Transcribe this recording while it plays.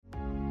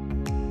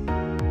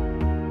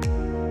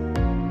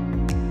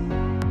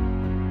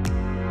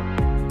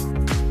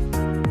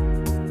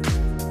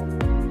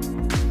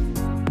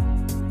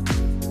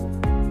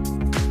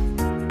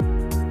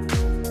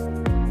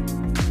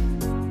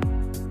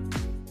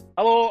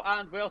Hello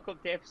and welcome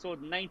to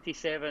episode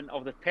 97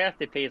 of the Perth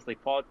to Paisley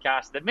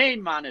podcast. The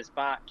main man is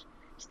back.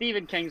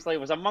 Stephen Kingsley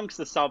was amongst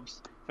the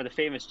subs for the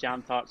famous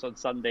Jam Tarts on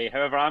Sunday.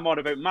 However, I'm on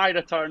about my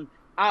return,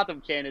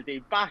 Adam Kennedy,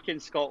 back in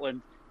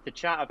Scotland to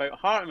chat about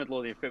Heart of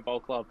Midlothian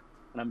Football Club.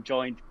 And I'm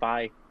joined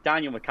by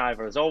Daniel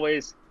McIver as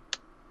always.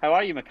 How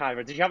are you,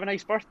 McIver? Did you have a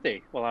nice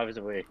birthday while I was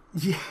away?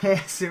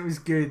 Yes, it was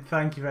good.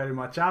 Thank you very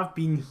much. I've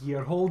been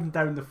here holding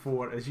down the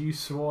fort as you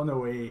swan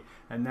away,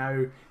 and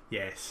now,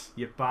 yes,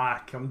 you're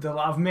back.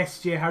 I've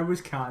missed you. How was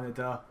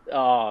Canada?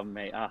 Oh,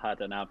 mate, I had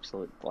an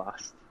absolute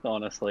blast,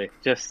 honestly.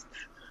 Do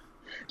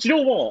you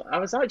know what? I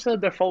was actually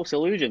under false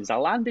illusions. I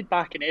landed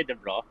back in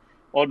Edinburgh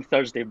on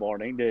Thursday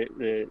morning,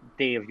 the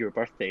day of your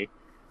birthday,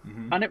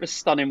 and it was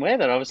stunning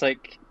weather. I was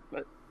like,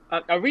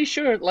 are we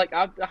sure? Like,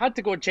 I had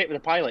to go and check with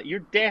the pilot. You're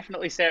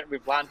definitely certain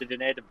we've landed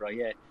in Edinburgh,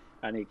 yeah?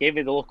 And he gave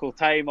me the local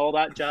time, all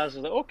that jazz. I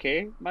was like,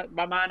 okay,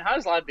 my man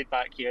has landed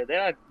back here. Then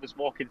I was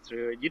walking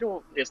through,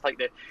 and it's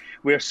like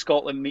where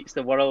Scotland meets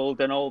the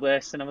world and all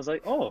this. And I was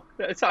like, oh,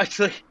 it's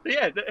actually,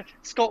 yeah,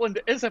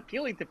 Scotland is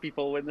appealing to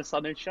people when the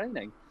sun is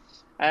shining.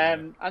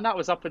 And that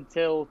was up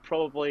until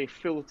probably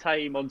full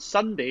time on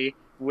Sunday,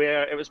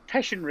 where it was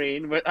pissing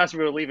rain as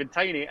we were leaving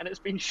Tiny, and it's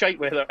been shite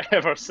weather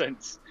ever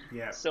since.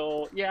 Yeah.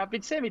 So yeah, I've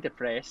been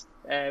semi-depressed,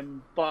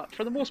 but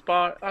for the most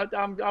part,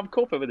 I'm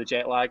coping with the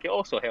jet lag. It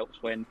also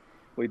helps when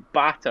we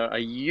batter a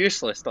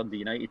useless Dundee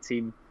United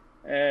team.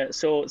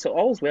 So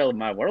all's well in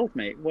my world,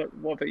 mate. What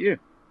about you?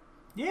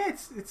 Yeah,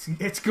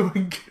 it's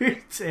going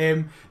good.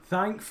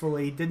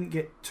 Thankfully, didn't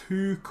get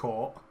too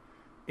caught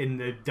in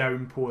the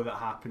downpour that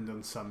happened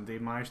on Sunday.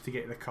 Managed to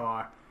get the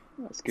car.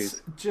 That's good.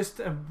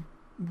 Just a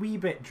wee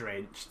bit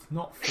drenched,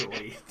 not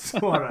fully. It's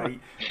all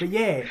right, but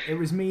yeah, it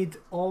was made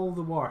all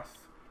the worth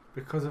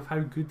because of how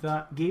good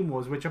that game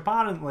was, which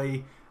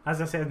apparently,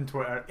 as I said on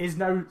Twitter, is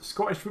now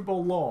Scottish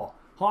football law.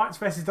 Hearts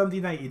versus Dundee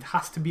United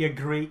has to be a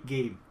great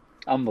game.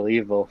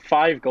 Unbelievable.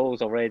 5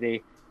 goals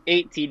already,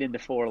 18 in the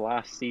 4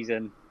 last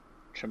season.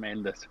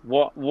 Tremendous.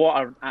 What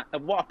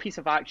a piece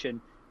of action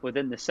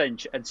within the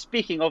cinch. And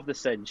speaking of the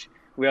cinch,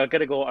 we are going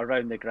to go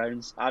around the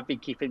grounds. I've been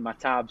keeping my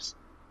tabs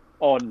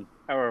on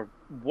our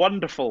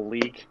wonderful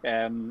league,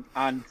 and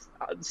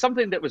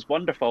something that was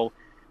wonderful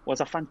was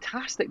a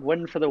fantastic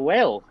win for the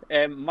Well,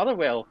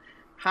 Motherwell.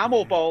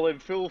 Hamel ball in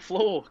full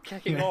flow,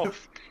 kicking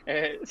off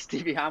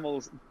Stevie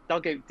Hamill's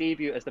dugout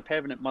debut as the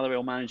permanent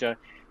Motherwell manager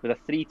with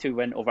a 3-2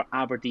 win over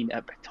Aberdeen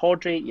at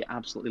Pittodrie. You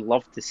absolutely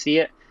love to see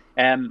it.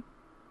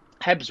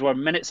 Hibs were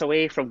minutes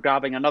away from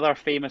grabbing another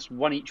famous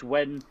one-each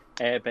win,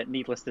 but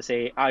needless to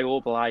say,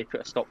 Iobelai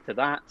put a stop to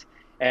that.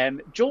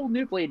 Joel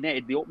Newbley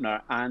netted the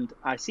opener, and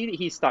I see that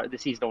he started the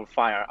season on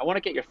fire. I want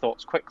to get your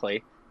thoughts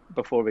quickly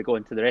before we go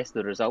into the rest of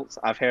the results.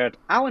 I've heard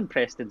Alan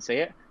Preston say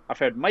it. I've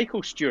heard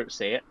Michael Stewart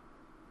say it.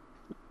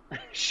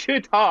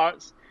 Should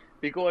Hearts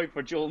be going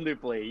for Joel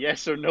Newbley?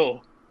 Yes or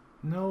no?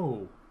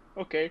 No.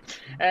 Okay.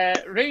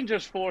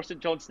 Rangers 4,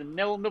 St Johnstone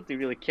 0. Nobody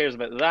really cares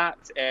about that.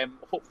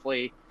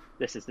 Hopefully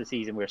this is the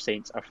season where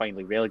Saints are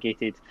finally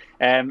relegated.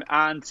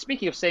 And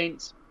speaking of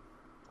Saints,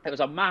 it was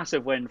a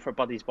massive win for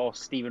Buddy's boss,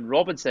 Stephen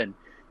Robinson,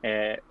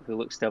 who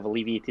looks to have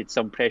alleviated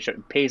some pressure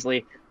in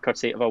Paisley,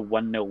 courtesy of a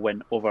 1-0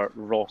 win over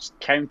Ross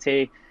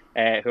County,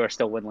 who are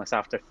still winless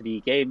after 3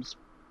 games.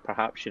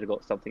 Perhaps should have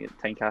got something at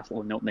Tynecastle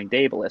on the opening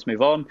day, but let's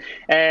move on.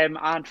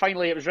 And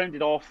finally, it was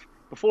rounded off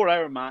before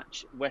our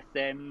match with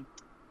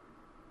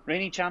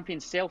reigning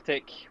champions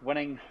Celtic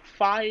winning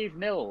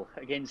 5-0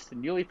 against the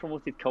newly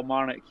promoted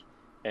Kilmarnock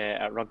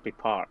at Rugby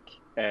Park.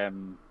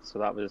 So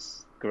that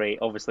was great.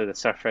 Obviously, the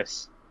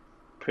surface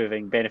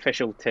proving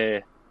beneficial to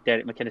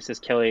Derek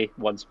McInnes's Killie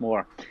once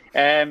more.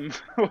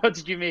 What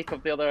did you make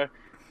of the other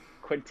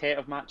quintet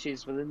of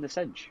matches within the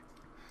cinch?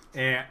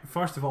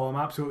 First of all, I'm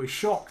absolutely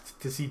shocked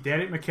to see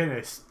Derek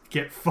McInnes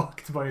get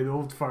fucked by an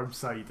Old Firm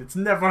side. It's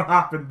never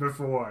happened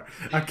before.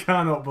 I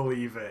cannot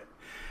believe it.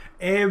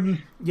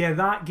 Yeah,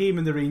 that game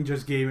and the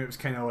Rangers game, it was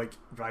kind of like,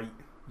 right,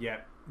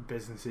 yeah,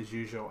 business as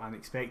usual,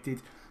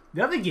 unexpected.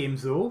 The other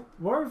games, though,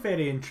 were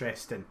very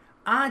interesting.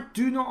 I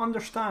do not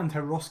understand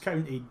how Ross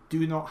County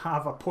do not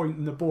have a point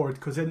on the board,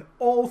 because in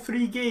all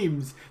 3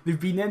 games they've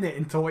been in it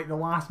until like the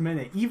last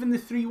minute. Even the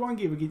 3-1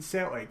 game against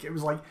Celtic, it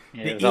was like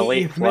the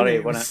 80th minute,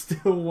 it was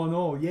still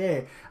 1-1.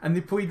 Yeah, and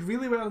they played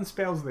really well in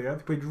spells there.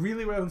 They played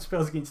really well in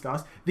spells against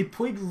us. They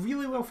played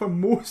really well for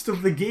most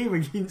of the game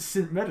against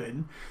St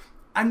Mirren.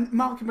 And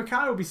Malcolm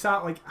Mackay will be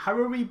sat like, how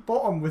are we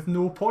bottom with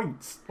no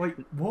points? Like,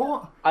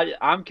 what?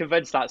 I'm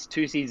convinced that's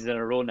 2 seasons in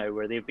a row now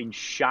where they've been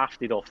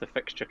shafted off the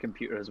fixture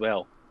computer as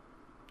well.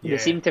 Yeah. They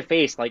seem to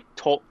face like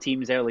top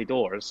teams early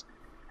doors.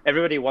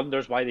 Everybody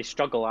wonders why they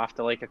struggle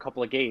after like a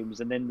couple of games,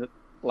 and then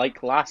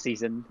like last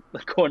season,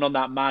 they're going on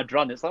that mad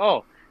run. It's like,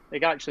 oh, they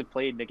actually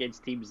played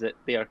against teams that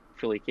they are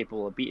fully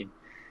capable of beating.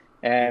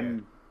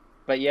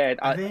 But yeah,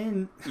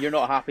 you're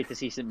not happy to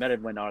see St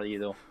Mirren win, are you?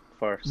 Though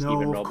for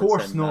Stephen Robinson, of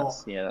course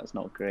not. That's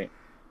not great.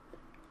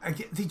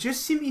 They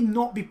just seem to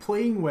not be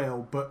playing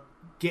well, but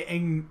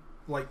getting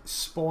like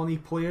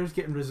spawny players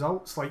getting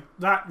results. Like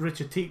that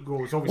Richard Tate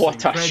goal is obviously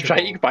what a incredible.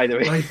 strike, by the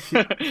way. Like,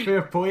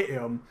 fair play to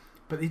him.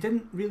 but they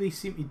didn't really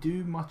seem to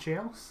do much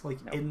else, like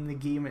in the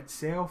game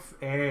itself.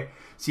 So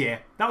yeah,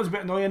 that was a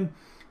bit annoying.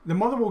 The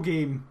Motherwell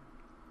game,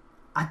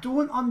 I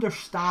don't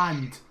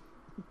understand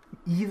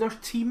either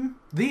team.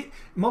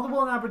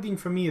 Motherwell and Aberdeen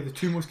for me are the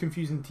two most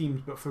confusing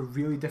teams, but for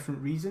really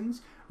different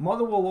reasons.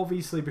 Motherwell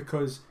obviously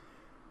because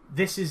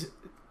this is,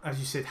 as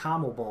you said,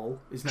 Hamel ball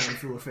is now in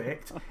full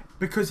effect,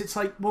 because it's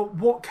like, well,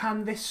 what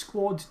can this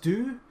squad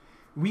do?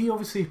 We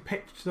obviously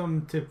picked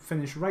them to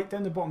finish right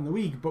down the bottom of the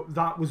league, but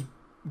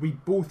we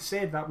both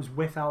said that was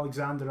with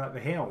Alexander at the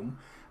helm,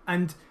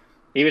 and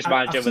he was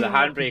managing with a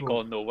handbrake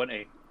on though, wasn't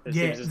he? It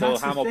seems as though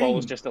Hamel ball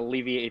has just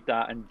alleviated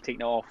that and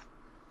taken it off.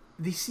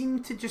 They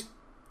seem to just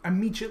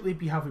immediately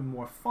be having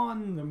more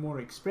fun, they're more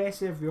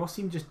expressive, they all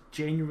seem just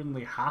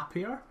genuinely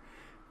happier,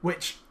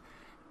 which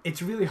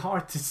it's really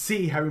hard to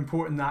say how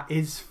important that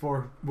is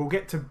for. We'll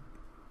get to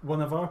one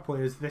of our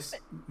players this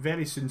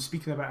very soon,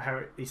 speaking about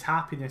how his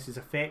happiness has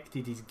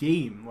affected his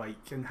game,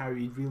 and how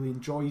he really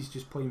enjoys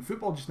just playing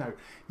football just now.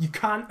 You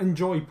can't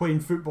enjoy playing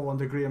football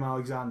under Graham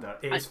Alexander.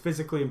 It is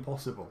physically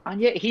impossible. And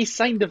yet he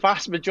signed the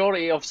vast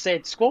majority of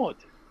said squad,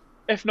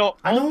 if not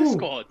all the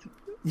squad.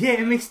 Yeah,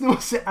 it makes no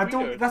sense.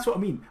 That's what I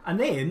mean. And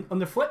then on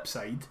the flip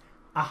side,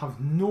 I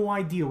have no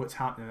idea what's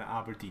happening at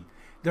Aberdeen.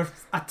 Their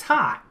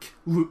attack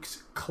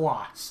looks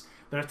class.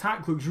 Their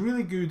attack looks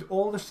really good.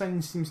 All their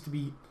signs seems to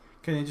be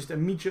kind of just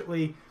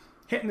immediately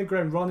hitting the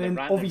ground running.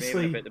 They're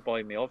obviously about the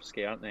boy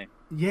Miovski, aren't they?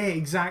 Yeah,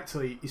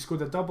 exactly. He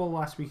scored a double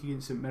last week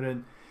against St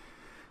Mirren.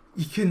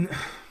 You can.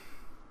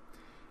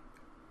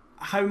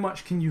 How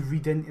much can you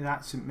read into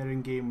that St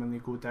Mirren game when they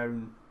go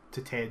down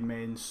to 10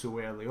 men so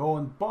early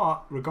on?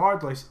 But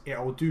regardless,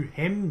 it'll do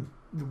him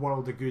the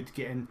world of good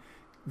getting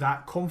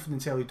that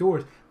confidence early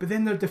doors. But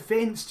then their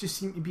defence just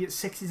seem to be at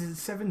 6s and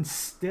 7s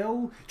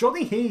still.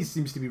 Johnny Hayes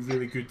seems to be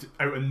really good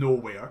out of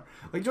nowhere.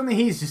 Like, Johnny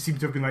Hayes just seems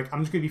to have been like, I'm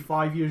just going to be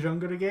 5 years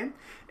younger again.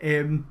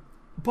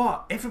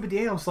 But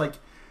everybody else, like,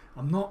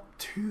 I'm not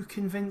too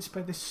convinced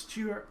by the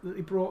Stewart that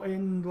they brought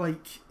in.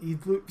 Like, he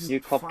looks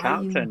new club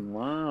fine. Captain.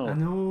 Wow. I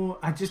know.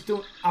 I just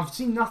don't. I've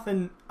seen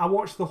nothing. I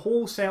watched the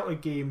whole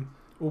Celtic game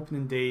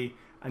opening day,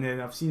 and then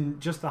I've seen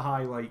just the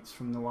highlights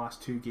from the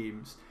last two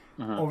games.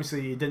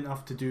 Obviously, he didn't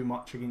have to do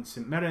much against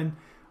St Mirren,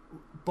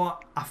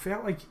 but I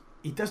felt like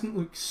he doesn't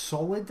look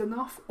solid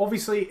enough.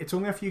 Obviously, it's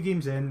only a few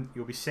games in.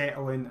 You'll be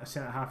settling. A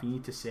centre half, you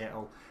need to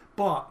settle.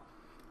 But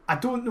I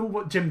don't know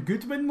what Jim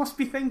Goodwin must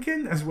be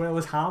thinking, as well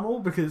as Hamel,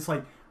 because it's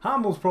like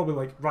Hamel's probably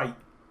like, right,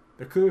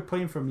 they're clearly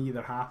playing for me.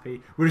 They're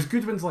happy. Whereas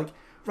Goodwin's like,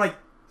 right,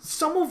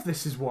 some of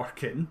this is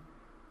working,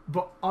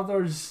 but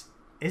others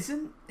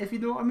isn't, if you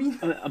know what I mean.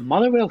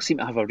 Motherwell seem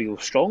to have a real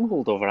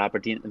stronghold over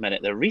Aberdeen at the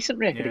minute. Their recent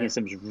record against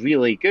them is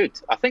really good.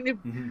 I think they.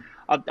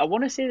 I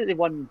want to say that they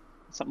won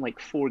something like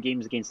 4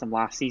 games against them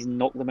last season,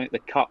 knocked them out of the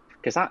cup,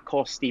 because that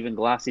cost Stephen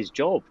Glass's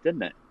job,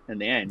 didn't it? In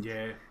the end.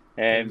 Yeah.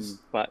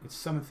 But it's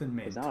something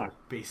mental, bizarre.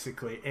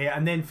 Basically.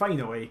 And then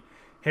finally,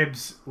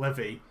 Hibs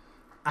Livy.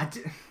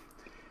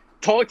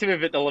 Talk to me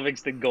about the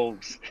Livingston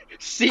goals.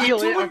 See you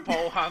later,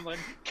 Paul Hamlin.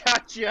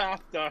 Catch you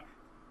after.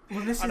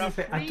 Well, this and is a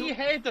free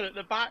header at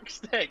the back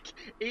stick,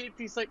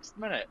 86th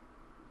minute.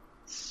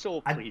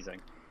 So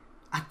pleasing.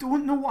 I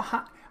don't know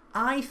what...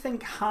 I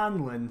think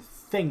Hanlon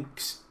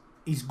thinks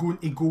he's going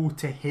to go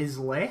to his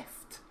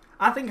left.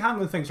 I think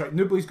Hanlon thinks, right,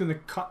 nobody's going to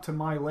cut to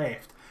my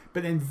left,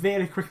 but then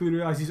very quickly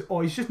realises,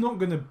 he's just not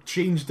going to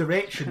change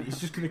direction.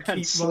 He's just going to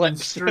keep running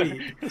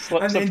straight.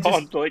 Slips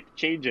upon to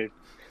change it.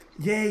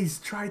 Yeah, he's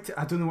tried to...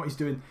 I don't know what he's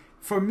doing.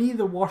 For me,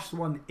 the worst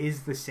one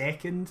is the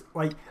second.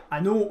 Like, I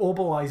know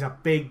Obalai's a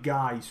big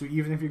guy, so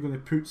even if you're going to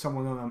put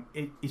someone on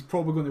him, he's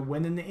probably going to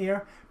win in the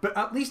air. But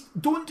at least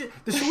don't.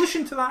 The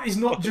solution to that is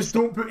not just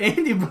don't put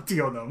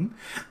anybody on him.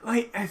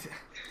 Like,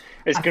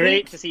 it's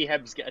great to see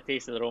Hibs get a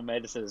taste of their own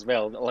medicine as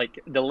well. Like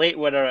the late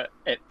winner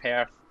at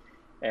Perth,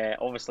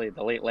 obviously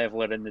the late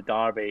leveler in the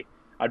derby,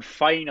 and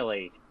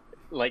finally,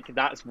 like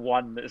that's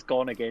one that's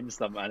gone against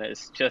them, and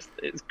it's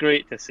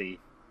great to see.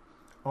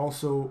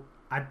 Also,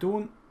 I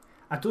don't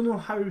know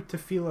how to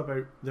feel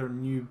about their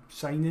new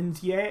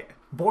signings yet.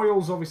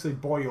 Boyle's obviously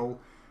Boyle,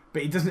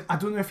 but he doesn't. I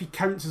don't know if he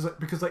counts as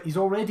because he's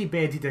already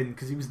bedded in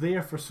because he was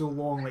there for so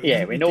long. Like,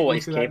 we know what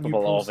he's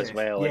capable of as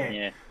well.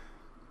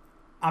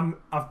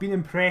 I've been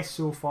impressed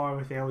so far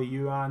with Eli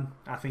Yuan.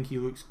 I think he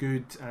looks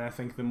good, and I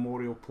think the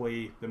more he'll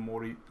play, the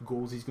more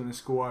goals he's going to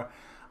score.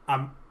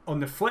 On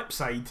the flip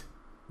side,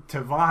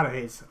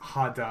 Tavares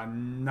had a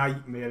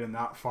nightmare in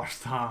that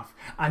first half.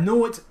 I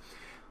know it's.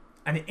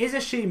 And it is a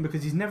shame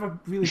because he's never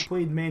really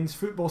played men's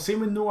football.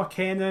 Same with Noah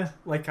Kenna.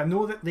 Like, I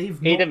know that they've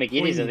Aidan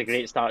McGeady's had a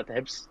great start to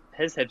his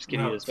Hibs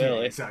career as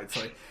well.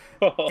 Exactly.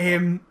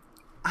 I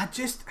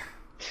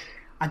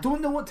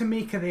don't know what to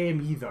make of them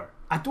either.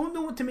 I don't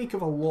know what to make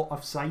of a lot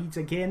of sides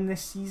again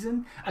this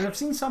season. And I've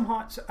seen some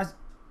hearts.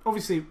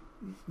 Obviously,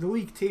 the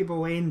league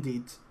table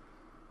ended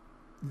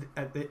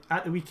at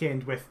the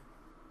weekend with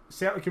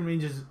Celtic and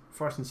Rangers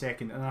first and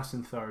second, and us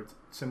in third,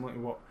 similar to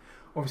what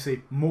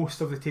obviously most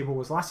of the table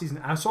was last season.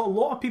 And I saw a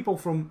lot of people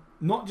from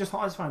not just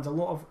Hearts fans, a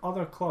lot of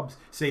other clubs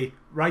say,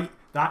 right,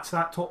 that's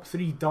that top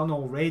 3 done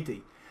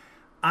already.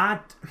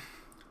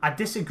 I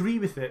disagree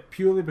with it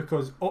purely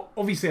because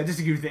obviously I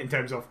disagree with it in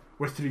terms of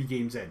we're 3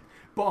 games in,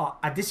 but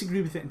I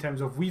disagree with it in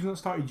terms of we've not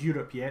started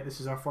Europe yet. This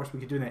is our first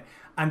week of doing it,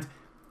 and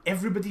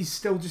everybody's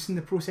still just in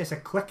the process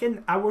of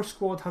clicking. Our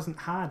squad hasn't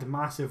had a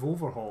massive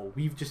overhaul.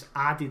 We've just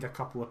added a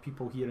couple of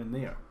people here and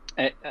there.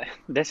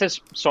 This is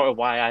sort of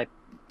why I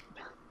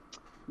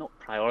not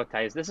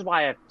prioritise. This is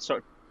why I sort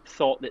of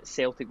thought that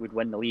Celtic would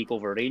win the league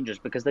over Rangers,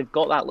 because they've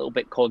got that little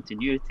bit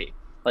continuity.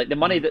 Like the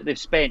money that they've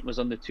spent was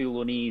on the 2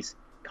 loanees,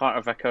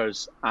 Carter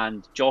Vickers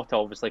and Jota,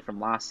 obviously from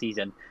last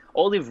season.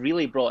 All they've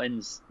really brought in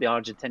is the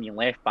Argentinian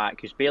left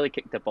back, who's barely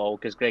kicked the ball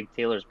because Greg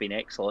Taylor's been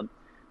excellent.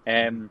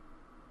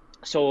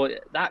 So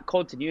that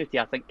continuity,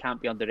 I think,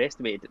 can't be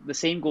underestimated. The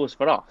same goes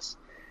for us.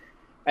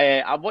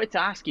 I wanted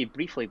to ask you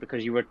briefly,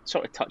 because you were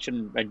sort of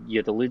touching and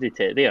you'd alluded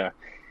to it there.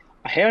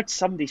 I heard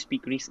somebody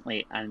speak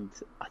recently, and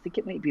I think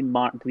it might be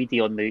Mark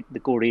Guidi on the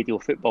Go Radio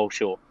football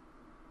show,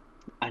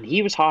 and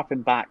he was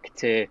harping back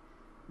to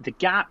the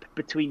gap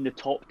between the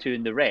top 2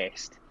 and the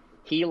rest.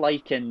 He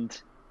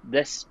likened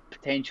this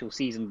potential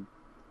season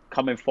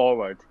coming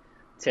forward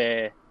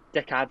to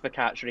Dick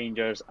Advocaat's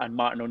Rangers and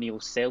Martin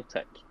O'Neill's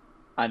Celtic,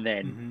 and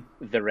then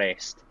the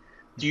rest.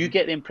 Do you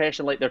get the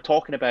impression like they're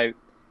talking about,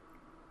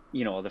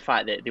 you know, the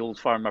fact that the Old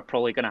Firm are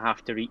probably going to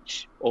have to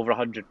reach over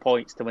 100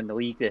 points to win the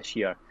league this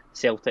year?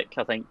 Celtic,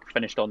 I think,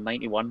 finished on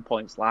 91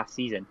 points last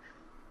season.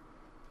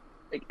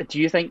 Do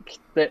you think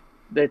that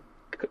the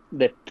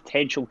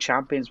potential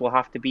champions will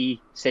have to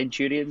be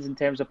Centurions in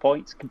terms of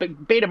points?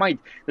 But bear in mind,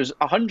 there's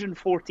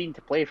 114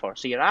 to play for,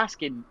 so you're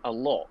asking a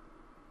lot.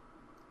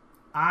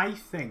 I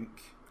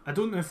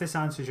don't know if this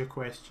answers your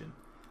question.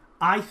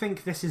 I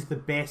think this is the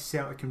best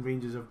Celtic and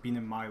Rangers have been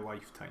in my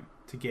lifetime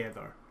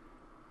together,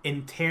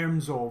 in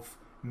terms of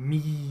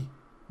me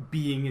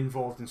being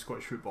involved in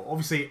Scottish football.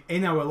 Obviously,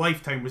 in our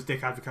lifetime was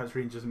Dick Advocaat's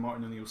Rangers and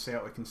Martin O'Neill's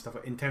Celtic and stuff.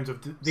 In terms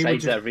of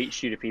sides that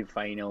reached European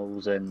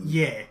finals and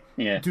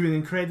doing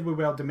incredibly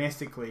well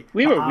domestically.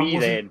 We were wee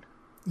then.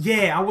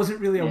 Yeah, I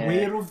wasn't really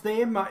aware of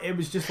them. It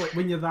was just like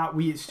when you're that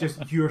wee, it's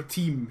just your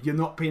team. You're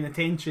not paying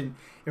attention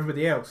to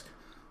everybody else.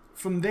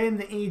 From then,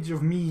 the age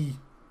of me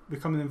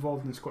becoming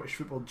involved in Scottish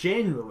football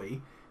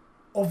generally,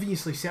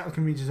 obviously Celtic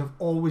and Rangers have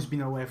always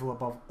been a level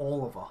above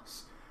all of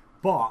us.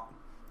 But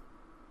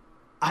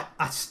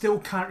I still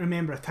can't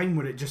remember a time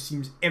where it just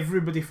seems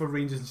everybody for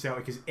Rangers and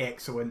Celtic is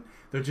excellent.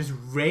 They're just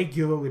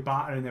regularly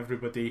battering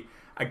everybody.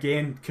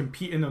 Again,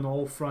 competing on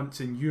all fronts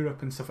in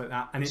Europe and stuff like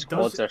that. And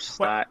squads are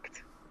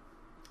stacked.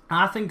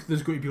 I think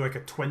there's going to be like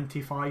a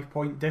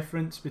 25-point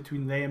difference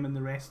between them and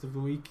the rest of the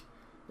league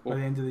by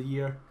the end of the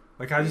year.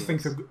 Like I just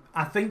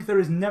think there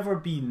has never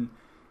been,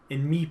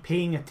 in me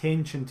paying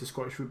attention to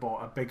Scottish football,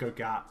 a bigger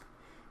gap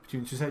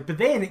between two sides. But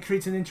then it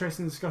creates an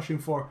interesting discussion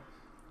for,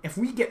 if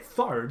we get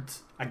third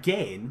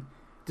again,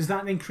 does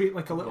that then create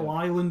like a little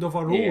island of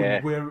our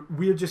own where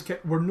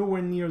we're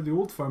nowhere near the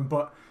Old Firm,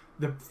 but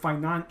the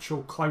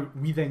financial clout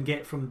we then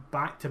get from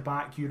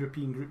back-to-back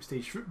European group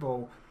stage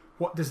football,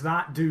 what does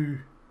that do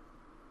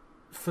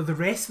for the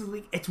rest of the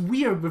league? It's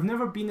weird. We've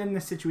never been in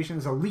this situation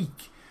as a league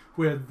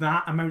where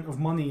that amount of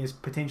money is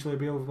potentially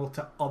available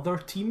to other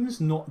teams,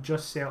 not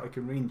just Celtic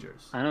and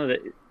Rangers. I know that.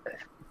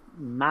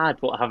 Mad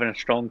what having a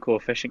strong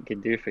coefficient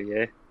can do for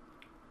you.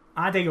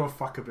 I don't give a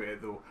fuck about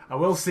it though. I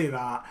will say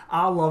that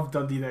I love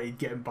Dundee United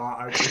getting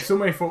battered. So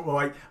many folk were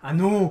like, "I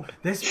know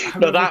this."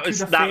 No, that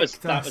was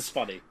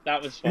funny.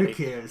 That was funny. Who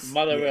cares?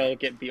 Motherwell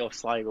get beat off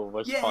Sligo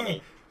was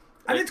funny.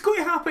 And it's going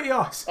to happen to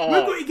us.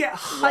 We're going to get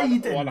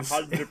hidings.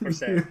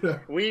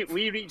 100%.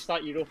 We reached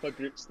that Europa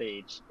group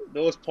stage.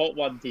 Those top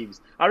 1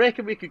 teams. I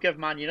reckon we could give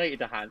Man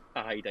United a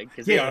hiding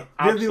because they are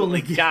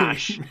absolutely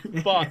gash.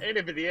 But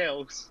anybody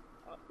else,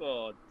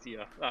 oh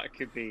dear, that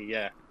could be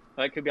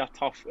That could be a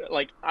tough.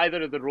 Like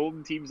either of the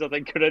Rome teams, I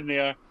think, are in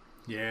there.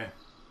 Yeah.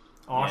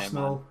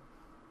 Arsenal.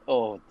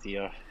 Oh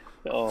dear.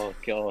 Oh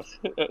god.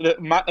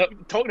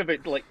 Talking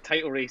about like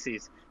title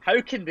races. How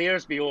can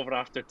theirs be over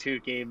after 2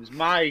 games?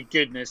 My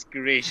goodness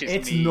gracious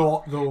it's me. It's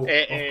not though.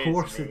 Of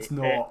course it's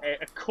not.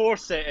 Of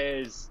course it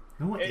is.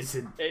 No, it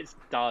isn't. It's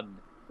done.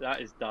 That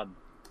is done.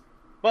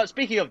 But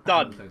speaking of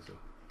done, I don't think so.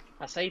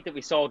 A side that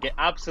we saw get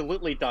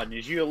absolutely done,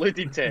 as you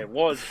alluded to,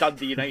 was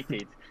Dundee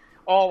United.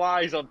 All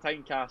eyes on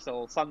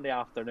Tynecastle Sunday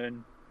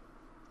afternoon,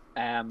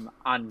 and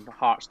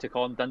Hearts took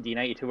on Dundee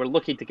United, who were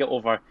looking to get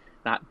over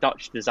that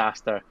Dutch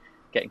disaster,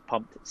 getting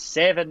pumped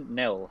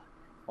 7-0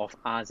 off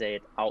AZ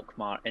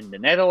Alkmaar in the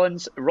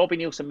Netherlands. Robbie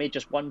Nielsen made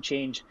just one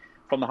change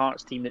from the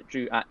Hearts team that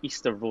drew at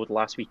Easter Road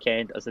last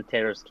weekend as the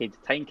Terrors came to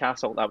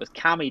Tynecastle. That was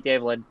Cammy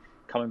Devlin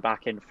coming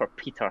back in for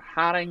Peter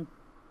Haring.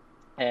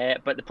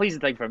 But the pleasing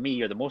thing for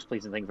me, or the most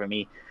pleasing thing for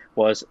me,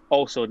 was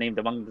also named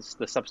among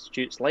the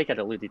substitutes, like I'd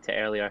alluded to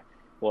earlier,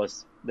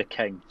 was the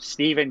King,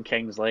 Stephen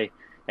Kingsley,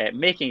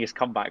 making his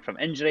comeback from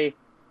injury.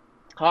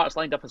 Hearts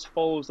lined up as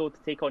follows, though, to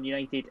take on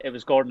United. It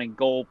was Gordon in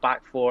goal,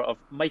 back 4 of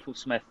Michael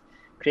Smith,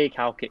 Craig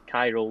Halkett,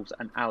 Kai Rowles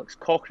and Alex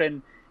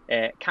Cochrane.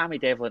 Cammy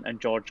Devlin and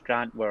George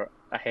Grant were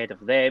ahead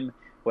of them,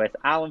 with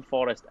Alan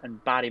Forrest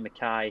and Barry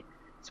Mackay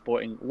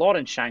supporting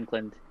Lawrence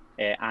Shankland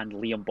and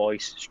Liam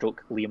Boyce,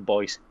 Liam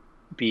Boyce,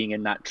 being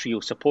in that trio,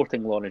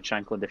 supporting Lauren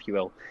Shankland, if you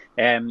will.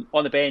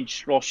 On the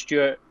bench, Ross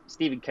Stewart,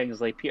 Stephen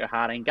Kingsley, Peter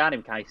Haring, Gary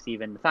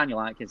Mackay-Steven, Nathaniel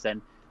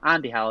Atkinson,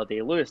 Andy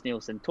Halliday, Lewis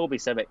Nielsen, Toby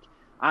Sibbick,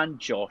 and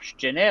Josh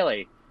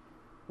Ginnelly.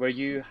 Were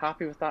you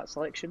happy with that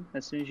selection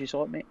as soon as you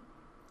saw it, mate?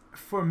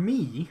 For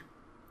me,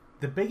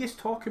 the biggest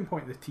talking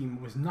point of the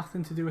team was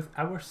nothing to do with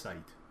our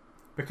side,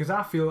 because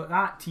I feel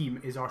that team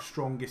is our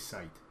strongest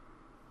side.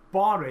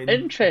 Barring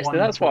interesting.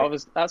 That's player, what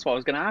I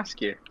was going to ask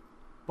you.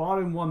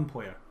 Barring one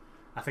player,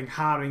 I think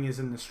Haring is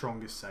in the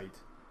strongest side.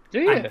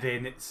 Do you?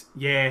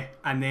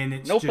 And then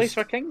it's no place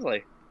for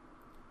Kingsley.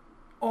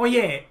 Oh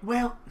yeah,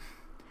 well,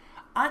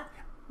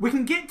 we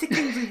can get to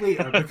Kingsley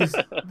later because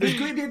there's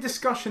going to be a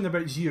discussion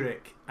about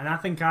Zurich, and I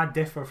think I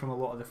differ from a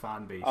lot of the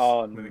fan base.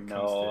 Oh when it no!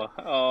 comes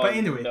to Oh, but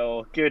anyway,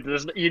 no, good.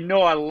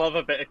 I love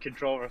a bit of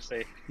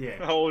controversy.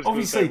 Yeah, always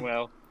obviously, goes down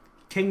well.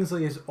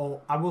 Kingsley is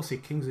all. I will say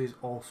Kingsley is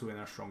also in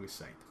our strongest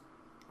side.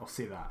 I'll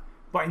say that.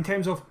 But in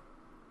terms of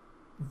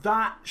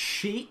that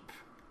shape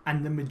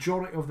and the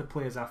majority of the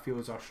players, I feel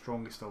is our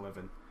strongest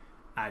 11,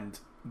 and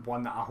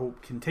one that I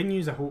hope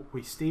continues. I hope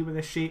we stay with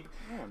this shape.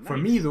 Oh, nice. For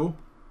me though,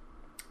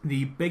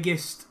 the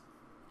biggest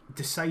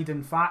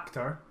deciding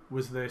factor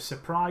was the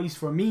surprise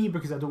for me,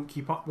 because I don't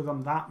keep up with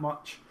them that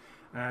much.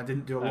 I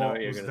didn't do a lot.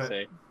 Was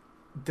that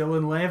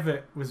Dylan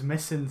Levitt was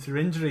missing through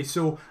injury.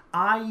 So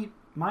my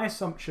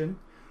assumption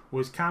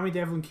was Cammy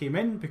Devlin came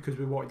in because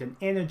we wanted an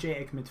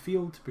energetic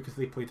midfield, because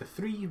they played a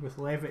 3 with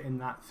Levitt in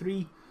that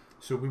 3.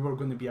 So we were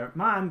going to be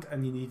outmanned,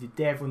 and you needed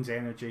Devlin's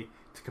energy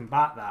to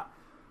combat that.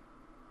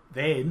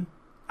 Then,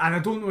 and I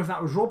don't know if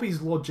that was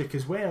Robbie's logic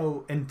as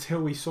well,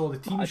 until we saw the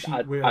team sheet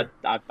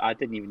I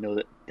didn't even know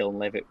that Dylan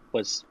Levitt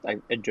was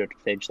injured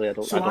potentially.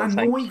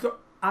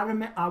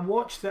 I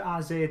watched the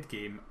AZ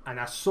game and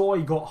I saw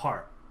he got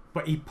hurt,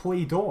 but he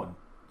played on.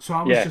 So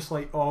I was just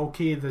like, oh,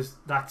 okay,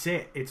 that's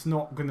it. It's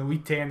not going to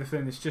lead to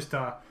anything. It's just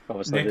a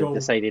obviously they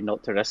decided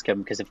not to risk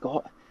him because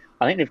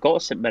I think they've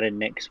got St Mirren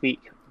next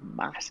week.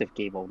 Massive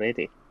game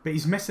already. But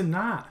he's missing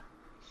that.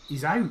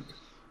 He's out.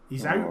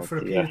 He's out for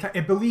a period of time.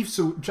 I believe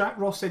so. Jack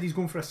Ross said he's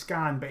going for a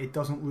scan, but it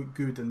doesn't look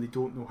good, and they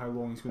don't know how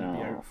long he's going to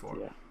be out for.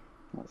 Yeah,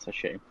 that's a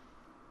shame.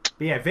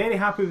 But yeah, very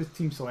happy with the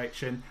team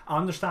selection. I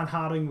understand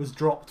Haring was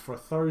dropped for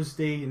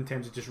Thursday in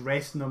terms of just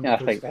resting him. Yeah, I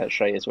think that's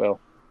right as well.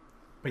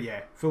 But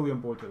yeah, fully on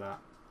board with that.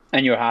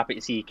 And you're happy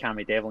to see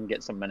Cammy Devlin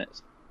get some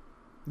minutes?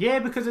 Yeah,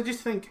 because I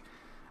just think,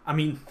 I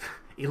mean,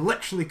 he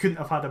literally couldn't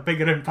have had a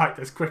bigger impact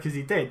as quick as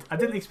he did. I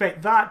didn't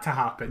expect that to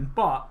happen,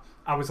 but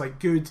I was like,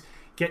 good,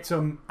 gets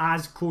him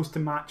as close to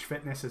match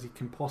fitness as he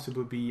can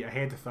possibly be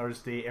ahead of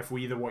Thursday if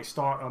we either want to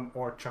start him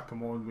or chuck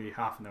him on with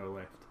half an hour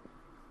left.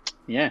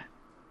 Yeah,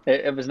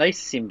 it was nice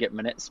to see him get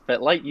minutes,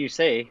 but like you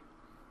say,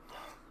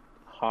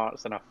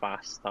 Hearts and a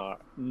fast start.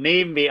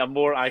 Name me a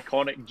more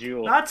iconic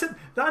duo. That's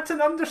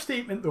an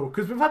understatement though,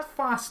 because we've had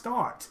fast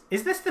starts.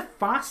 Is this the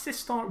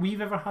fastest start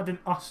we've ever had in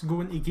us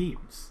going to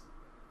games?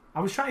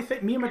 I was trying to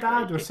think. Me and my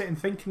dad were sitting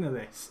thinking of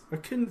this. I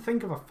couldn't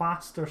think of a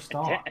faster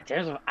start. In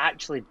terms of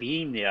actually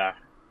being there,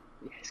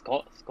 it's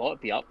got to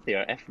be up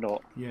there, if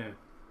not. Yeah.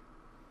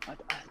 I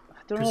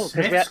don't know.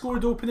 Smith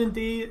scored opening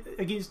day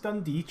against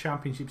Dundee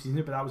Championship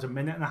season, but that was a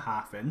minute and a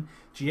half in.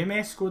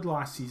 GMS scored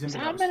last season. Was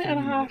that a minute and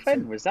a half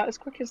in? Was that as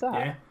quick as that?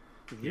 Yeah.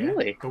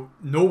 Really? Yeah.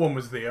 No one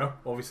was there.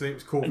 Obviously, it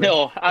was COVID.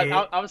 No,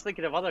 I was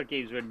thinking of other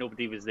games where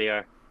nobody was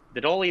there.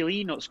 Did Ollie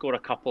Lee not score a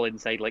couple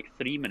inside like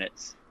 3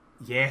 minutes?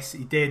 Yes,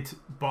 he did,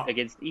 but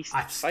against East.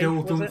 I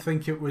still don't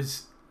think it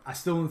was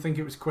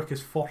quick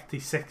as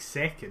 46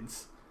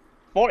 seconds.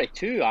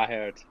 42, I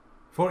heard.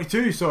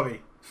 42,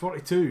 sorry,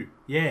 42.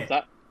 Yeah. Is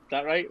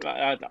that right?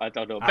 I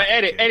don't know. But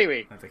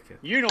anyway,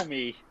 you know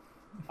me.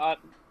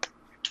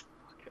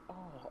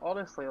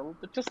 Honestly, I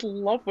just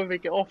love when we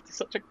get off to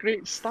such a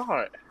great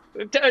start.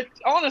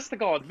 Honest to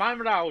God, my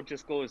morale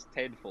just goes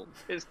tenfold.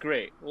 It's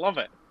great. Love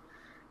it.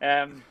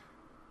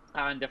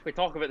 And if we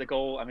talk about the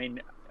goal, I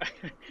mean,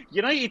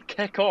 United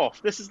kick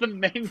off. This is the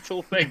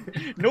mental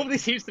thing. Nobody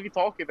seems to be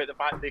talking about the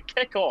fact they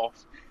kick off,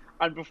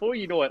 and before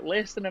you know it,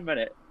 less than a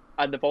minute,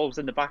 and the ball's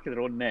in the back of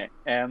their own net.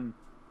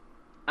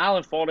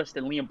 Alan Forrest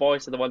and Liam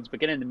Boyce are the ones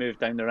beginning to move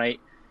down the right,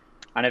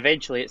 and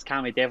eventually it's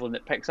Cammy Devlin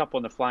that picks up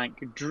on the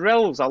flank,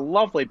 drills a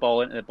lovely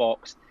ball into the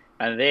box,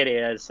 and there he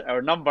is,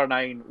 our number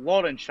 9,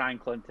 Lauren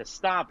Shankland, to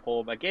stab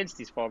home against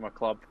his former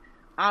club,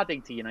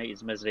 adding to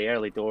United's misery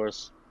early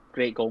doors.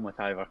 Great goal,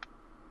 McIver.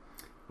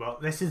 Well,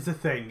 this is the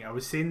thing. I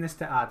was saying this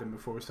to Adam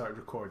before we started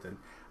recording.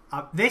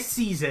 This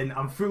season,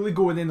 I'm fully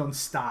going in on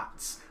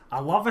stats.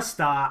 I love a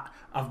stat.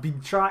 I've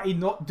been trying to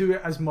not do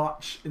it as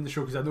much in the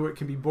show because I know it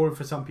can be boring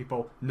for some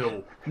people.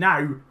 No.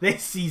 Now,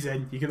 this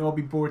season, you can all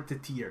be bored to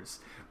tears.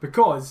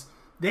 Because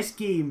this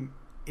game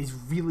is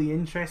really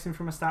interesting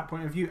from a stat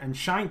point of view, and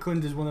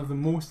Shankland is one of the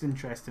most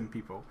interesting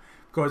people.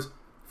 Because,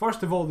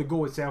 first of all, the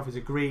goal itself is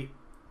a great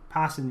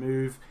passing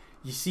move.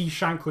 You see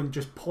Shankland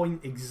just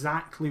point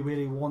exactly where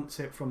he wants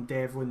it from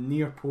Devlin,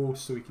 near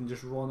post, so he can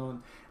just run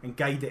on and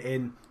guide it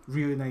in.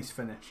 Really nice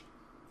finish.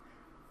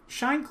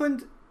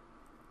 Shankland,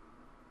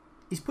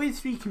 he's played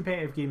 3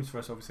 competitive games for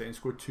us, obviously, and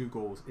scored 2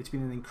 goals. It's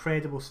been an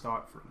incredible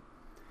start for him.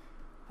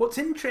 What's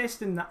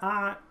interesting that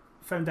I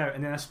found out,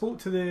 and then I spoke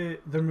to the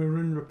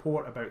Maroon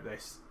Report about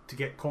this to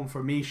get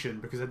confirmation,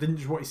 because I didn't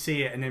just want to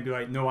say it and then be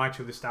like, no,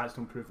 actually the stats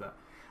don't prove that.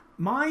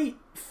 My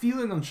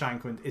feeling on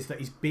Shankland is that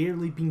he's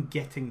barely been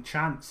getting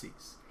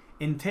chances.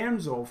 In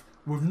terms of,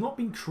 we've not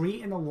been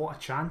creating a lot of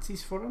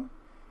chances for him,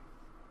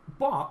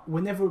 but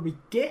whenever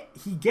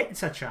he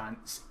gets a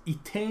chance, he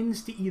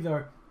tends to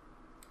either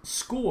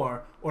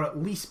score or at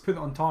least put it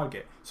on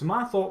target. So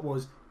my thought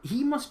was,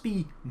 he must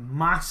be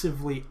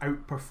massively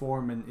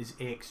outperforming his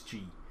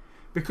XG,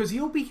 because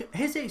his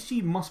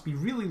XG must be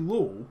really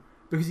low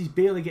because he's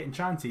barely getting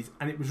chances,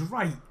 and it was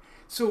right.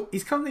 So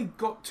he's currently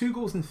got 2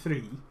 goals and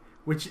 3,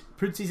 which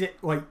puts his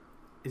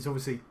is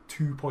obviously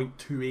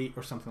 2.28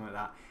 or something like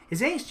that.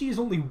 His XG is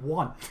only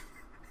 1.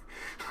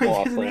 He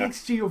has an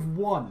XG of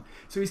 1,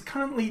 so he's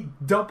currently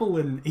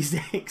doubling his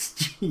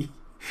XG,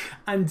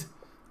 and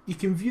you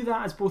can view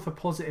that as both a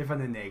positive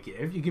and a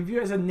negative. You can view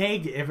it as a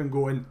negative and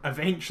going,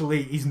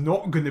 eventually he's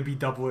not going to be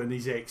doubling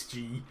his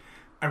XG,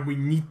 and we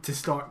need to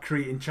start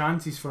creating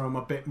chances for him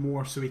a bit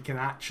more so he can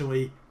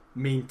actually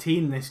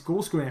maintain this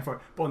goal scoring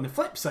effort. But on the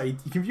flip side,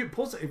 you can view it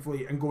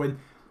positively and going,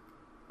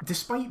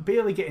 despite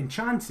barely getting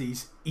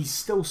chances, he's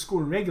still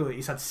scoring regularly.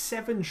 He's had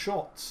 7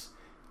 shots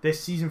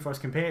this season for us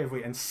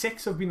competitively, and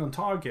 6 have been on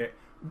target.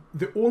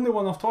 The only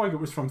one off target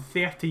was from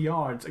 30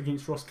 yards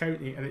against Ross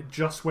County, and it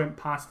just went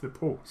past the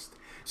post.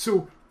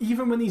 So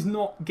even when he's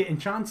not getting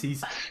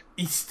chances,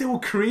 he's still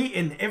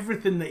creating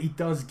everything that he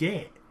does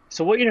get.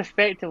 So what you're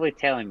effectively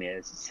telling me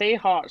is, say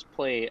Hearts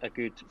play a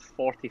good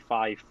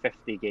 45,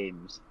 50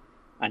 games,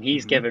 and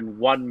he's given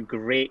 1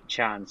 great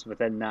chance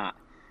within that,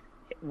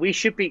 we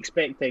should be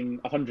expecting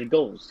 100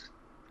 goals.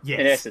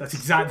 Yes, that's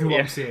exactly what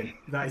I'm saying.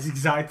 That is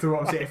exactly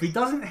what I'm saying. If he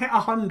doesn't hit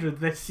 100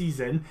 this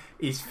season,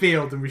 he's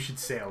failed and we should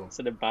sell him. It's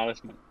an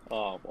embarrassment.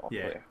 Oh, what a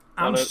player.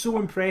 I'm so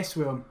impressed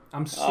with him.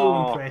 I'm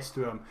so impressed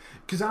with him.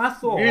 Because I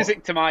thought...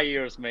 Music to my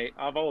ears, mate.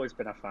 I've always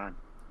been a fan.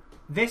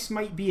 This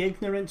might be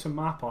ignorance on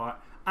my part.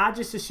 I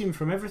just assumed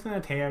from everything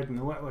I'd heard and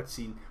the little I'd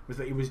seen was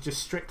that he was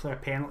just strictly a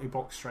penalty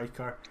box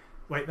striker.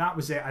 Like, that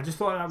was it. I just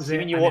thought that was it.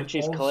 When you watch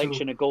his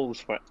collection of goals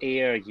for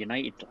Ayr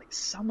United, like,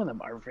 some of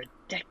them are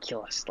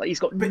ridiculous. Like, he's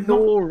got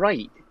no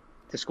right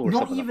to score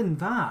some of them. Not even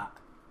that.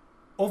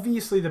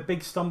 Obviously, the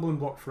big stumbling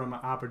block for him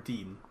at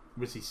Aberdeen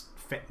was his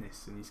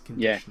fitness and his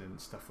conditioning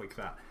and stuff like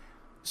that.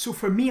 So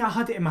for me, I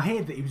had it in my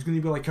head that he was going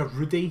to be like a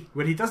Rudy,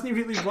 where he doesn't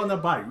really run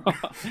about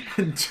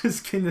and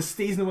just kind of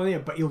stays in the one area,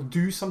 but he'll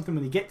do something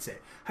when he gets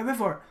it.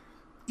 However,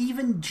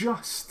 even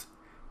just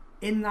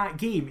in that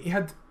game, he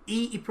had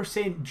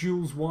 80%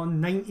 duels won,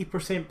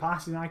 90%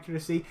 passing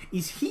accuracy.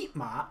 His heat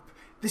map,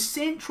 the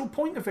central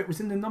point of it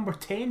was in the number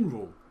 10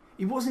 role.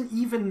 He wasn't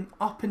even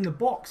up in the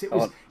box. It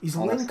was his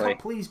link-up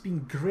play's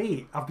been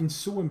great. I've been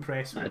so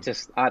impressed with him.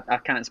 I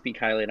can't speak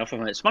highly enough of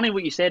him. It's funny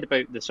what you said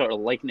about the sort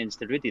of likenings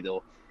to Rudy,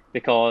 though,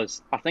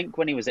 because I think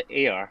when he was at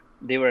Ayr,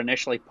 they were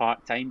initially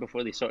part-time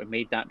before they sort of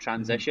made that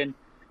transition.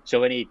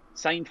 So when he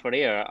signed for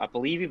Ayr, I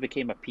believe he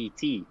became a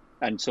PT,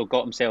 and so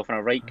got himself in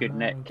a right good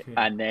nick,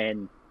 and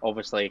then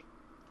obviously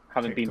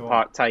having been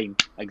part-time,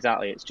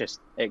 exactly, it's just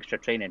extra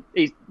training.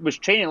 He was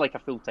training like a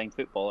full-time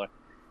footballer.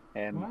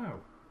 Wow.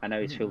 And now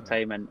he's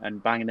full-time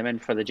and banging them in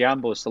for the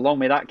Jambos. So long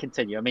may that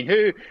continue. I mean,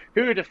 who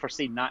would have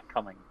foreseen that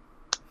coming?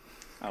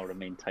 I'll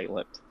remain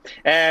tight-lipped.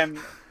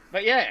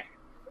 But yeah,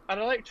 an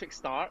electric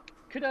start.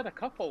 Could have had a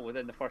couple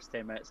within the first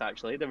 10 minutes,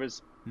 actually. There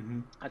was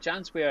a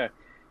chance where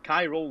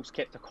Kai Rowles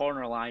kept a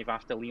corner alive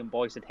after Liam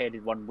Boyce had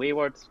headed one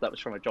wayward. That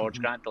was from a George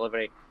Grant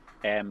delivery.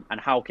 And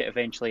Halkett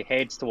eventually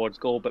heads towards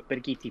goal, but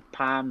Birgiti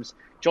palms.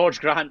 George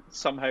Grant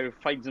somehow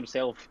finds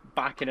himself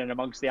back in and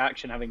amongst the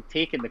action, having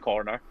taken the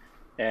corner,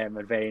 and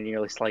very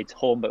nearly slides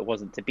home, but it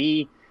wasn't to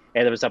be.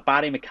 There was a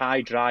Barry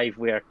Mackay drive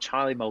where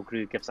Charlie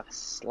Mulgrew gives a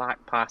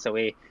slack pass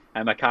away,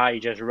 and Mackay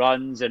just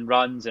runs and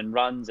runs and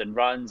runs and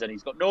runs, and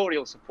he's got no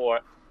real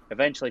support.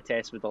 Eventually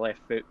tests with the left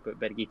foot, but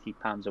Birgiti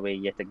palms away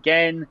yet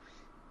again.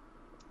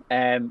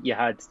 You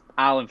had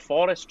Alan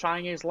Forrest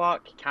trying his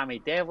luck,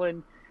 Cammy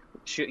Devlin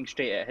shooting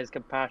straight at his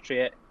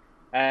compatriot.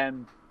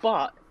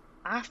 But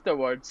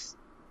afterwards,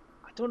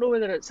 I don't know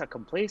whether it's a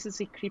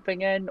complacency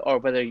creeping in or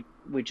whether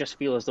we just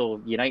feel as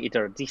though United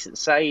are a decent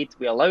side.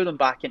 We allow them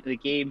back into the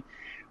game.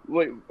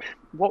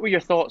 What were your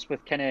thoughts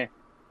with kind of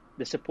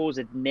the supposed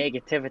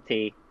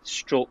negativity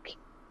stroke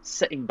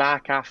sitting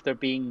back after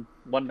being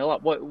 1-0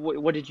 up?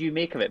 What did you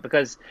make of it?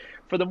 Because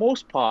for the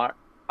most part,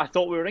 I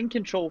thought we were in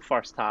control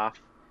first half,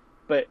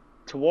 but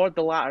toward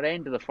the latter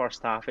end of the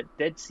first half, it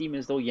did seem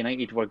as though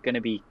United were going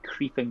to be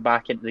creeping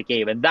back into the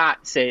game, and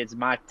that says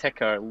my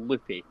ticker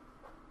loopy.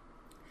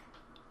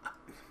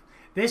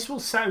 This will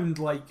sound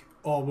like,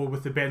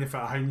 with the benefit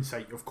of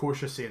hindsight, of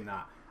course you're saying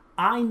that.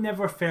 I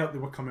never felt they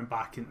were coming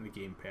back into the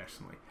game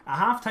personally. At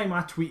halftime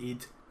I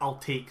tweeted, I'll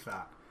take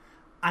that.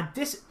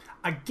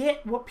 I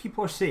get what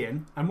people are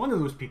saying, and one of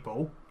those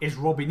people is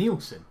Robbie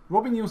Nielsen.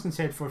 Robbie Nielsen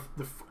said for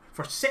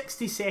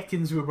 60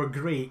 seconds we were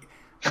great,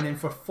 and then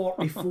for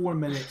 44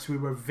 minutes we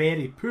were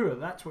very poor.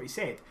 That's what he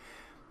said.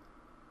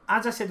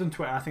 As I said on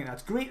Twitter, I think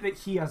that's great that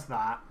he has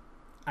that,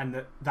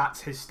 and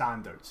that's his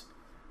standards.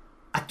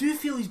 I do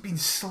feel he's been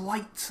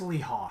slightly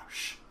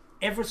harsh,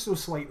 ever so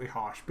slightly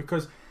harsh,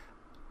 because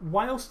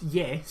whilst,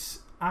 yes,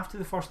 after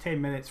the first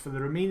 10 minutes, for the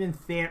remaining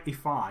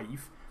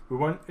 35, we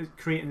weren't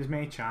creating as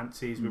many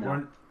chances, we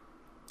weren't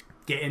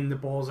getting the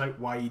balls out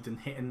wide and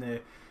hitting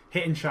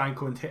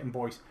Shanko and hitting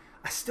Boyce.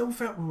 I still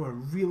felt we were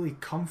really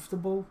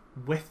comfortable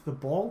with the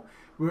ball.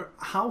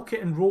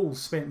 Halkett and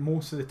Rowles spent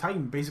most of the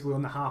time basically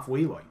on the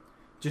halfway line,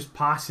 just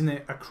passing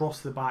it across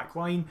the back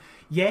line.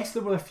 Yes,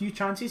 there were a few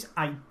chances.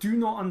 I do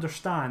not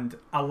understand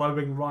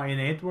allowing Ryan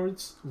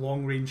Edwards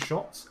long-range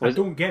shots. I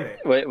don't get it.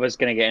 I was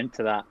going to get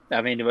into that.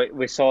 I mean,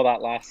 we saw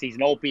that last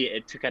season, albeit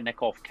it took a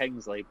nick off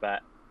Kingsley,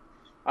 but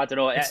I don't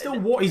know. It's still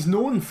what he's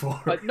known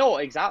for. No,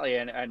 exactly,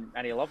 and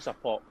he loves a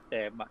pop,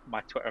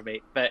 my Twitter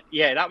mate. But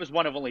yeah, that was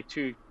one of only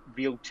 2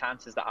 real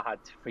chances that I had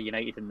for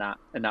United in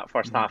that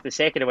first half. The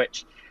second of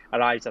which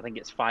arrives, I think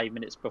it's 5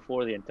 minutes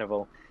before the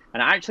interval.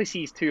 And it actually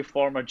sees 2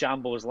 former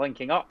Jambos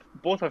linking up,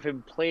 both of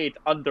whom played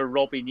under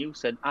Robbie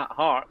Neilson at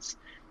Hearts.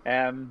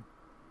 As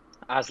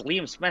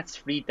Liam Smith's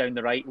freed down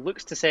the right,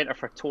 looks to centre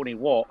for Tony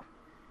Watt,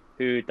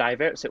 who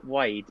diverts it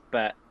wide.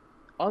 But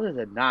other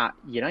than that,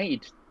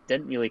 United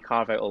didn't really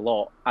carve out a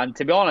lot. And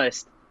to be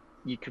honest,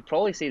 you could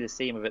probably say the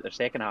same about their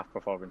second half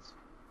performance.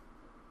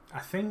 I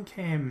think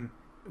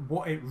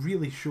what it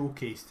really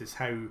showcased is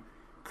how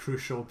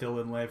crucial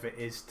Dylan Levitt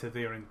is to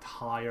their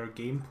entire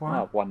game plan.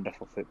 Oh,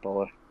 wonderful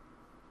footballer.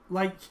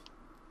 Like,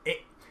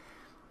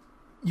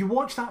 you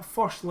watch that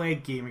first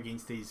leg game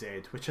against AZ,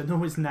 which I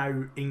know is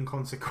now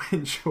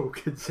inconsequential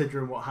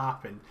considering what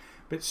happened,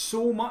 but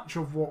so much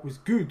of what was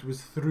good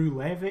was through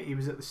Levitt. He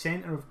was at the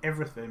centre of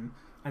everything,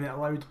 and it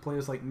allowed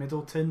players like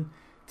Middleton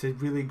to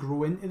really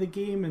grow into the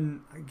game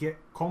and get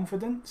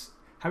confidence.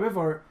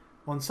 However,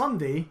 on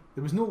Sunday,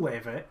 there was no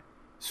Levitt,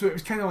 so it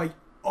was kind of like,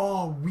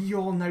 oh, we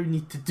all now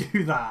need to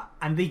do that,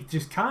 and they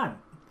just can't.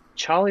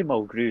 Charlie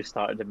Mulgrew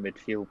started in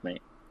midfield,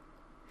 mate.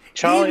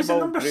 He was at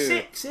number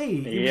 6, eh?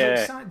 He was like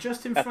sat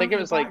just in front. I think it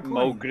was like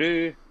line.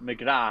 Mulgrew,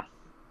 McGrath,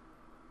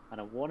 and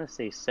I want to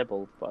say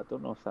Sibbald, but I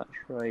don't know if that's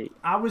right.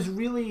 I was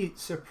really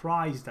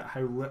surprised at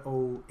how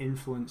little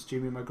influence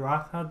Jamie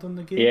McGrath had on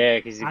the game. Yeah,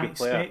 because he's a I good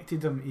player.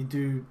 expected him to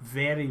do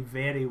very,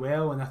 very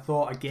well, and I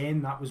thought,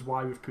 again, that was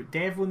why we've put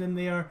Devlin in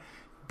there.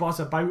 Buzz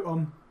about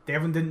him.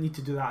 Devlin didn't need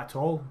to do that at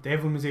all.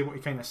 Devlin was able to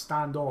kind of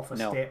stand off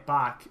step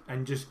back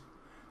and just,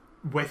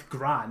 with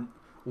Grant,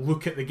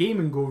 look at the game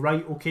and go,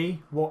 right, okay,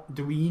 what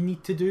do we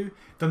need to do?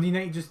 Dundee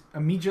United just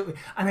immediately...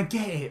 And I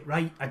get it,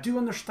 right? I do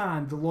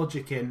understand the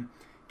logic in...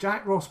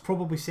 Jack Ross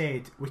probably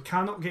said, we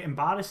cannot get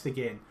embarrassed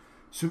again,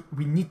 so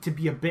we need to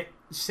be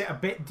sit a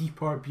bit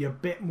deeper, be a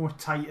bit more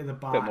tight at the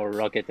back. A bit more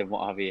rugged and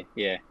what have you,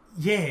 yeah.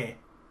 Yeah,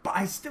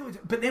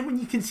 but then when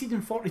you concede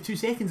in 42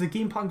 seconds, the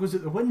game plan goes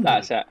out the window.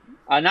 That's it.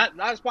 And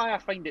that's why I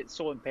find it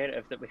so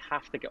imperative that we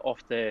have to get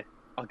off to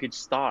a good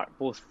start,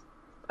 both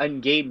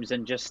in games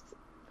and just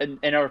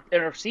in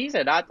our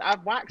season. I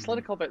wax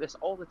lyrical about this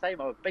all the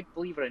time. I'm a big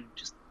believer in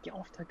just get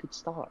off to a good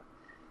start,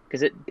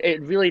 because it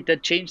really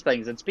did change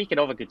things. And speaking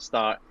of a good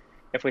start,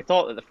 if we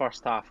thought that the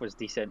first half was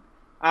decent,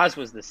 as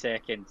was the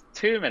second,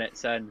 2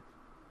 minutes in,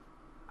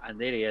 and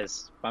there he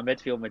is, my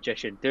midfield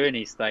magician, doing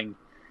his thing,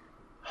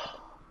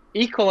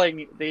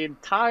 equaling the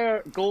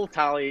entire goal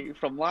tally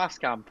from last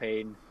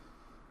campaign.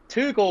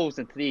 2 goals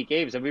in 3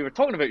 games, and we were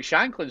talking about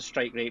Shanklin's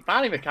strike rate.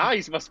 Barry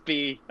Mackay's must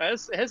be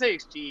his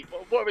XG.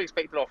 What are we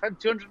expecting of him?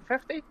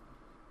 250?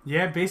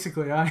 Yeah,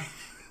 basically, aye.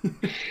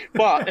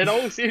 But in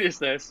all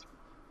seriousness,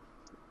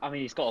 I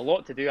mean, he's got a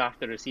lot to do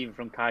after receiving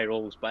from Kai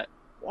Rowles, but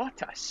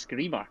what a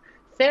screamer.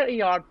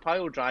 30-yard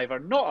pile driver,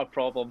 not a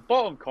problem.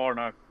 Bottom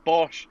corner,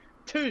 bosh,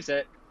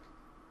 2-zip,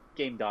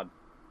 game done.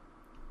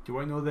 Do you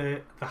want to know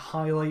the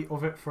highlight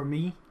of it for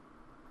me?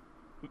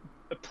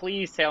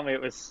 Please tell me it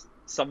was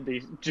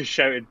somebody just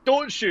shouting,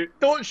 "Don't shoot!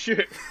 Don't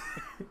shoot!"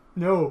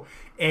 No,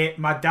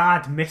 my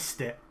dad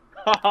missed it.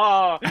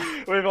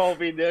 We've all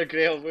been there,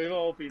 Grail. We've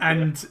all been there.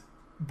 And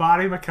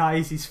Barry Mackay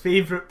is his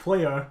favourite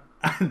player,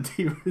 and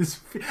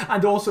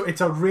and also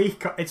it's a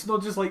rake. It's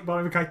not just like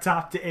Barry Mackay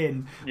tapped it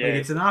in. Yeah, like,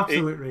 it's an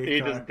absolute rake.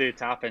 He doesn't do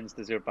tap-ins,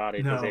 does your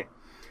Barry? No. Does he?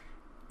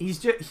 He's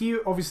just he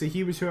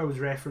was who I was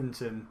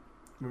referencing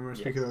when we were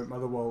speaking about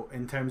Motherwell,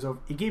 in terms of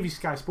he gave his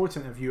Sky Sports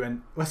interview,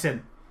 and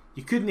listen,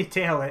 you couldn't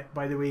tell it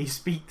by the way he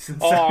speaks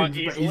and sounds,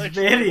 but he's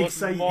very the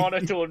excited.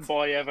 Monotone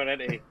boy ever,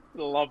 isn't he?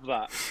 Love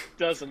that.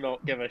 Does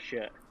not give a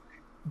shit.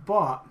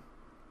 But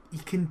you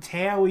can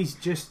tell he's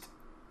just...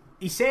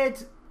 He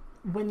said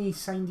when he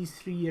signed his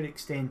 3-year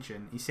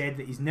extension, he said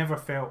that he's never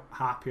felt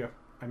happier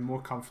and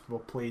more comfortable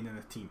playing in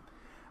a team.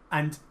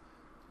 And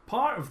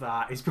part of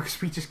that is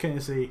because we just kind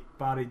of say,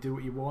 Barry, do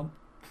what you want.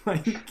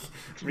 Like,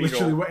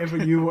 literally whatever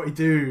you want to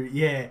do,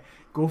 yeah,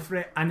 go for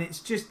it. And it's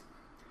just...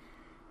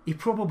 He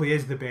probably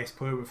is the best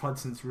player we've had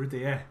since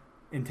Rudy,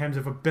 in terms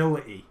of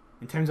ability.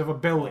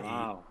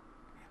 Wow.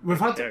 We've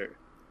had...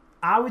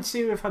 I would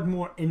say we've had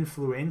more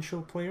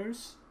influential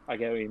players. I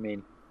get what you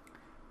mean.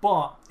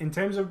 But in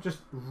terms of just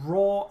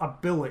raw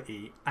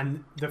ability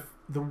and the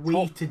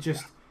way to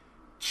just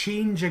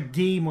change a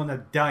game on a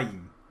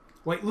dime,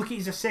 Like, look at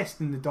his assist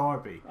in the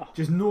derby.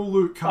 Just no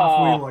look,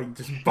 halfway line,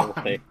 just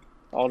bang.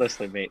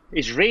 Honestly, mate.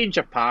 His range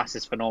of pass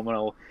is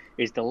phenomenal.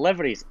 His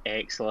delivery is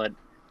excellent.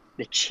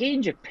 The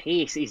change of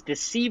pace is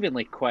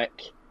deceivingly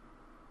quick.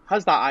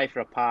 Has that eye for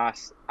a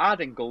pass.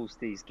 Adding goals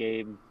to his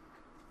game.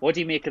 What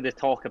do you make of the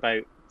talk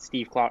about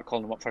Steve Clarke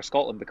calling him up for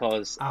Scotland?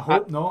 Because I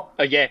hope not.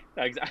 Yeah,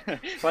 exactly.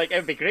 Like,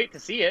 it'd be great to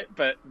see it,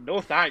 but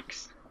no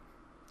thanks.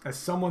 As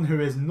someone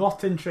who is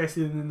not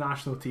interested in the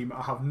national team,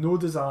 I have no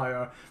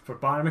desire for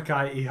Barry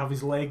Mackay to have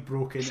his leg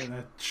broken in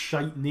a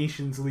shite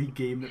Nations League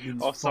game that means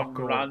fuck some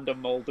all.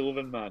 random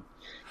Moldovan man.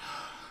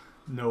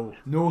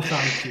 No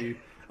thank you.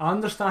 I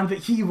understand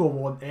that he will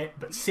want it,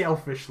 but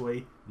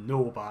selfishly,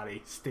 no,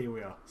 Barry, stay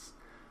with us.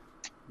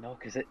 No,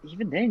 because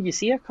even then, you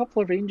see a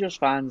couple of Rangers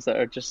fans that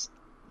are just,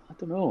 I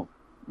don't know,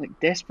 like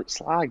desperate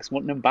slags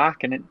wanting him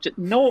back, and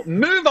no,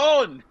 move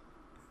on!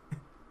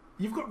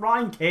 You've got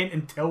Ryan Kent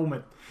and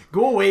Tillman.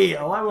 Go away.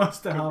 Allow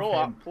us to have roll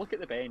him. Up. Look at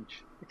the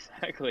bench.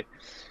 Exactly.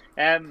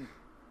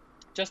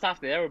 Just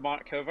after there with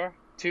Mark Hoover,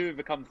 2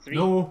 become 3.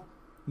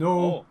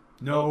 No.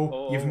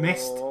 You've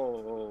missed.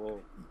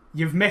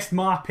 You've missed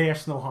my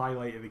personal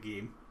highlight of the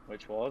game.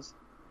 Which was?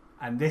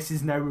 And this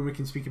is now when we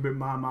can speak about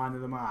my man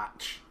of the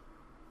match,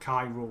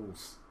 Kai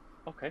Rowles.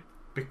 Okay.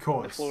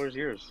 Because the floor is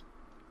yours.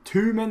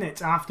 2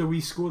 minutes after we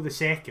score the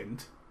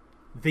second,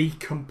 they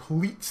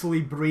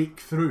completely break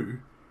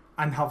through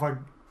and have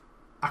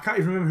I can't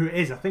even remember who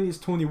it is. I think it's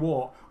Tony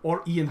Watt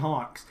or Ian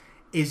Harkes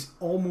is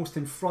almost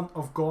in front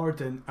of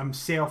Gordon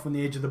himself on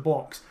the edge of the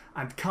box,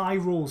 and Kai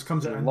Rowles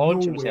comes out of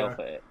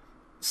nowhere,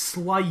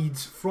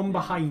 slides from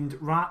behind,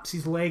 wraps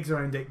his legs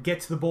around it,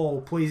 gets the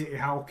ball, plays it to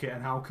Halkett,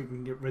 and Halkett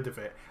can get rid of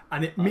it.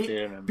 And it makes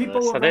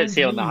people. I didn't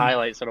see it on the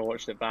highlights when I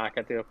watched it back.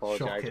 I do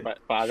apologise, but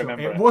I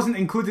remember it wasn't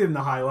included in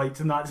the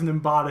highlights, and that's an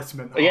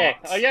embarrassment.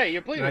 Yeah,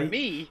 you're blaming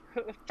me.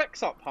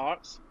 Fix up,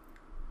 Hearts.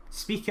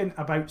 Speaking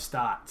about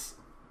stats,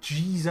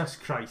 Jesus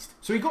Christ!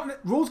 So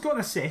Rowles got an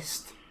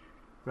assist,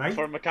 right?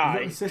 For Mackay. He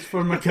got an assist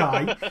for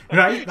Mackay,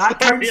 right? That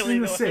counts as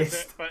an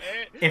assist.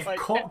 If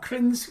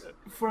Cochrane's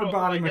for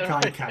Barry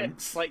Mackay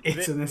counts,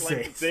 it's an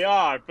assist. They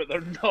are, but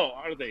they're not,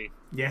 are they?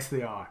 Yes,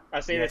 they are.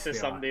 I say this as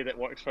somebody that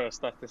works for a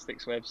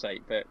statistics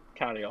website, but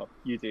carry on.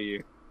 You do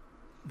you.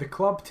 The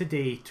club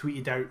today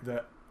tweeted out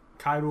that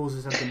Kai Rowles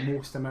has had the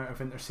most amount of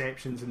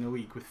interceptions in the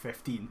league with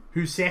 15.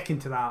 Who's second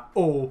to that?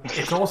 Oh,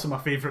 it's also my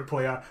favourite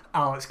player,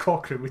 Alex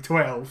Cochrane, with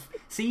 12.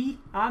 See?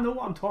 I know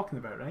what I'm talking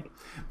about, right?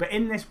 But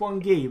in this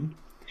one game,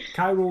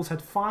 Kai Rowles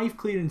had 5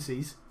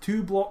 clearances,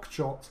 2 blocked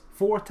shots,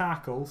 4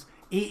 tackles,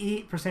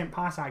 88%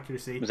 pass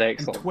accuracy,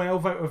 and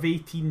 12 out of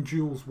 18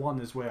 duels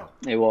won as well.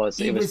 He was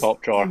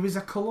top drawer. He was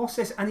a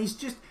colossus, and he's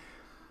just...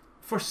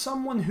 For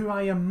someone who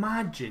I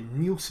imagine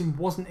Nielsen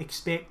wasn't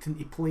expecting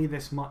to play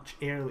this much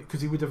early, because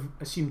he would have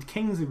assumed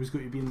Kingsley was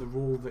going to be in the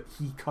role that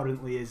he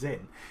currently is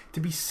in, to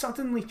be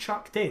suddenly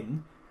chucked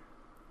in,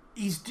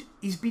 he's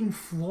been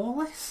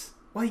flawless.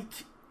 Like,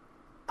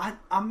 I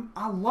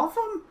love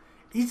him.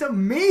 He's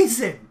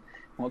amazing.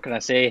 What can I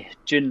say?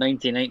 June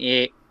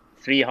 1998,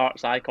 3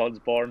 Hearts icons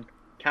born: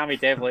 Cammy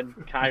Devlin,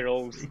 Kai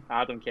Rowles,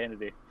 Adam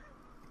Kennedy.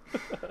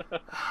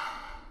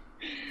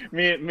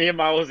 me and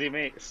my Aussie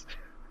mates.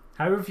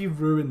 How have you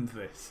ruined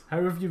this?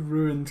 How have you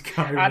ruined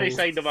Kai Rowles? And he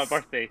signed on my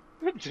birthday.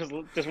 just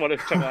wanted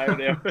to chuck that out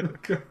there.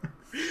 Do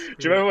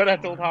you remember when I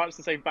told Hearts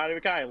to sign Barry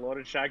Mackay and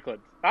Lawrence Shankland?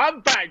 I'm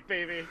back,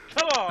 baby!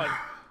 Come on!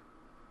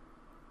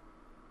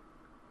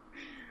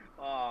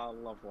 Oh, I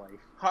love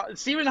life.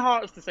 See when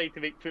Hearts decide to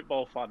make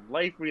football fun.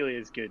 Life really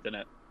is good, isn't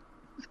it?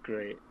 It's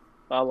great.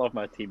 I love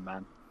my team,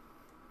 man.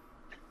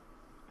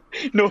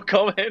 No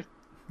comment?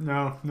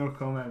 No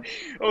comment.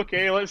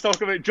 Okay, let's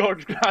talk about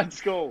George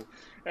Grant's goal.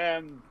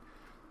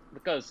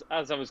 Because,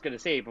 as I was going to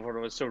say before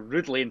I was so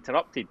rudely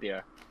interrupted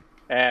there,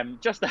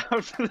 just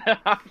after the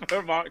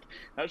half-hour mark,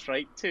 that's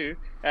right, 2,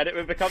 and it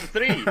would become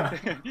 3,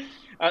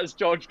 as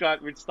George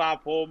Grant would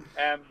stab home.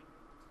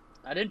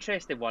 An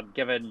interesting one,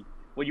 given,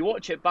 when you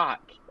watch it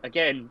back,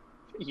 again,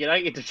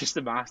 United are just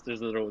the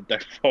masters of their own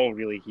downfall,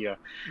 really, here.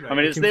 Right, I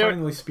mean,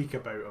 finally speak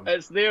about them.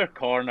 It's their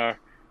corner.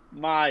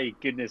 My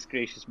goodness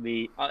gracious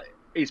me.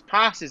 His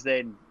pass is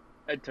then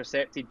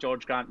intercepted,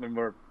 George Grant, when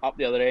we're up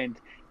the other end.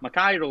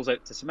 Mackay rolls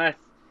out to Smith.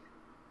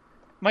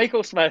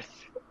 Michael Smith,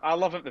 I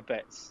love it with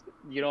bits.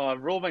 You know, a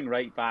roaming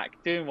right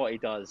back, doing what he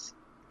does.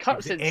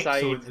 Cuts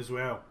inside, as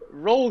well.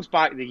 Rolls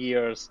back the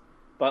gears,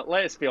 but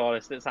let's be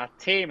honest, it's a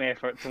tame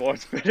effort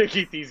towards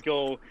Birigitti's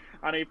goal,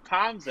 and he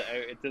palms it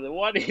out into the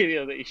one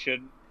area that he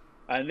shouldn't.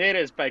 And there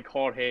is big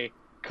Jorge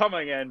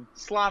coming in,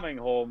 slamming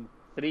home,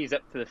 3-0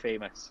 to the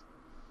famous.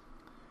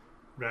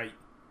 Right.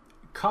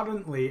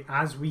 Currently,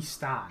 as we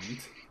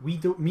stand,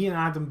 me and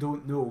Adam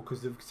don't know,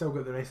 because they've still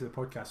got the rest of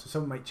the podcast, so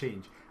something might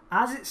change.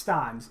 As it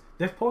stands,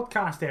 this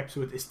podcast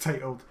episode is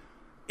titled,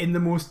 in the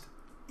most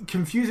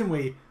confusing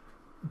way,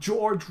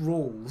 George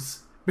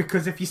Rowles.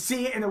 Because if you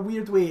say it in a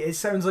weird way, it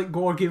sounds like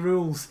Jorge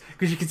Rules.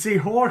 Because you can say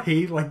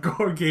Jorge like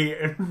Jorge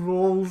and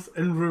Rowles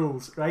and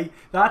Rules, right?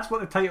 That's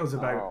what the title's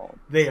about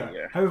there.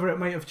 Dear. However, it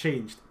might have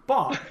changed.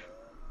 But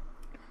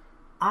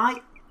I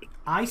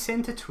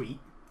sent a tweet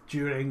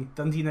during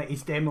Dundee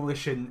United's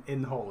demolition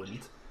in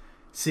Holland,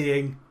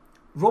 saying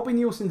Robbie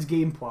Nielsen's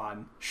game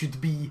plan should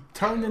be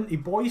turning to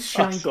Boyce,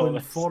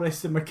 Shankland,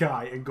 Forrest and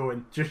Mackay and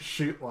going, just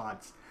shoot,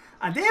 lads.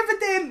 And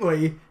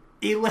evidently,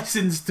 he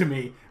listens to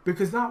me,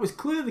 because that was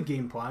clearly the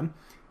game plan.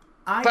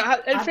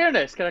 But in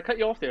fairness, can I cut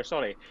you off there?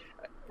 Sorry.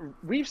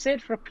 We've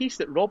said for a piece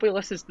that Robbie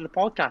listens to the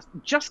podcast.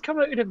 Just come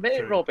out and admit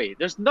it, Robbie.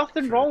 There's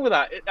nothing wrong with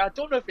that. I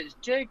don't know if it's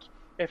Jig,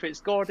 if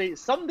it's Gordy.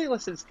 Somebody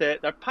listens to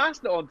it, they're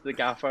passing it on to the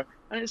gaffer,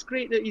 and it's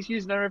great that he's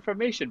using our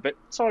information. But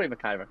sorry,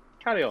 McIver,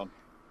 carry on.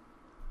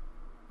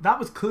 That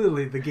was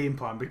clearly the game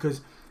plan,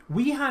 because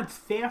we had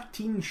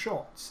 13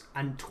 shots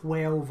and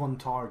 12 on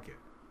target.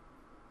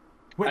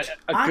 Which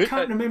I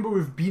can't remember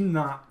we've been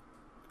that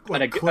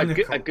clinical.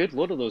 A good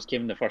load of those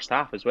came in the first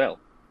half as well.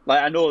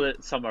 Like, I know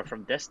that some are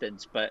from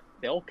distance, but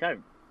they all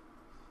count.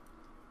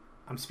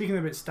 I'm speaking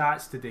about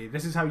stats today.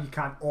 This is how you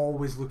can't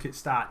always look at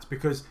stats,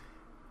 because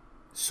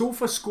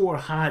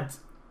SofaScore had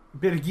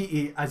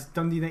Birighitti as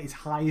Dundee United's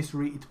highest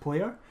rated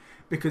player,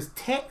 because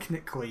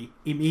technically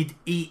he made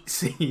 8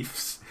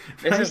 saves.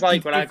 This is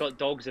like when I got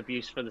dogs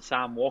abuse for the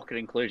Sam Walker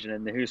inclusion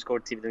in the Who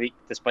Scored Team of the Week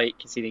despite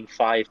conceding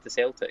 5 to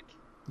Celtic.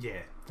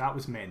 Yeah, that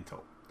was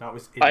mental. That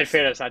was insane. In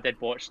fairness, I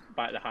did watch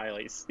back the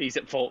highlights. He's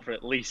at fault for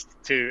at least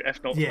 2,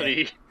 if not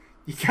 3.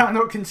 You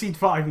cannot concede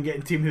 5 and get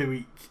in Team of the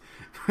Week.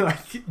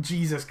 Like,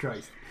 Jesus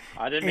Christ.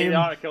 I didn't make the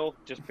article,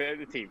 just put out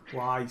the team.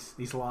 Lies.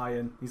 He's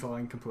lying. He's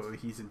lying completely.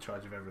 He's in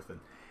charge of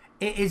everything.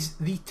 It is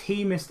the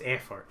tamest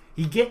effort.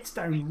 He gets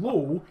down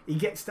low, he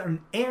gets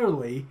down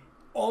early,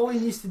 all he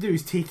needs to do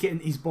is take it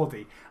into his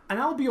body. And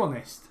I'll be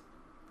honest,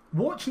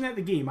 watching at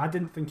the game, I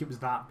didn't think it was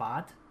that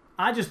bad.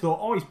 I just thought,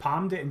 oh, he's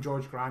palmed it and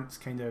George Grant's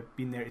kind of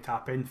been there to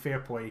tap in, fair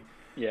play.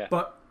 Yeah.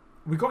 But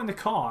we got in the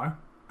car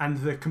and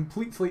the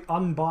completely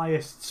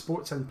unbiased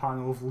sportsman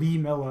panel of Lee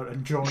Miller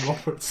and John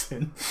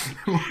Robertson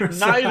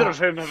neither of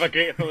whom have a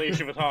great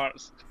affiliation with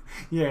Hearts.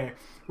 Yeah,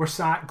 we're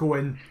sat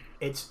going,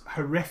 it's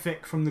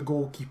horrific from the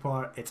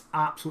goalkeeper, it's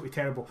absolutely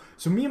terrible.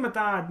 So me and my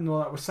dad and all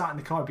that were sat in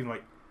the car being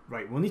like,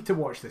 right, we'll need to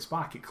watch this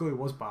back, it clearly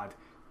was bad.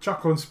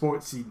 Chuck on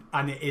sports scene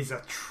and it is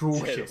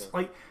atrocious. Terrible.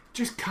 Like,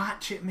 just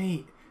catch it,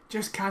 mate.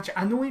 Just catch it.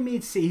 I know he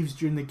made saves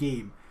during the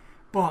game,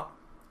 but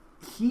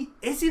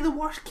is he the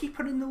worst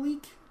keeper in the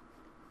league?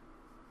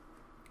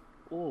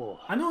 Oh.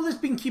 I know there's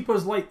been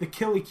keepers like the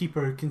Killy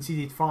keeper who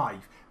conceded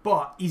 5,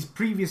 but he's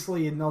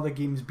previously in other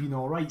games been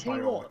alright by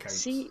all accounts.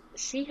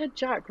 See had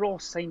Jack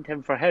Ross signed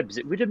him for Hibs,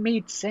 it would have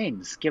made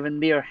sense given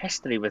their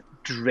history with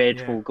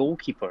dreadful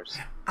goalkeepers.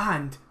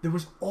 And there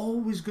was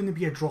always going to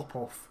be a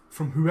drop-off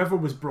from whoever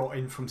was brought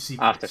in from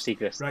Seacrest. After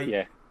Seacrest, right?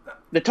 Yeah.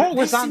 The talk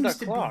was Xander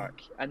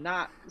Clark, and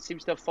that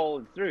seems to have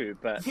fallen through.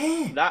 But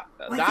that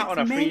on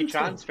a free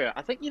transfer,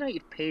 I think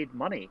United paid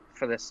money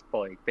for this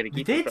boy. They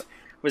did.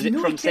 Was it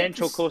from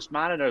Central Coast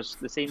Mariners,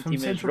 the same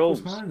team as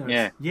Rowles?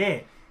 Yeah.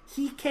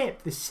 He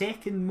kept the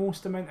second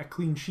most amount of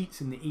clean sheets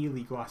in the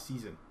A-League last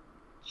season.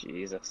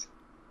 Jesus.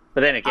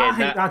 But then again, I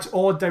think that's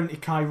all down to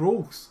Kai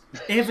Rowles.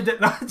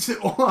 Evident, that's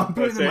all I'm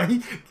putting in my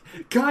head.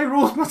 Kai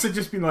Rowles must have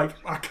just been like,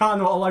 I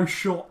cannot allow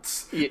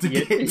shots to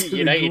get to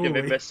United the have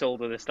been missold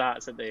with the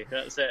stats, haven't they?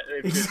 That's it.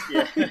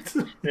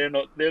 Exactly. They're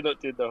not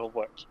doing their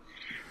homework.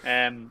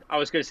 I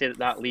was going to say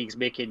that league's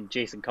making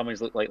Jason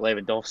Cummings look like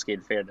Lewandowski,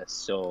 in fairness.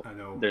 So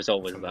there's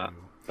always that.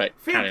 But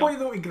fair point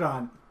though to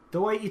Grant.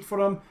 Delighted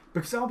for him,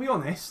 because I'll be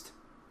honest,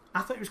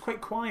 I thought it was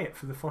quite quiet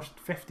for the first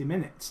 50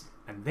 minutes,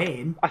 and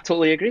then I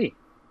totally agree.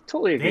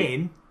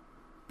 Then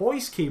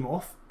Boyce came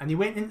off and he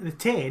went into the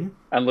 10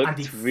 and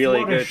he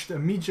really flourished good.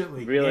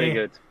 Immediately. Really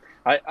good.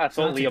 I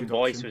thought Liam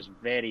Boyce was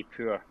very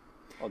poor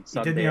on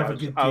Sunday.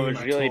 I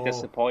was really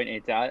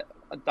disappointed. I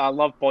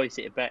love Boyce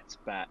at bits,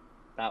 but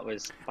that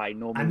was by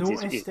no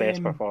means his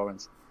best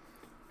performance.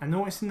 I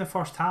noticed in the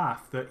first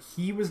half that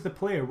he was the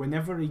player,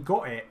 whenever he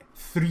got it,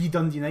 3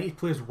 Dundee United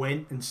players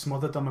went and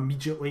smothered him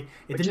immediately.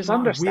 Which is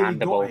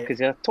understandable because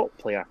he's a top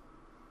player.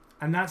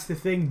 And that's the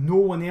thing, no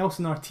one else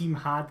in our team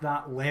had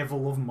that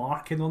level of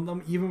marking on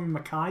them. Even when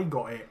Mackay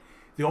got it,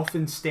 they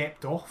often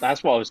stepped off.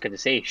 That's what I was going to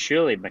say.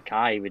 Surely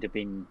Mackay would have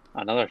been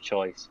another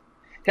choice.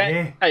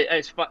 Yeah.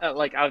 It's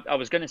like I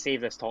was going to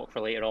save this talk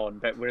for later on,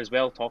 but we're as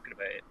well talking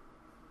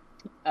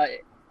about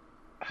it.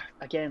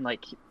 Again,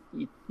 like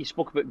you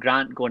spoke about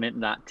Grant going into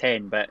that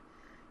 10, but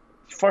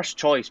first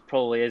choice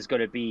probably is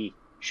going to be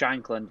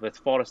Shankland with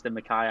Forrest and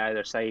Mackay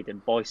either side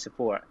and Boyce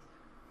support.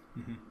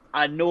 Mm-hmm.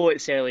 I know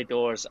it's early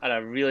doors, and I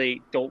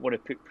really don't want to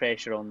put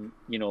pressure on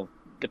the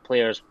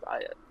players.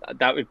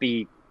 That would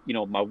be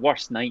my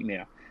worst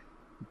nightmare.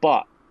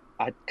 But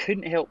I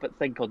couldn't help but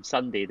think on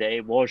Sunday that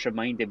it was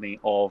reminding me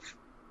of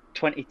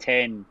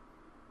 2010-11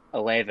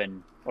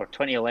 or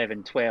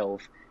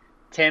 2011-12.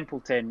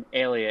 Templeton,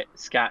 Elliott,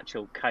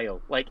 Scatchell,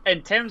 Kyle. Like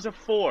in terms of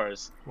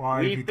fours,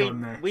 we've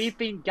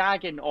been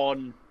gagging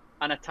on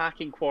an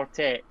attacking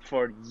quartet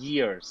for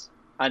years,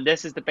 and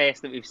this is the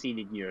best that we've seen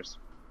in years.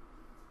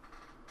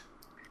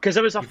 Because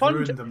it was a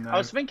fun. I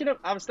was thinking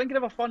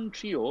of a fun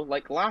trio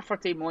like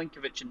Lafferty,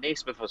 Milinkovic, and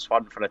Naismith was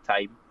fun for a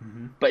time.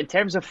 Mm-hmm. But in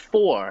terms of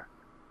 4,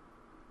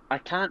 I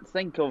can't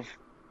think of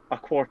a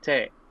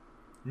quartet.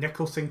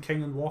 Nicholson,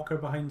 King and Walker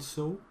behind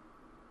Soul.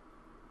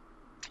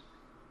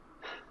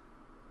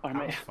 That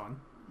was fun.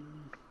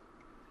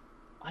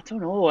 I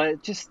don't know.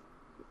 It's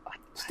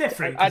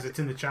different because it's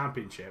in the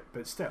Championship,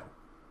 but still.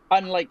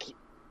 And like,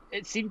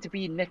 it seemed to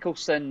be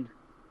Nicholson.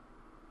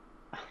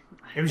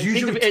 It was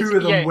usually two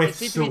of them with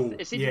So.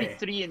 It seemed to be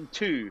 3 and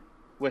 2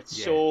 with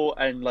So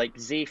and like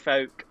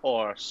Zayfauk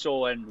or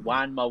So and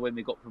Wanma when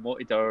we got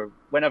promoted or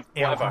whenever.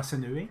 El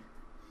Hasanui.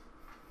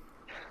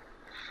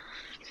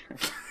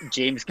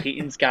 James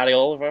Keaton's Gary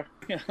Oliver.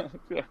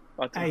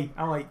 I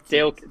like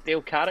Dale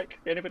Carrick.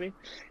 Anybody?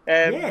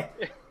 Yeah.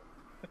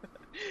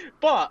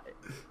 But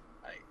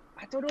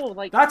I don't know.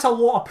 Like that's a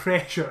lot of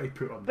pressure to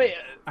put on them.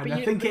 And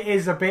I think it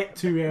is a bit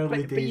too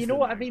early days. But you know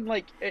what I mean?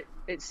 Like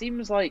it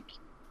seems like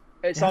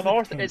it's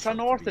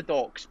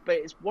unorthodox, but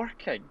it's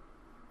working.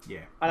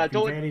 Yeah. And I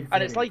don't. Very,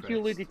 and it's like impressed. you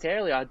alluded to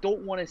earlier. I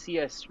don't want to see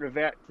us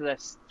revert to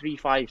this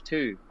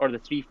 3-5-2 or the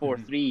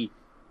 3-4-3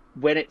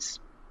 when it's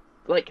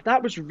like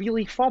that was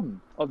really fun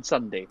on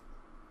Sunday.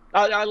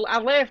 I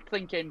left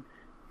thinking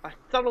I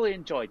thoroughly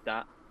enjoyed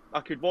that.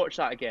 I could watch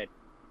that again.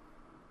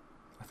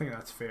 I think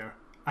that's fair.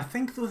 I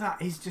think though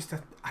that is just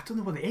I don't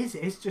know what it is.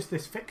 It is just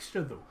this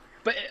fixture though.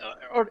 But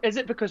or is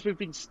it because we've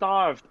been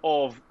starved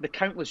of the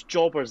countless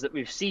jobbers that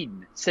we've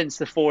seen since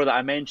the 4 that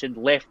I mentioned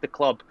left the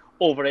club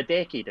over a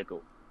decade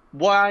ago?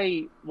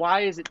 Why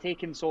is it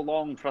taking so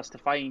long for us to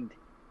find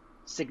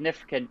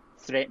significant,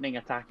 threatening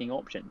attacking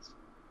options?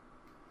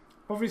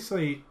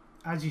 Obviously,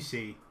 as you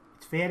say,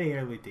 it's very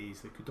early days.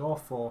 They could all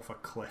fall off a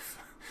cliff.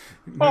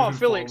 I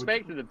fully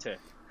expected them to.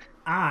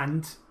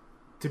 And,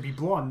 to be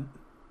blunt,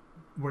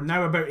 we're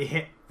now about to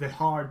hit the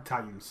hard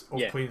times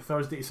of playing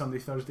Thursday to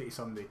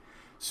Sunday.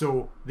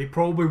 So they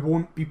probably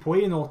won't be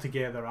playing all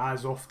together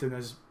as often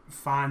as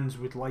fans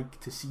would like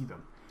to see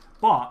them.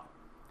 But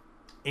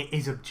it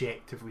is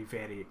objectively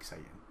very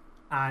exciting.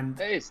 And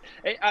it is.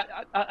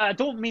 I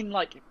don't mean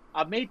like...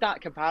 I made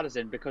that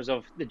comparison because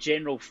of the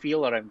general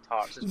feel around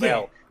Hearts as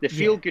well. The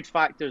feel-good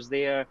factor's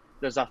there.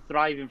 There's a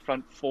thriving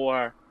front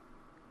 4.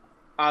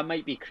 I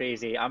might be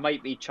crazy. I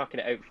might be chucking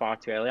it out far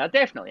too early. I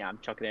definitely am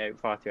chucking it out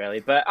far too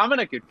early. But I'm in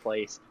a good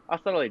place. I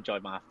thoroughly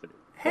enjoyed my afternoon.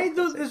 Hey,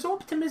 there's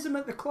optimism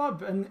at the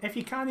club. And if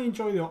you can't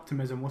enjoy the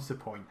optimism, what's the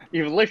point?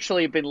 You've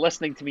literally been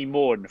listening to me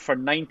moan for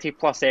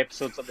 90-plus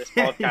episodes of this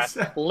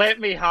podcast. Let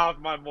me have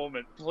my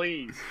moment,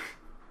 please.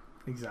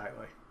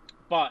 Exactly.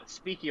 But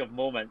speaking of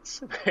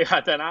moments, we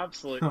had an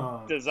absolute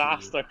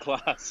disaster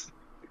class.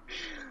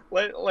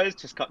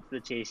 Let's just cut to the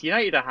chase.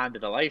 United are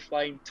handed a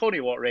lifeline. Tony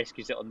Watt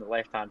rescues it on the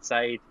left-hand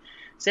side.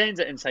 Sends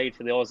it inside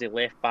for the Aussie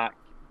left-back,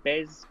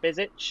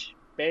 Bezic?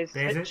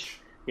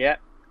 Yeah.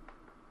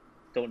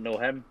 Don't know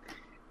him.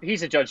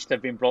 He's adjudged to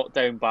have been brought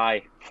down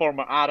by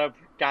former Arab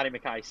Gary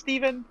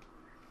Mackay-Steven.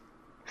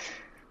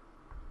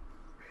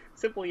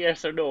 Simple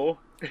yes or no.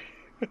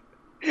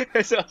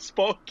 Is it a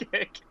spot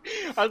kick?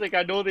 I think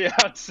I know the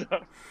answer.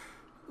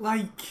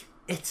 Like,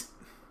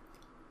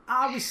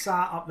 I was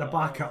sat up the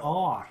back at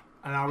R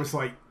and I was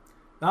like,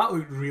 that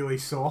looked really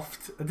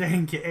soft. I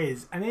think it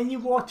is. And then you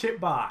watch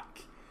it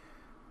back.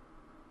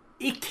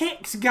 He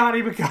kicks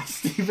Gary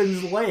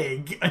Mackay-Steven's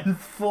leg and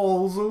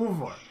falls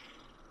over.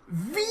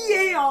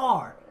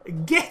 VAR!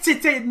 Get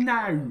it in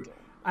now!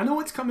 I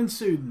know it's coming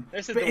soon.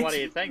 This is the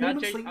worrying thing. I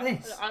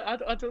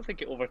don't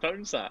think it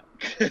overturns that.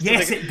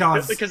 Yes, it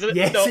does.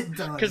 It does.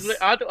 Because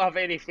I don't have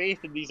any faith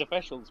in these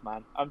officials,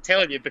 man. I'm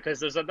telling you,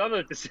 because there's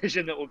another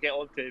decision that we'll get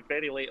onto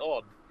very late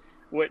on,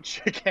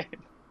 which again,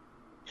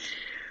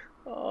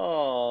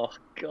 oh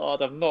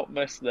god, I've not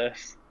missed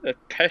this. The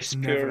piss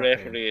poor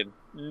refereeing.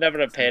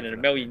 Never a pen in a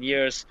million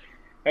years.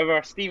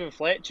 However, Stephen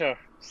Fletcher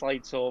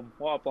slides home.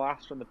 What a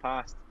blast from the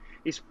past.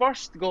 His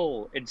first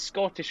goal in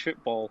Scottish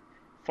football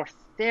for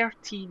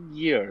 13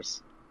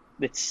 years.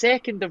 The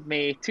 2nd of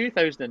May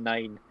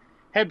 2009,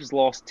 Hibs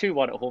lost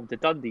 2-1 at home to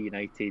Dundee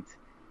United,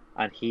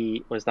 and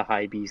he was the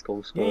High B's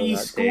goal scorer. Yeah, he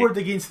scored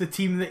against the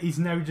team that he's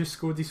now just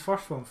scored his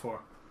first one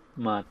for.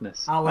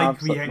 Madness. I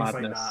like wee things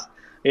like that.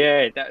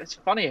 Yeah, it's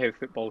funny how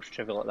football's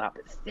trivial like that,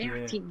 but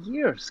 13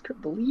 years,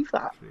 couldn't believe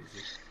that.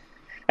 Crazy.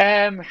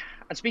 And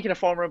speaking of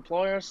former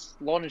employers,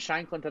 Lon and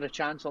Shanklin had a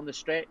chance on the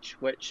stretch,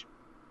 which,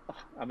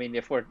 I mean,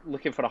 if we're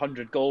looking for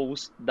 100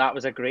 goals, that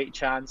was a great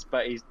chance,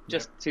 but he's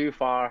just too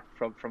far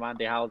from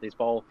Andy Halliday's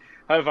ball.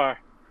 However,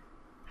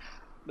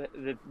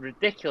 the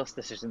ridiculous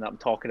decision that I'm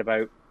talking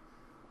about,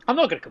 I'm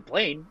not going to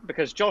complain,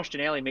 because Josh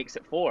Ginnelly makes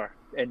it 4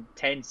 in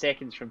 10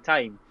 seconds from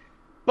time,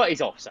 but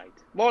he's offside.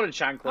 Lauren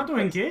Shanklin. I don't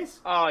think he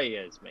is. Oh, he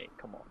is, mate.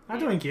 Come on. I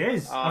don't think he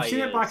is. I've seen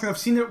it back and I've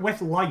seen it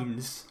with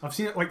lines. I've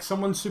seen it like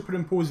someone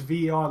superimposed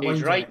VAR lines.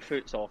 His right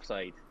foot's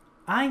offside.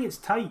 I think it's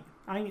tight.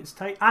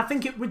 I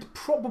think it would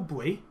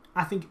probably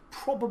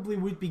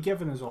would be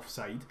given as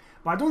offside,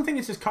 but I don't think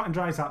it's as cut and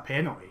dry as that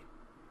penalty.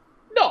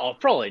 No,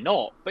 probably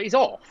not, but he's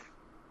off.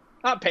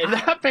 That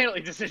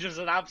penalty decision is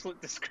an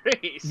absolute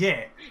disgrace.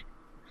 Yeah.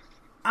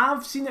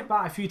 I've seen it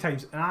back a few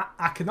times, and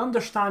I can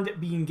understand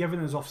it being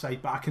given as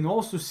offside, but I can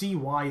also see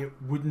why it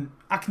wouldn't.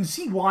 I can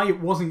see why it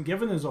wasn't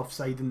given as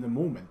offside in the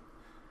moment.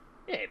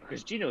 Yeah,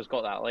 because Gino's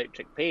got that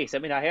electric pace. I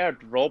mean, I heard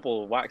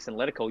Robbo waxing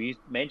lyrical. You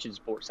mentioned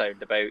Sports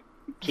Sound about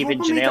keeping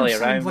Robbo made him Ginelli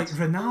sound around. like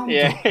Ronaldo.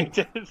 Yeah, it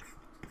did.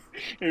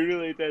 It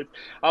really did.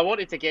 I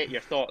wanted to get your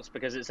thoughts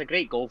because it's a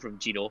great goal from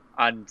Gino,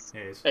 and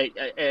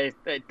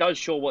it does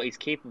show what he's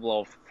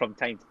capable of from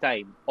time to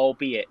time,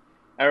 albeit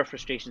our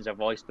frustrations are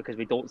voiced because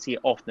we don't see it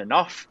often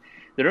enough.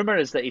 The rumour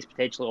is that he's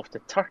potentially off to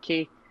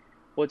Turkey.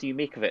 What do you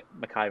make of it,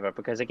 McIver?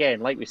 Because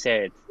again, like we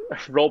said,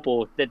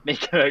 Robbo did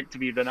make him out to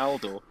be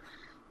Ronaldo.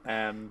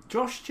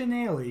 Josh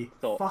Ginelli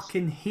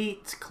fucking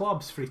hates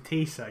clubs for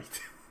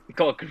Tayside. He's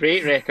got a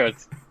great record.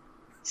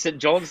 St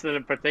Johnstone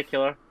in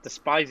particular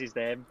despises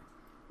them.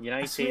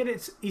 United. I swear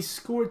he's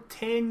scored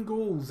 10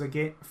 goals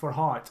again for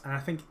Hearts, and I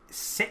think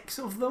 6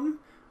 of them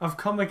have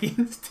come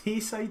against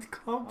Tayside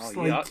clubs.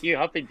 Oh, you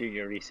have been doing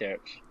your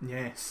research.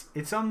 Yes,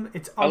 it's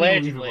unbelievable.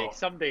 Allegedly,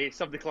 somebody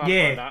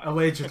clarified that.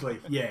 Allegedly,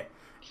 yeah.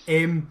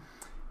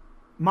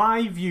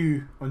 My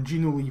view on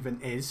Gino leaving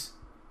is,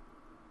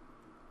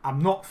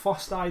 I'm not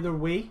fussed either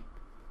way,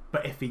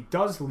 but if he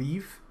does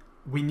leave,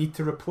 we need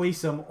to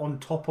replace him on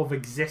top of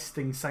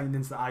existing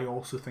signings that I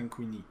also think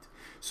we need.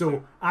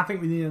 So I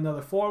think we need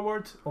another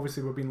forward.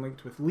 Obviously, we're being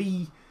linked with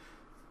Lee.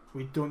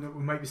 We don't know.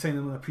 We might be signing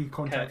him on a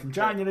pre-contract in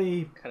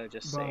January. Can I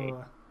just say,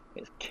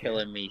 it's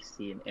killing me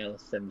seeing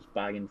Ellis Sims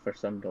bagging for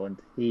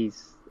Sunderland.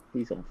 He's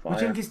on fire. What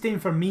do you think he's doing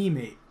for me,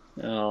 mate?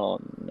 Oh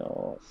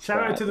no!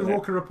 Shout out to the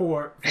Roker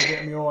Report for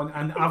getting me on,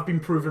 and I've been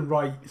proven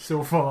right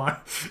so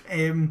far.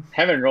 Him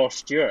and Ross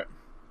Stewart,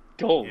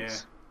 goals. Yeah,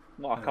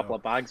 what a couple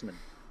of bagsmen.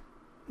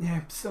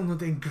 Yeah, still not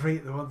doing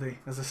great though, are they?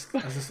 As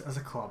a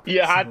club.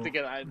 You had to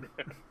get that in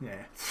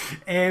there.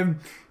 Yeah.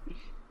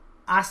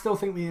 I still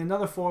think we need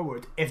another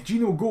forward. If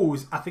Gino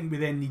goes, I think we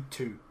then need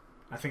 2.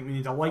 I think we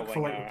need a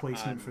like-for-like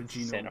replacement for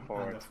Gino centre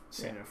forward. and a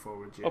centre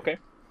forward. Yeah. Okay.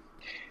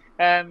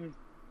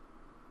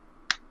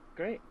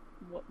 Great.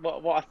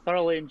 What a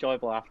thoroughly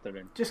enjoyable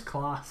afternoon. Just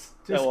class.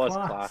 It was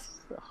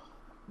class. Oh,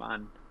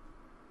 man,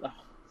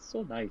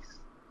 so nice.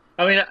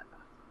 I mean.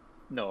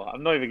 No,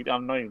 I'm not even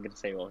going to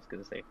say what I was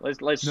going to say.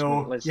 Let's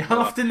you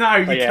have to now.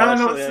 You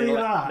cannot say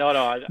that.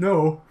 No.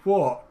 No,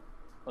 what?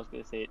 I was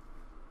going to say it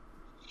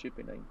should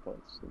be 9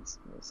 points.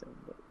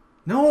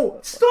 No,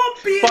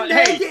 stop being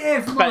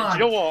negative, man. But you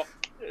know what?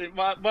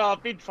 Well,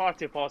 I've been far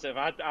too positive.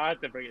 I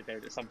had to bring it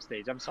down at some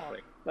stage. I'm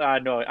sorry. I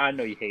know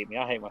you hate me.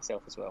 I hate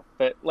myself as well.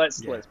 But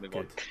let's move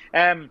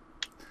on.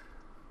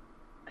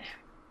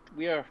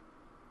 We are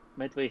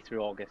midway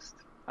through August,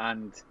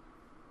 and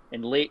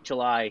in late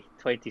July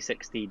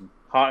 2016.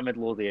 Heart of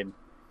Midlothian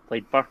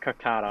played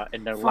Birkirkara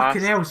in their last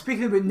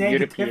speaking about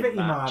negativity, European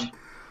match. Man.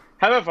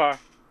 However,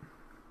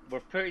 we're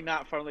putting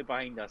that firmly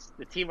behind us.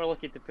 The team are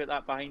looking to put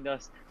that behind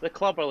us. The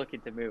club are looking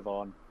to move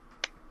on.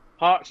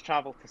 Hearts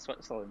travel to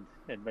Switzerland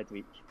in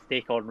midweek to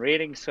take on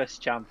reigning Swiss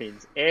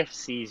champions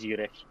FC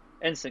Zurich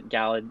in St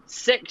Gallen,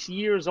 6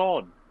 years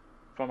on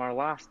from our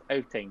last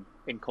outing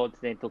in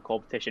continental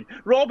competition.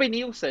 Robbie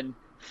Nielsen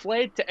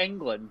fled to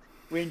England.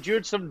 We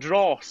endured some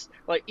dross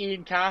like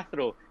Ian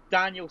Cathro,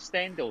 Daniel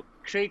Stendel,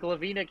 Craig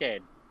Levine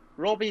again.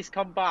 Robbie's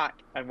come back,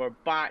 and we're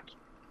back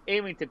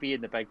aiming to be in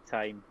the big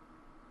time.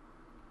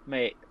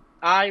 Mate,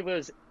 I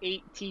was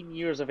 18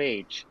 years of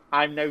age.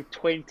 I'm now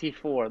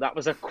 24. That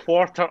was a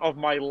quarter of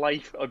my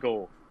life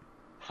ago.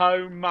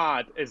 How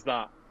mad is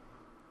that?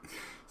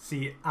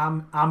 See,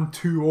 I'm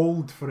too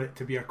old for it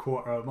to be a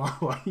quarter of my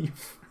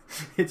life.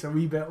 It's a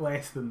wee bit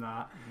less than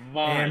that.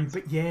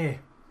 But yeah,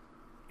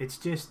 it's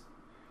just...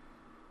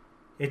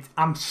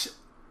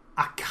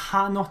 I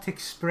cannot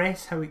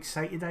express how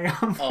excited I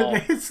am for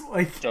this.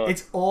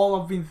 It's all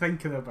I've been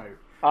thinking about.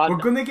 We're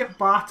going to get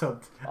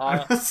battered,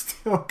 and I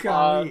still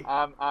can't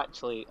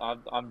wait.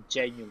 I'm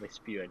genuinely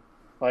spewing.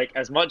 Like,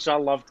 as much as I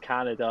loved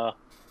Canada,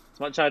 as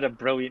much as I had a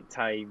brilliant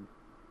time,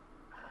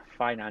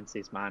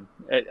 finances, man.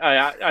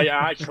 I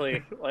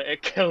actually,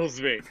 it kills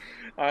me.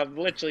 I'm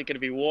literally going to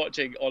be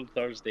watching on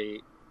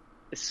Thursday.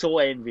 So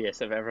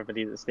envious of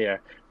everybody that's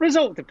there.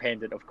 Result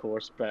dependent, of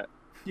course, but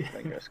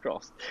fingers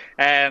crossed.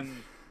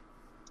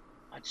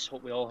 I just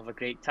hope we all have a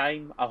great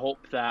time. I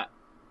hope that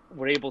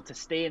we're able to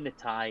stay in the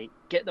tie,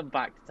 get them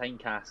back to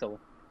Tynecastle.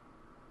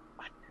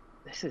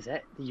 This is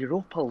it, the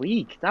Europa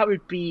League. That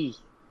would be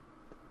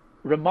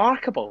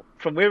remarkable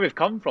from where we've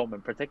come from in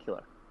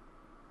particular.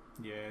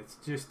 Yeah, it's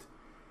just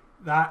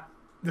that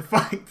the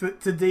fact that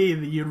today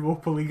the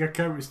Europa League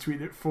account was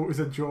tweeting photos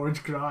of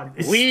George Grant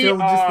is still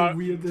just the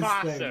weirdest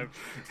massive.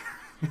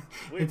 Thing.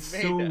 It's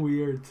so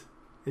weird.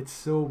 It's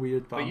so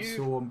weird, but I'm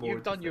so on board.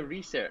 You've done your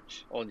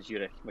research on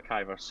Zurich,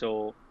 McIver,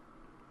 so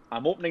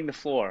I'm opening the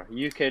floor.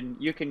 You can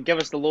give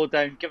us the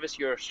lowdown, give us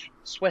your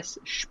Swiss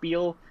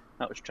spiel.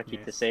 That was tricky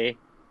to say.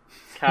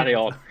 Carry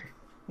on.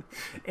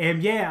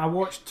 I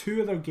watched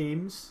 2 other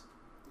games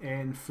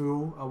in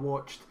full.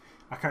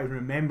 I can't even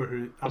remember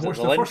who. I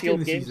watched the first game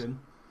of the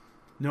season.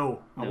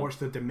 No, I watched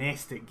the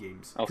domestic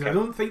games. Because I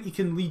don't think you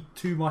can lead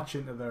too much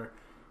into their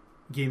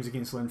games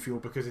against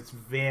Linfield because it's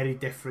very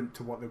different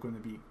to what they're going to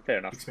be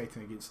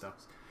expecting against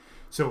us.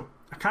 So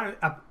I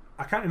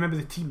can't remember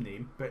the team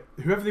name, but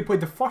whoever they played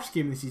the first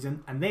game of the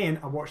season, and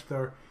then I watched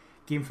their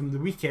game from the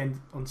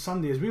weekend on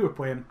Sunday as we were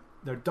playing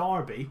their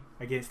derby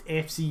against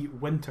FC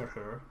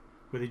Winterthur,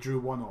 where they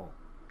drew 1-1.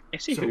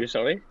 FC who,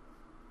 sorry?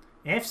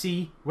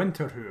 FC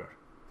Winterthur.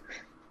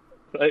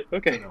 Right,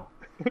 okay. Don't know.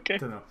 Okay.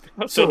 Don't know.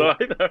 I don't know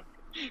either.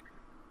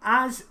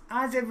 As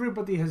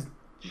everybody has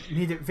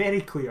made it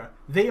very clear,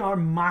 they are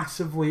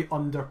massively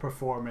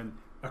underperforming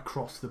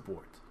across the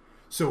board.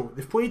 So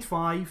they've played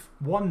 5,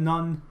 won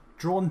none,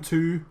 drawn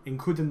 2,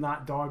 including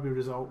that derby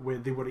result where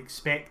they were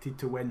expected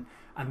to win,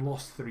 and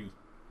lost 3.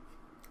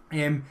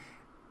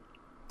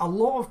 A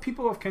lot of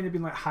people have kind of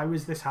been like, how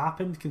has this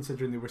happened,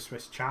 considering they were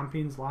Swiss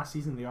champions last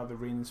season? They are the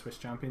reigning Swiss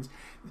champions.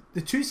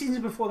 The 2 seasons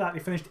before that, they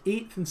finished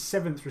 8th and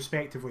 7th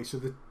respectively, so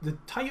the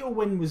title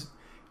win was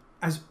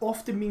as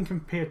often being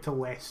compared to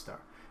Leicester,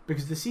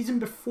 because the season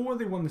before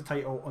they won the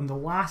title, on the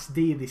last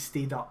day they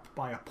stayed up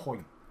by a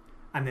point,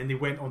 and then they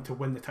went on to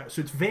win the title. So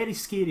it's very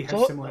scary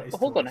how similar it is.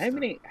 Hold to on,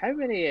 Leicester. how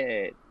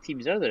many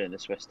teams are there in the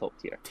Swiss top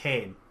tier?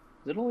 10. Is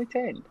there only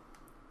 10?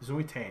 There's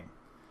only 10.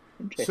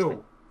 Interesting.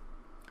 So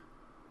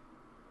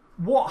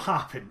what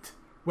happened?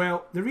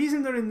 Well, the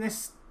reason they're in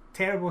this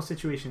terrible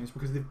situation is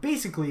because they've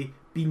basically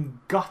been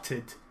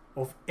gutted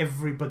of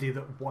everybody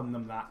that won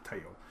them that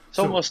title. It's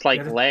almost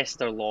like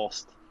Leicester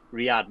lost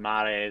Riyad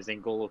Mahrez,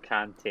 N'Golo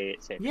Kante,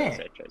 etc.,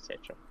 etc.,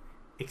 etc.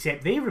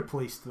 Except they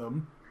replaced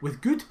them with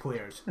good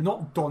players,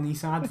 not Donny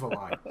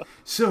Sadvalai.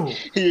 So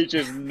you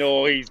just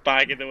know he's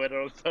bagging the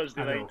winner on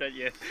Thursday night, don't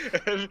you?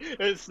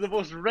 It's the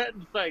most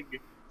written thing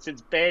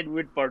since Ben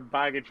Woodburn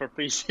bagging for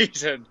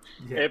pre-season.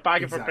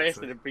 Bagging for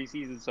Preston in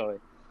pre-season, sorry.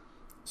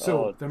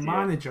 So their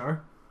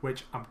manager,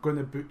 which I'm going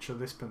to butcher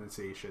this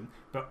pronunciation,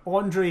 but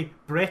Andre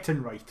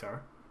Breitenreiter.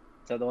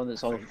 Is that the one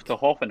that's on to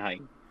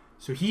Hoffenheim?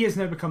 So he has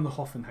now become the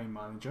Hoffenheim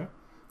manager.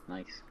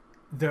 Nice.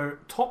 Their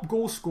top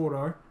goal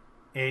scorer,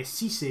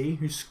 Cisse,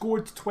 who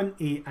scored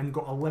 20 and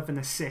got 11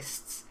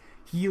 assists,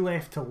 he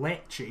left to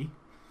Lecce.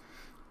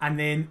 And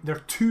then their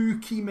 2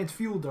 key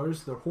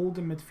midfielders, their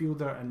holding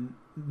midfielder and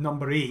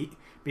number 8,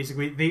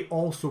 basically, they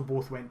also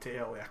both went to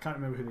Italy. I can't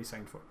remember who they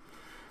signed for.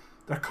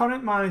 Their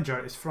current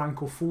manager is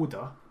Franco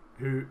Foda,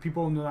 who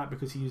people know that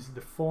because he's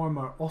the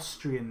former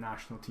Austrian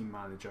national team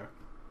manager,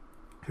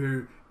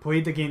 who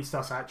played against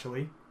us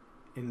actually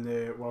in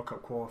the World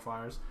Cup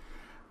qualifiers,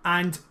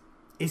 and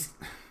is,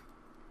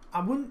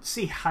 I wouldn't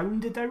say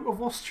hounded out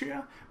of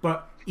Austria,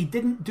 but he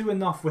didn't do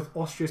enough with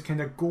Austria's kind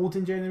of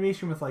golden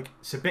generation with like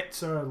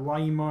Sabitzer,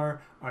 Leimer,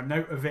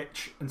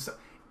 Arnautovic and stuff.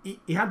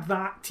 He had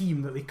that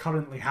team that they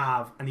currently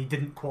have, and he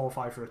didn't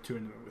qualify for a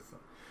tournament with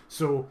them.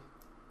 So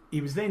he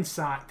was then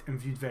sacked and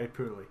viewed very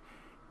poorly.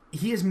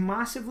 He has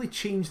massively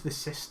changed the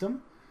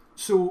system.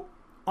 So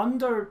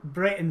under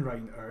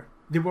Breitenreiter,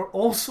 they were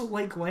also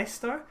like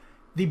Leicester.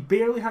 They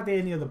barely had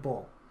any of the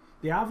ball.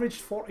 They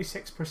averaged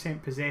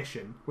 46%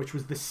 possession, which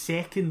was the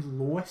second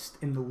lowest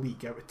in the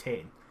league out of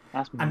 10.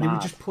 That's and mad. They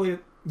would just play.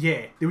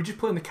 They would just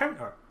play on the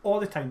counter all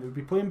the time. They would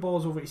be playing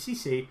balls over to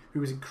Cisse, who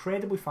was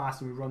incredibly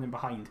fast and was running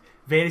behind,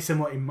 very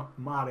similar to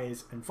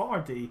Mahrez and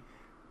Vardy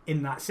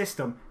in that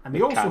system. And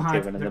they also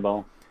had the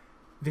ball.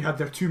 They had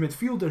their 2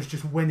 midfielders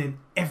just winning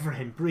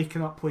everything,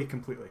 breaking up play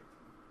completely.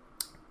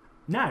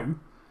 Now,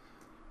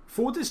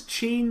 Foda's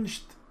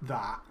changed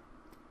that.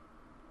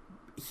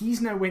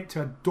 He's now went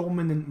to a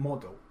dominant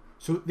model.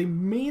 So they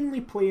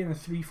mainly play in a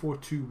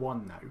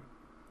 3-4-2-1 now.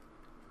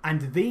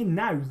 And they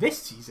now,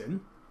 this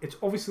season, it's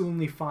obviously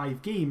only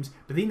 5 games,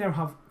 but they now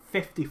have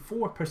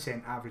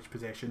 54% average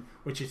possession,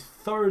 which is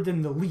 3rd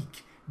in the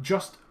league,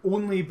 just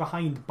only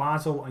behind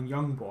Basel and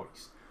Young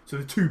Boys. So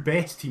the 2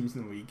 best teams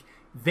in the league.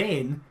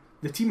 Then,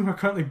 the team who are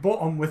currently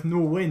bottom with no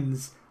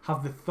wins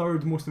have the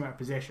 3rd most amount of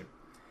possession.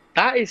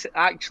 That is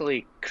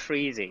actually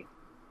crazy.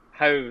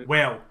 How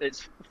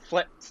it's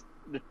flipped.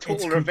 The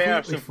total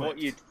reverse of what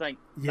you'd think.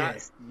 Yeah.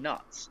 That's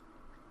nuts.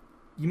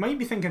 You might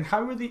be thinking,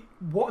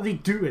 what are they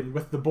doing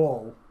with the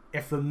ball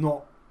if they're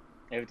not...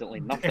 Evidently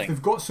nothing. If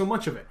they've got so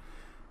much of it.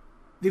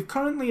 They've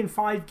currently in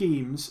 5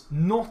 games,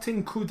 not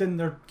including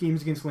their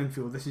games against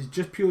Linfield, this is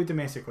just purely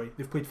domestically,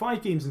 they've played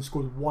 5 games and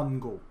scored 1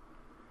 goal.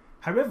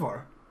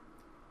 However,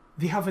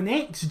 they have an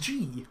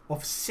XG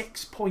of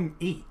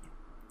 6.8.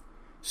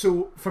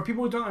 So, for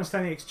people who don't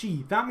understand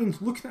XG, that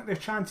means looking at their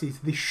chances,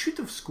 they should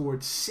have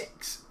scored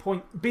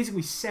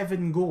basically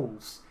 7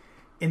 goals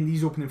in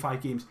these opening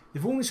 5 games.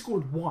 They've only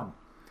scored 1.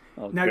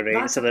 Oh, now,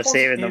 great. So they're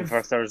saving them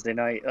for Thursday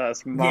night.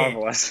 That's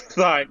marvellous.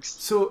 Yeah. Thanks.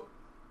 So,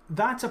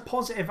 that's a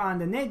positive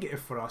and a negative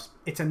for us.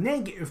 It's a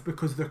negative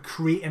because they're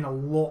creating a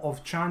lot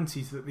of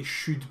chances that they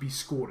should be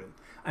scoring.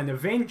 And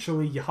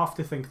eventually, you have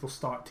to think they'll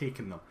start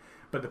taking them.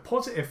 But the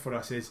positive for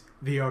us is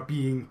they are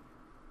being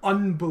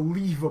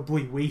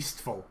unbelievably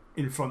wasteful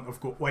in front of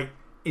goal, like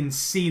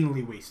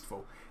insanely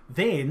wasteful.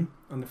 Then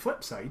on the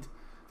flip side,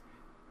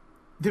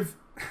 they're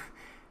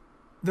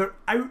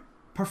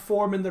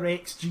outperforming their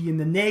XG in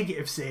the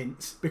negative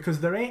sense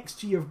because their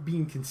XG of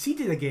being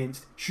conceded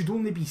against should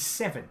only be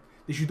 7.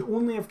 They should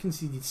only have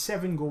conceded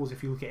 7 goals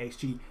if you look at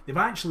XG. They've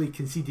actually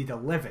conceded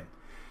 11.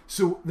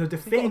 So their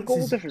defence got a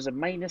goal difference of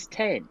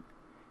 -10.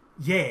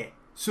 Yeah,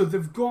 so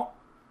they've got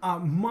a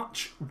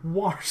much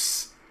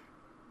worse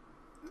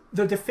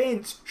their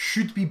defence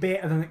should be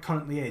better than it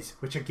currently is,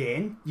 which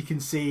again, you can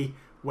say,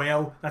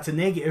 well, that's a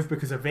negative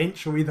because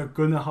eventually they're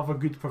going to have a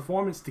good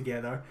performance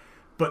together.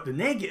 But the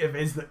negative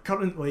is that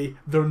currently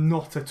they're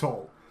not at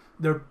all.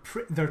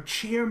 Their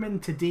chairman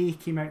today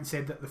came out and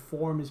said that the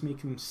form is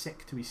making him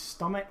sick to his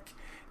stomach.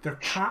 Their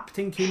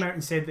captain came out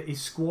and said that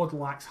his squad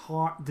lacks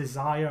heart,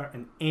 desire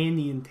and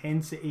any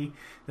intensity.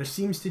 There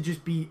seems to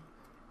just be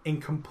in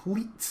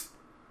complete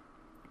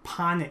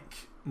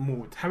panic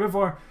mode.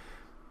 However,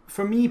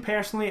 for me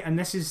personally, and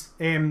this is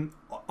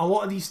a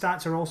lot of these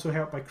stats are also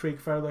helped by Craig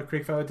Fowler.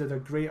 Craig Fowler did a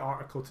great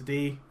article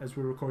today as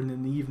we're recording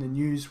in the evening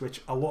news,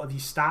 which a lot of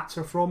these stats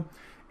are from.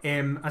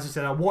 As I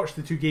said, I watched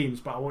the 2 games,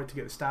 but I wanted to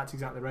get the stats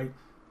exactly right.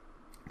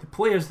 The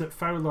players that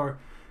Fowler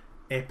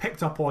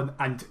picked up on,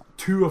 and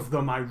 2 of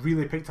them I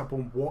really picked up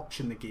on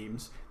watching the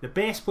games. The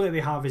best player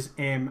they have is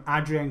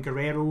Adrian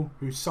Guerrero,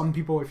 who some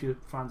people, if you're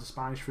fans of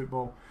Spanish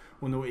football,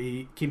 will know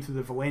he came through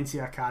the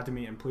Valencia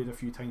Academy and played a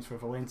few times for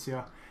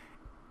Valencia.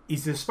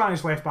 He's the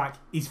Spanish left back.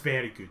 He's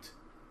very good.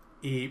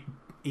 He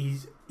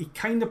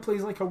kind of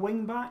plays like a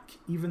wing back,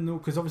 even though,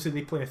 because obviously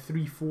they play a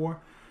 3-4.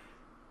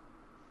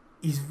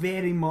 He's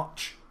very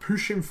much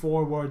pushing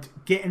forward,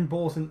 getting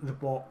balls into the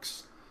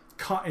box,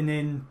 cutting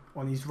in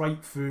on his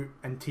right foot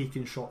and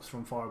taking shots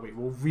from far away.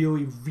 We'll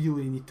really,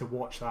 really need to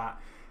watch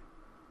that.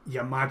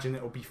 You imagine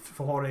it'll be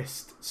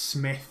Forrest,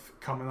 Smith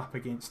coming up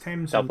against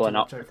him. So doubling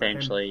up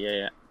potentially,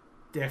 yeah.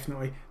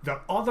 Definitely.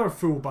 Their other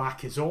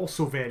fullback is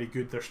also very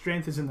good. Their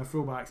strength is in their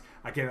fullbacks.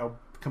 Again, I'll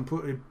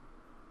completely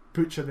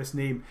butcher this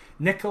name.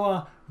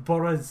 Nikola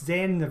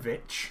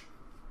Borazenovic.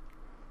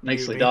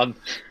 Nicely done.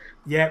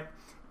 Yep.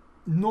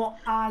 Not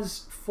as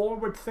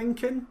forward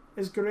thinking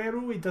as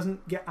Guerrero. He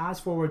doesn't get as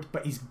forward,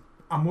 but he's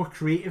a more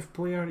creative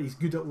player. He's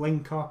good at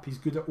link up. He's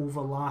good at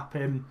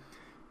overlapping.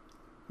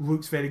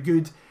 Looks very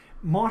good.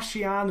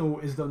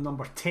 Marciano is their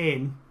number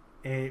 10.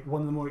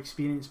 One of the more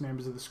experienced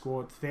members of the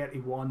squad.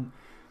 31.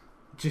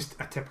 Just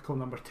a typical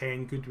number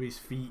 10, good with his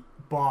feet,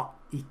 but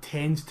he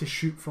tends to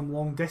shoot from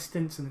long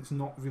distance and it's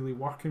not really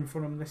working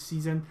for him this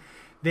season.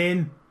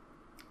 Then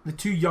the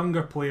 2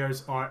 younger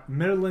players are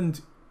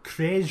Mirland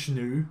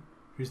Krejnu,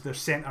 who's their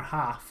centre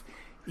half.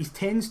 He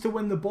tends to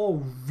win the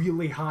ball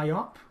really high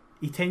up.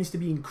 He tends to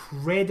be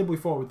incredibly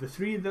forward. The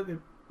 3 that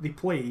they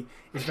play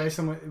is very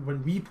similar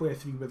when we play a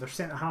 3 where their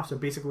centre halves are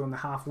basically on the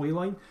halfway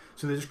line,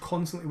 so they just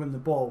constantly win the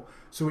ball.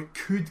 So it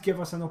could give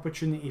us an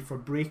opportunity for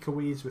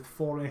breakaways with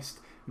Forrest,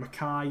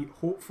 Mackay,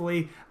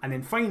 hopefully. And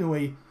then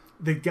finally,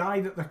 the guy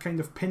that they're kind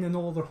of pinning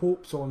all their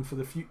hopes on for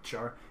the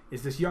future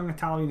is this young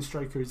Italian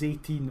striker who's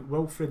 18,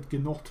 Wilfred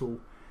Gnotto.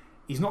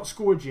 He's not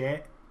scored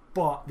yet,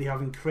 but they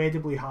have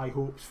incredibly high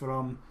hopes for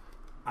him.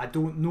 I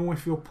don't know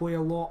if he'll play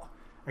a lot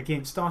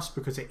against us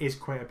because it is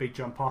quite a big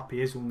jump up.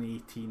 He is only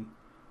 18.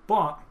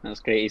 But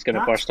that's great. He's going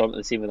to burst onto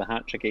the scene with a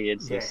hat-trick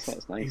against us.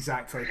 That's nice.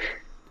 Exactly.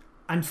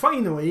 And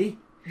finally,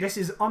 this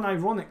is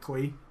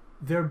unironically,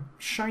 their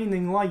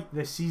shining light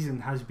this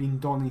season has been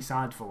Donny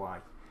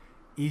Sadvolai.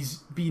 He's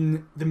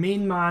been the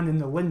main man in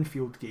the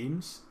Linfield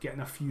games,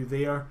 getting a few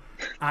there,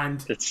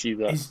 and did see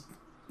that.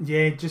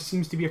 It just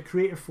seems to be a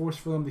creative force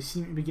for them. They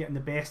seem to be getting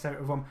the best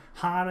out of him.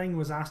 Haring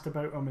was asked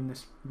about him in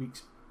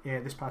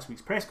this past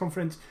week's press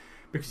conference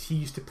because he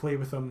used to play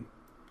with him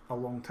a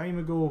long time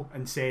ago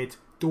and said,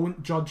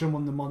 don't judge him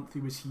on the month he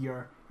was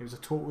here. It was a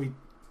totally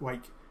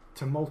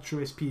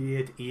tumultuous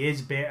period. He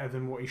is better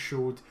than what he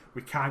showed.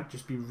 We can't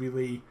just be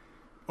really,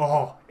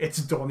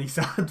 it's Donny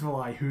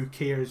Sadvolai, who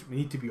cares? We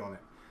need to be on it.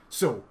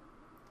 So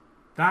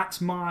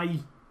that's my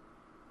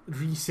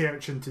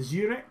research into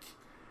Zurich.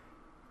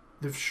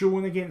 They've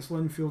shown against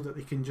Linfield that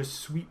they can just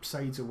sweep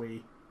sides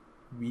away.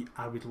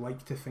 I would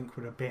like to think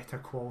we're a better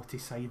quality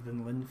side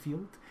than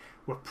Linfield.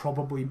 We're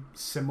probably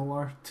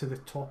similar to the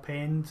top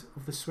end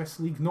of the Swiss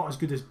League. Not as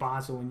good as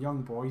Basel and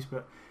Young Boys,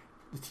 but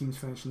the teams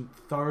finishing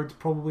 3rd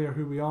probably are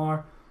who we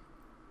are.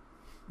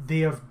 They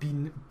have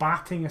been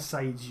batting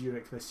aside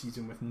Zurich this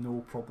season with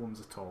no problems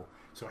at all.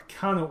 So I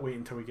cannot wait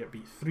until we get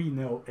beat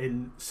 3-0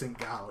 in St.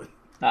 Gallen.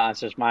 That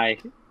answers my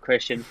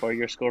question for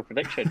your score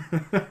prediction.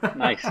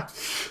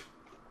 Nice.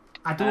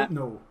 I don't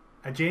know.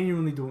 I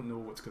genuinely don't know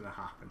what's going to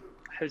happen.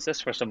 How's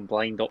this for some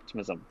blind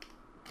optimism?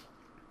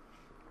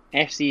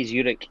 FC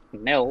Zurich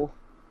 0,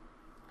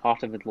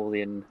 Heart of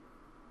Midlothian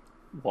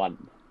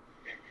 1.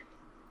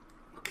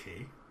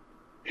 Okay.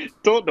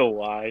 Don't know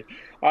why.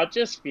 I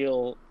just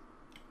feel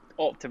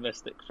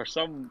optimistic for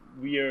some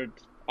weird,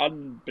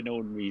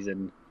 unbeknown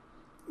reason.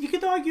 You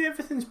could argue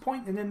everything's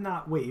pointing in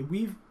that way.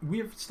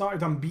 We've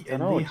started unbeaten.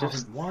 They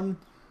haven't won.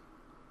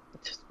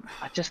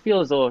 I just feel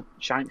as though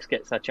Shanks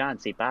gets a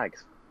chance. He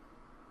bags.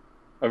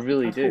 I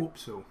really do. I hope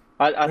so.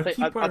 I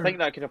think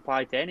that could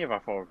apply to any of our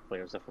forward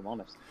players, if I'm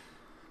honest.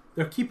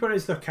 Their keeper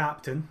is their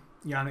captain,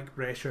 Yannick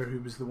Brescher, who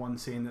was the one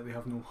saying that they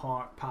have no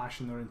heart,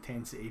 passion or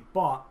intensity.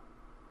 But,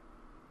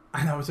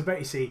 and I was about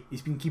to say,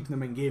 he's been keeping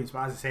them in games, but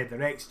as I said, their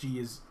XG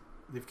is,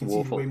 they've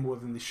conceded woeful. Way more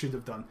than they should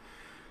have done.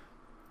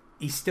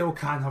 He still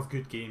can have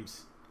good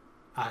games.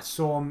 I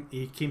saw him,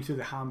 he came through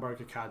the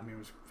Hamburg Academy,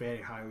 was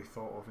very highly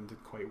thought of and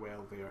did quite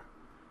well there.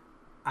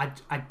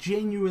 I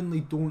genuinely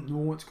don't know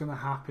what's going to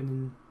happen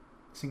in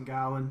St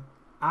Gallen.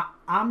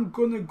 I'm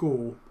gonna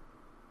go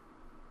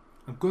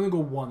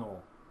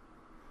 1-1.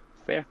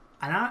 Fair.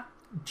 And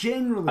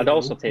I'd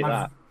also take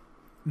that.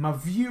 My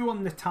view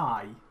on the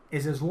tie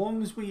is as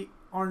long as we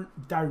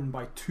aren't down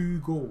by 2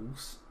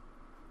 goals,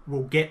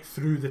 we'll get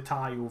through the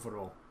tie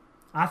overall.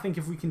 I think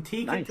if we can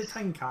take it to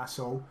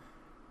Tynecastle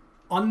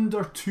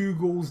under 2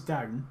 goals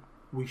down,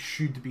 we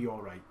should be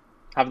alright.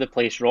 Have the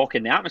place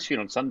rocking. The atmosphere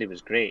on Sunday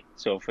was great,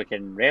 so if we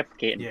can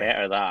replicate and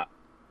better that,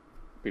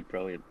 it'd be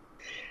brilliant.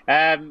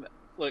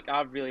 Look,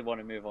 I really want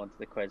to move on to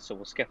the quiz, so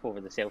we'll skip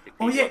over the Celtic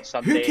piece on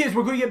Sunday. Who cares?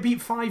 We're going to get beat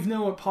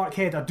 5-0 at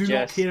Parkhead. I do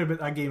not care about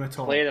that game at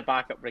all. Play the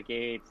backup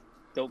brigade.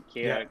 Don't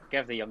care.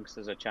 Give the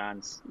youngsters a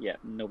chance. Yeah,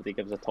 nobody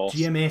gives a toss.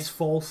 GMS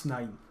false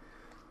 9.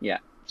 Yeah.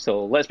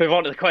 So let's move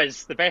on to the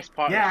quiz. The best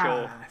part of the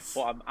show.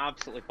 What I'm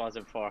absolutely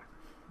buzzing for.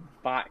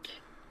 Back.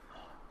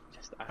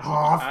 Just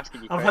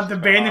asking you I've had the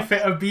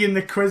benefit of being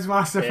the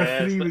quizmaster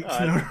for 3 weeks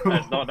now.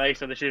 It's not nice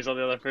when the shoe's on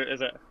the other foot,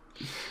 is it?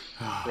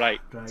 Right.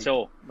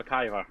 So,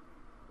 McIver.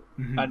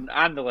 Mm-hmm.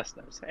 And the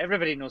listeners.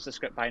 Everybody knows the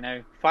script by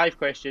now. 5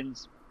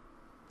 questions.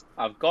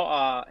 I've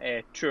got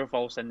a true or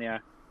false in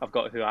there. I've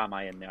got who am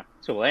I in there.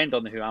 So we'll end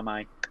on the who am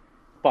I.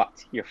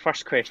 But your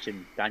first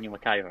question, Daniel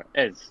McIver,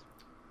 is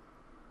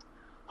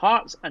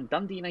Hearts and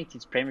Dundee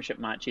United's Premiership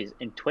matches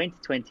in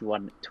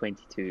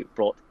 2021-22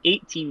 brought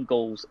 18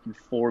 goals in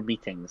 4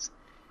 meetings.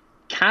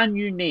 Can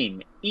you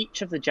name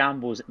each of the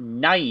Jambos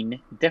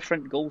 9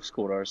 different goal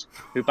scorers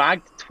who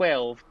bagged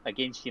 12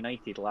 against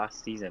United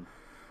last season?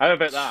 How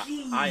about that?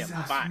 Jesus, I am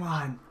back.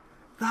 Man.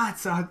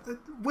 That's a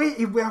way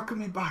to welcome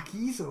me back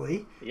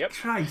easily. Yep.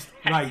 Christ.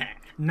 Right.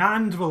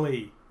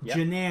 Nandwilly,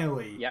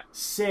 Ginnelly, Yep.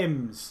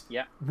 Sims,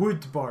 Yep.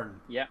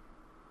 Woodburn, Yep.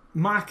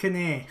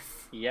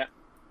 McInnes. Yep.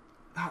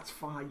 That's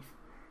 5.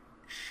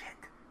 Shit.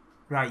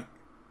 Right.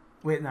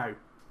 Wait now.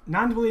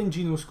 Nandwilly and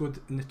Gino scored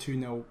in the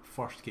 2-0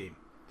 first game.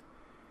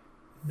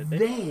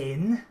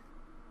 Then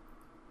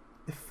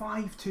the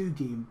 5-2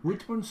 game,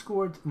 Woodburn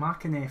scored,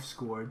 McInnes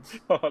scored.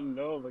 Oh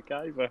no,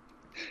 McIver.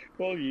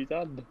 What have you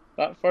done?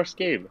 That first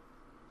game?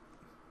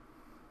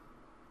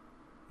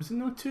 Was it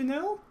not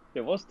 2-0?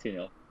 It was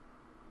 2-0.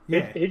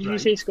 Yeah. Who did you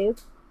say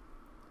scored?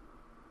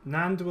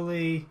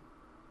 Nandwilly.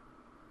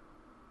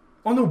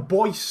 Oh no,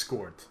 Boyce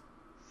scored.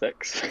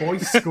 6.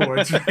 Boyce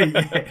scored, right?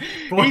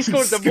 Yeah. He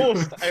scored the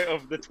most out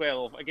of the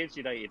 12 against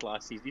United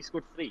last season. He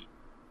scored 3.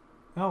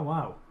 Oh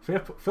wow. Fair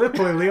play,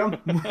 Liam.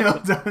 Well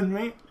done,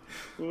 mate.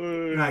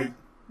 Right.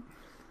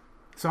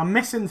 So I'm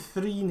missing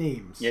 3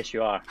 names. Yes,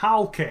 you are.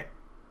 Halkett.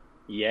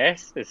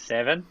 Yes, it's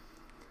 7.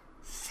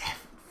 7.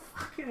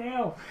 Fucking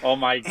hell. Oh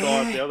my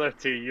god, the other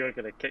 2, you're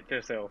going to kick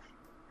yourself.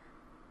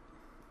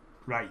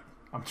 Right.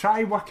 I'm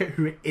trying to work out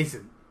who it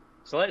isn't.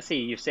 So let's see.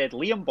 You've said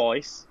Liam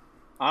Boyce,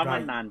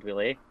 Armand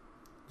Nandwilly.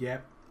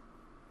 Yep.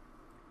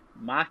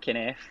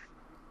 McInnes.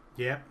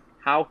 Yep.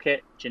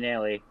 Halkett,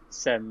 Ginnelly,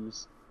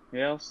 Sims. Who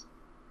else?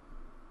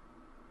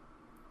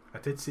 I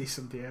did say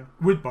somebody else.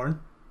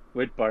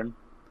 Woodburn.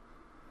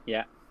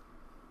 Yeah.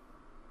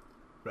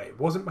 Right. It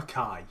wasn't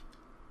Mackay.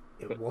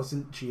 It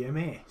wasn't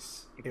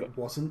GMS. It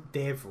wasn't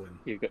Devlin.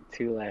 You've got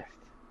 2 left.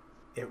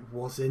 It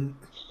wasn't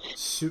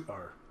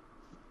Suter.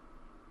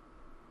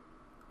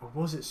 Or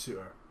was it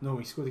Suter? No,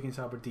 he scored against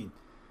Aberdeen.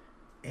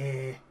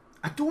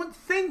 I don't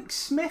think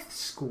Smith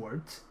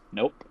scored.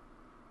 Nope.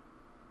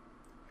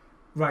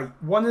 Right,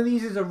 one of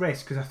these is a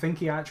risk because I think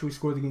he actually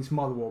scored against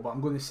Motherwell, but I'm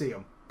going to say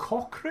him.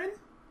 Cochrane?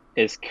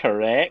 Is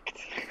correct.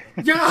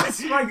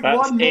 Yes, right,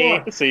 That's one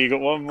more. 8, so you got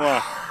 1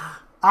 more.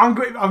 I'm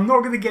not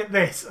going to get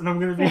this, and I'm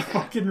going to be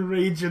fucking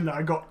raging that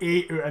I got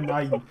 8 out of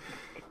 9.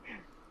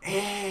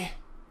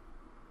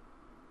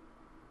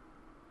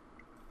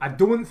 I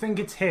don't think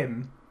it's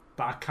him,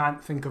 but I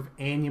can't think of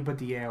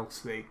anybody else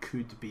that it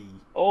could be.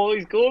 Oh,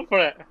 he's going for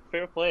it.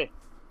 Fair play.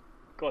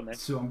 Go on then.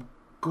 So I'm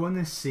going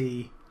to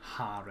say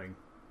Haring.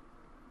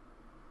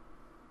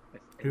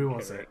 Who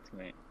was it?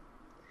 Mate.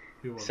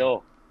 Who was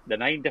it? The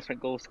 9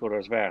 different goal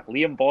scorers were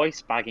Liam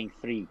Boyce bagging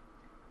 3,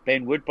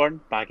 Ben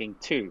Woodburn bagging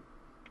 2,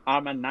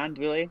 Armand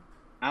Nandwilly,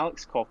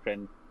 Alex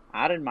Cochrane,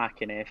 Aaron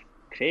McInnes,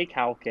 Craig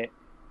Halkett,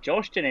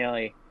 Josh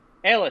Ginnelly,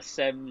 Ellis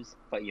Sims,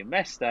 but you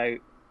missed out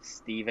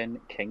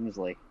Stephen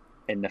Kingsley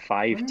in the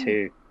 5-2. Do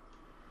you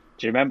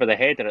remember the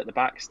header at the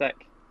back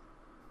stick?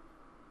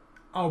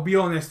 I'll be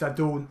honest, I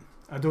don't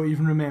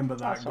even remember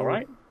that. That's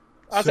alright.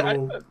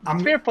 So,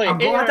 fair play. I'm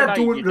glad I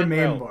don't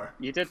remember. Well.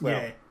 You did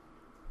well. Yeah.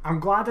 I'm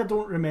glad I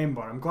don't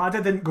remember. I'm glad I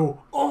didn't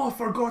go, oh,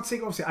 for God's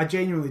sake, obviously. I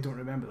genuinely don't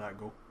remember that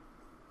goal.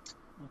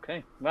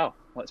 Okay, well,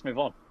 let's move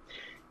on.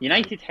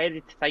 United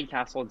headed to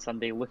Tynecastle on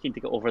Sunday looking to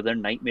get over their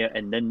nightmare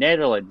in the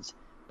Netherlands.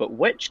 But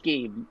which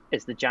game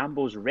is the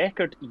Jambos'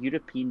 record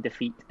European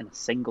defeat in a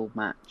single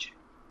match?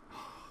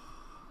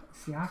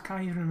 See, I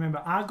can't even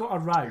remember. I got a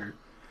row.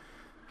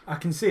 I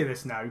can say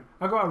this now.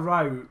 I got a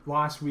row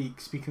last week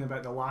speaking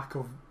about the lack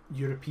of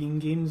European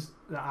games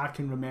that I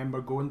can remember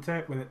going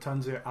to, when it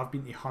turns out I've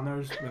been to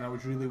Hunters when I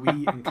was really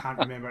wee and can't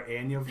remember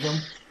any of them.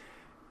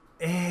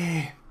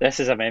 This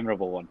is a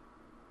memorable one.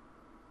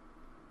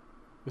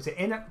 Was it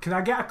in? Can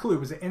I get a clue?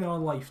 Was it in our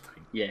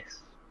lifetime? Yes.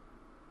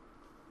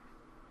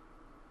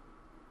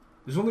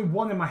 There's only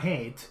one in my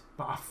head,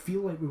 but I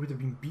feel like we would have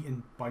been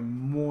beaten by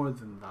more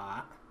than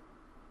that.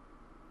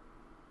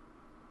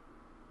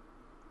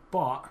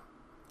 But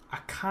I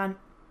can't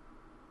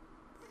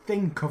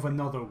think of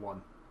another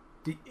one.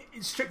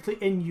 It's strictly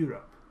in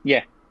Europe.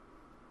 Yeah.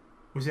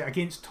 Was it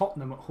against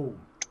Tottenham at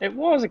home? It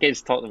was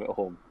against Tottenham at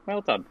home.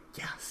 Well done.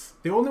 Yes.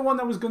 The other one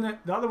I was gonna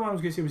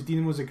say was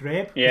Dinamo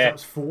Zagreb. Yeah. That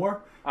was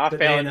 4. I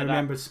fell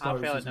into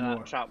Spurs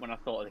that trap when I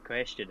thought of the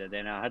question, and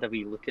then I had a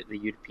wee look at the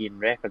European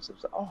records. I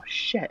was like, oh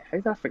shit, how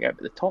did I forget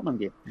about the Tottenham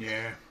game?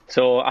 Yeah.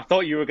 So I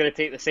thought you were going to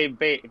take the same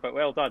bait, but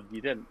well done,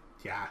 you didn't.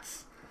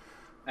 Yes.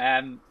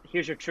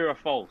 Here's your true or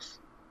false.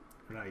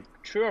 Right.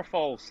 True or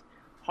false?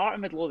 Heart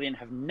and Midlothian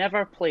have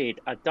never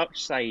played a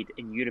Dutch side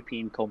in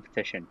European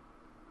competition.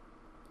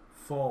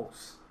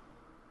 False.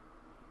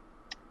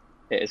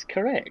 It is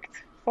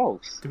correct.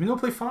 False. Did we not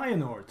play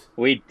Feyenoord?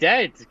 We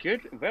did.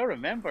 Good. Well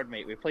remembered,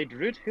 mate. We played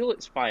Ruud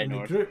Hulitz's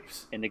Feyenoord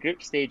in the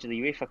group stage of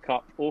the UEFA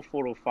Cup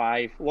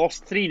 04-05.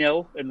 Lost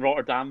 3-0 in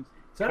Rotterdam.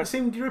 Is that the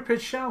same group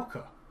as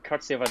Schalke?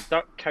 Courtesy of a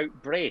Dirk Kuyt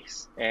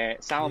brace.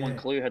 Salomon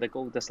Kalou had a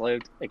goal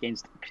disallowed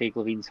against Craig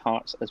Levine's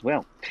Hearts as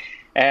well.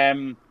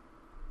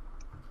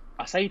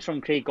 Aside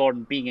from Craig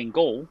Gordon being in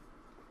goal,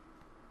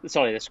 this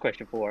is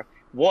question 4.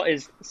 What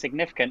is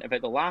significant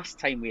about the last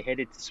time we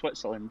headed to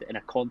Switzerland in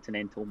a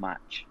continental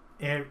match?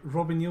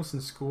 Robin Nielsen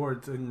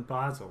scored in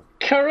Basel.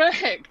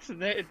 Correct!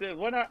 The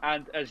winner,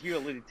 and as you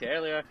alluded to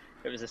earlier,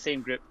 it was the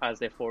same group as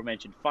the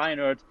aforementioned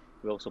Feyenoord.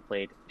 We also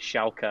played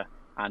Schalke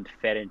and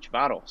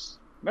Ferencvaros.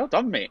 Well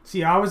done, mate.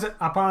 See, I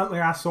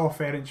saw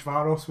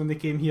Ferencvaros when they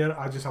came here.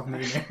 I just have no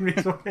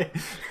memories of it.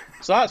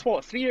 So that's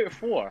what, 3 out of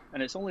 4,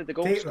 and it's only the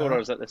goal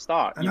scorers at the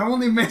start. And I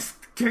only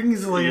missed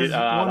Kingsley as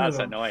one that's of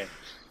them. Annoying.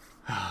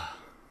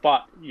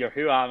 But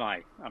who am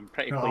I? I'm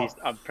pretty pleased.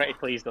 I'm pretty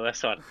pleased with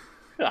this one.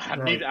 I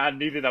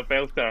needed a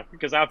belter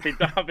because I've been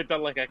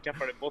done like a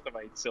kipper in both of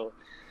mine. So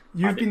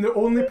you've been the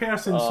only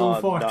person so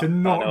far to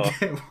not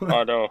get one.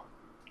 I know.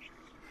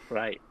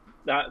 Right.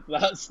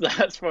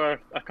 That's for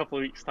a couple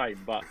of weeks'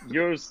 time. But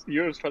yours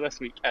for this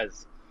week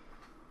is: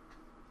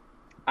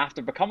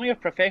 after becoming a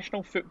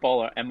professional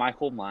footballer in my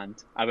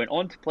homeland, I went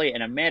on to play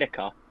in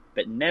America,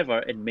 but never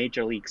in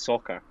Major League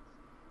Soccer.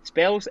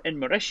 Spells in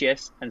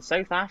Mauritius and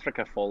South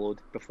Africa followed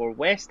before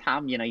West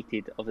Ham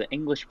United of the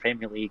English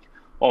Premier League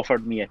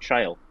offered me a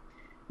trial.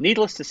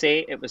 Needless to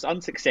say, it was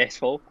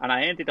unsuccessful, and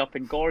I ended up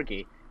in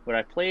Gorgie, where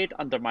I played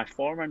under my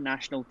former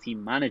national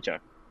team manager.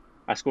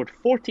 I scored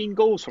 14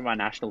 goals for my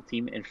national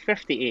team in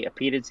 58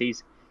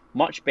 appearances,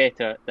 much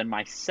better than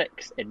my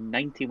 6 in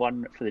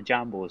 91 for the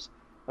Jambos,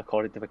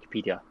 according to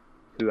Wikipedia.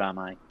 Who am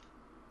I?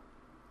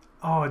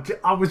 Oh,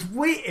 I was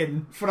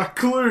waiting for a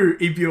clue.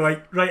 He'd be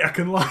like, right, I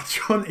can latch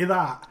on to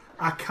that.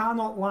 I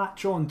cannot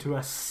latch on to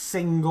a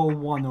single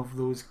one of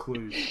those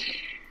clues.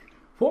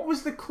 What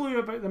was the clue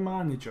about the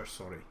manager,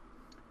 sorry?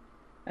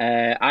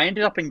 I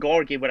ended up in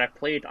Gorgie, where I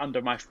played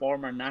under my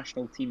former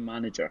national team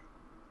manager.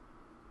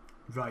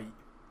 Right.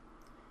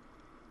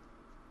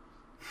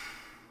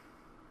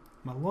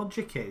 My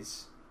logic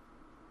is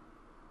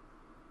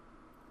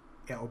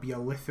it'll be a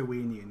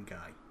Lithuanian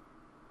guy.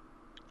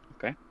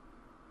 Okay.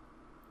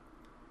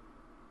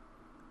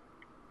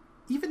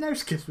 Even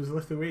Auskis was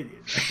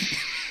Lithuanian,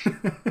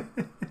 right?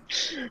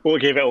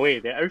 What gave it away?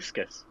 The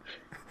Auskis?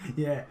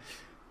 Yeah.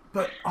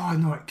 But, oh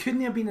no, it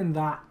couldn't have been in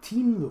that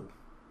team though.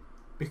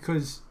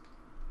 Because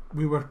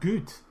we were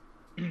good.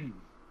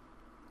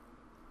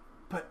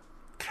 But,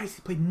 Christ,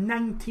 he played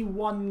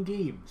 91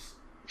 games.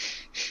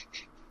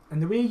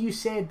 And the way you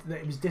said that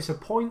it was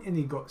disappointing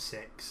he got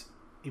 6,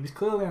 he was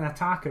clearly an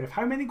attacker.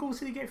 How many goals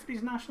did he get for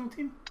his national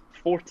team?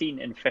 14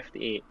 and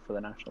 58 for the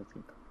national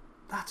team.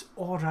 That's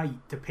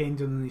alright,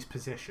 depending on his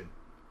position.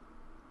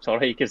 It's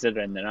alright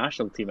considering the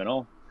national team and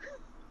all.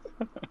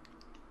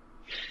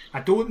 I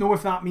don't know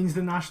if that means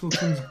the national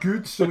team's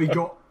good,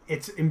 so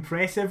it's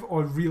impressive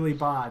or really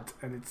bad,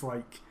 and it's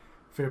like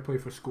fair play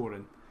for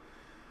scoring.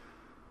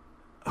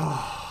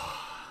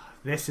 Oh,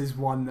 this is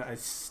one that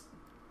is...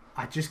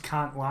 I just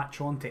can't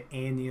latch on to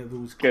any of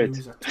those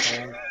clues at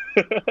all.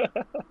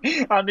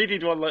 I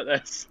needed one like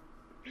this.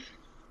 Do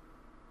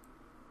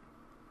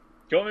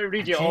you want me to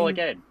read you all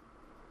again?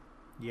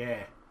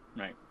 Yeah.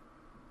 Right.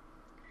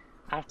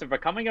 After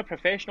becoming a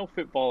professional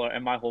footballer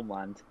in my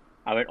homeland,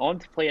 I went on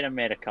to play in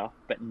America,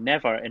 but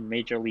never in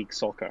Major League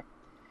Soccer.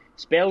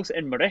 Spells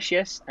in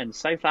Mauritius and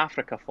South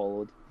Africa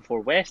followed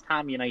before West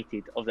Ham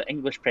United of the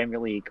English Premier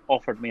League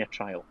offered me a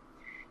trial.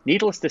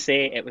 Needless to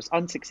say, it was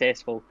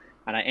unsuccessful,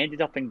 and I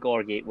ended up in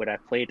Gorgie, where I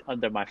played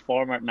under my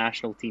former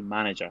national team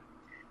manager.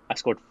 I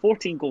scored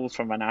 14 goals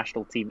for my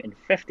national team in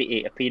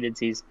 58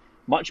 appearances,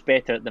 much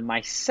better than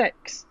my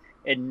 6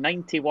 in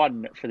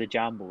 91 for the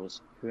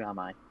Jambos. Who am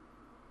I?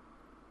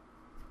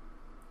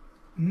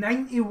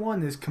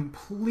 91 has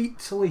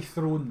completely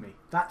thrown me.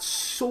 That's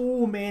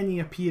so many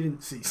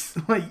appearances.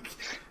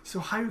 So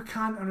how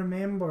can't I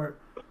remember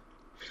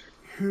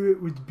who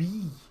it would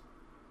be?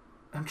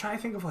 I'm trying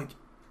to think of,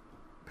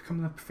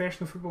 becoming a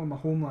professional footballer in my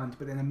homeland,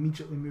 but then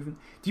immediately moving.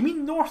 Do you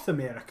mean North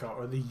America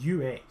or the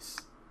US?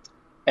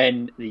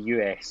 In the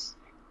US.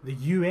 The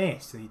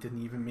US, and he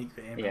didn't even make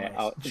the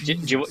MLS.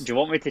 Yeah. Do you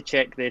want me to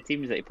check the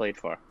teams that he played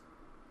for?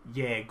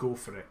 Yeah, go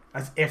for it.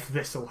 As if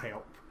this'll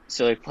help.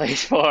 So he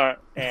plays for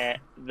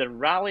the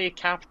Raleigh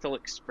Capital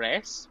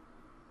Express.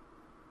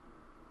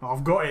 Oh,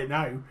 I've got it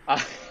now.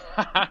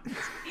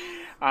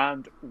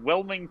 And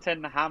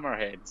Wilmington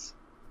Hammerheads.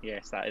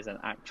 Yes, that is an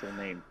actual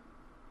name.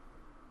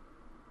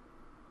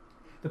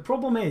 The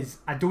problem is,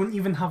 I don't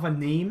even have a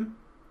name.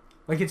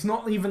 Like, it's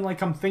not even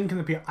like I'm thinking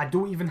of people. I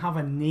don't even have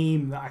a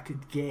name that I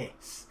could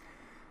guess.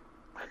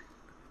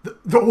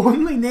 The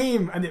only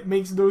name, and it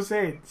makes no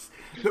sense.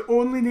 The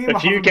only name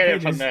if you get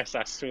it from this,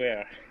 I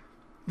swear.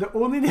 The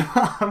only name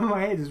I have in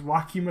my head is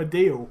Wacky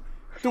Madeo.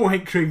 Don't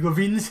think Craig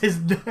Levine's his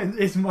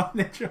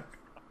manager.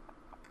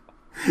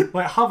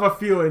 Like, have a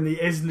feeling he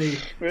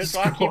isn't. Where's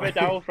Wacky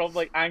Madeo from,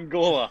 like,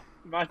 Angola?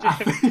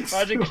 Imagine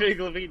so. Craig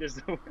Levine is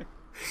the one.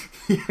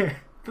 Yeah,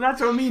 but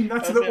that's what I mean.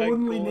 That's the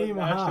only name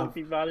I national have.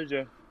 Team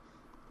manager.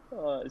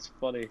 Oh, it's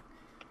funny.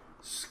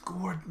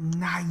 Scored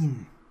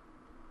 9.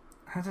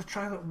 I had to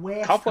try that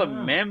West. Couple of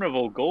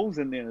memorable goals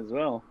in there as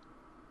well.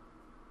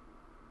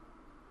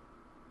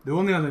 The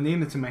only other name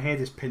that's in my head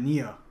is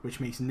Pinilla,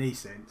 which makes no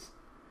sense.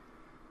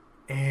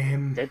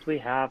 Did we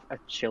have a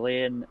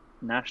Chilean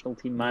national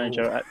team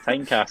manager at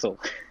Tynecastle?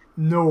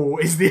 No,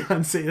 is the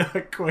answer to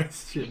that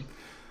question.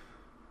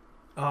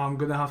 I'm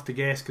going to have to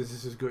guess because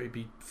this is going to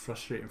be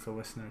frustrating for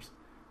listeners.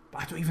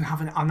 But I don't even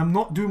have an... And I'm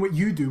not doing what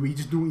you do, where you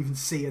just don't even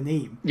say a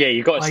name. Yeah,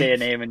 you've got to say a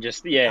name and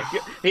just... Yeah.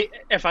 Hey,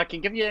 if I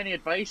can give you any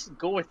advice,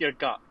 go with your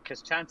gut,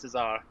 because chances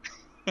are...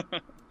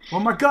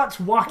 Well, my gut's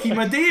Wacky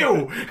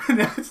Madeo, and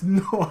that's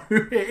not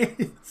who it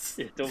is.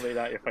 Yeah, don't make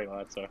that your final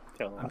answer.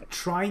 Tell me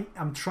that.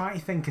 I'm trying to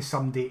think of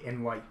somebody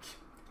in, like,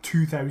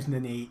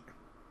 2008,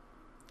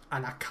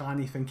 and I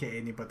can't think of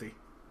anybody.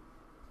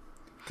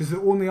 Because the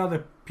only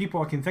other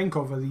people I can think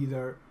of are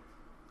either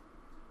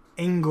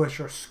English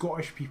or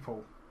Scottish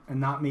people,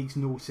 and that makes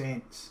no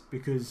sense,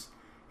 because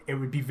it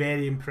would be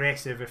very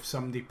impressive if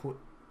somebody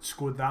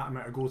scored that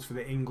amount of goals for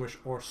the English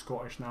or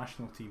Scottish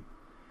national team.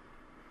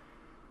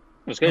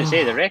 I was going to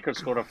say, the record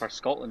scorer for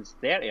Scotland's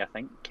 30, I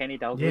think. Kenny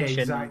Dalglish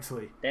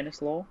exactly. and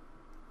Dennis Law.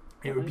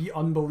 It would be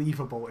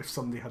unbelievable if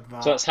somebody had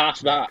that. So it's half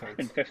that record.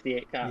 in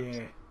 58 caps.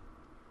 Yeah.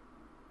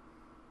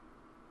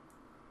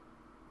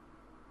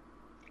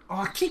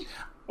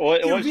 Oh,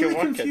 you're really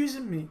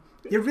confusing me.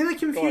 You're really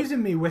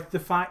confusing me with the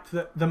fact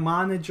that the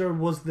manager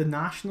was the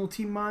national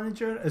team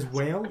manager as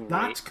well.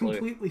 That's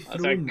completely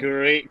thrown. That's a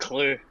great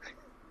clue.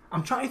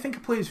 I'm trying to think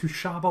of players who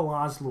Shaba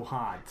Laszlo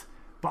had,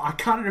 but I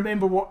can't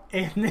remember what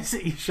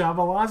ethnicity Shaba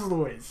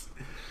Laszlo is.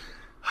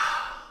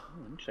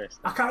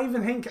 Interesting. I can't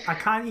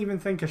even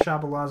think of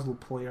Shaba Laszlo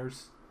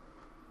players.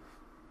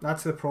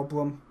 That's the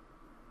problem.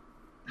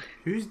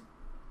 Who's...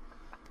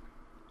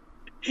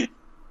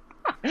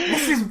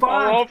 This is bad.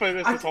 I love how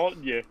this is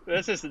haunting you.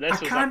 This was a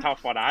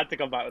tough one. I had to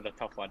come back with a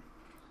tough one.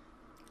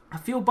 I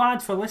feel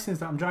bad for listeners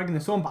that I'm dragging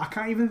this on, but I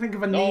can't even think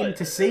of a name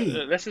to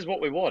say. This is what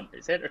we want.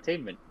 It's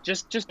entertainment.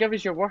 Just give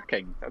us your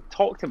working.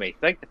 Talk to me.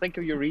 Think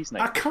of your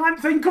reasoning. I can't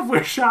think of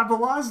where Shaba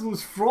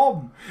Laszlo's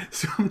from,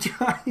 so I'm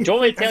trying. Do you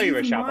want me to tell you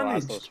where Shaba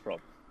Laszlo's from?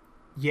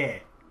 Yeah.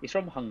 He's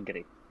from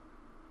Hungary.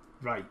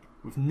 Right.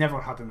 We've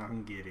never had a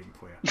Hungarian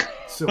player,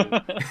 so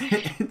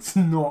it's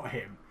not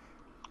him.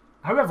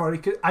 However,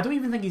 I don't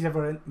even think he's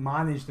ever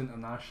managed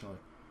internationally.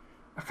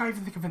 I can't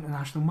even think of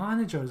international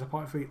managers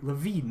apart from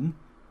Levine.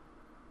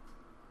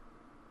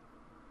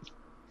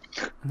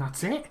 And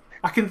that's it.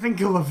 I can think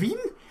of Levine.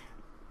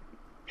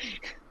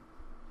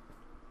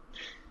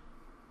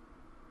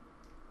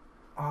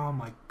 Oh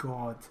my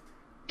god.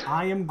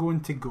 I am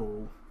going to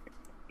go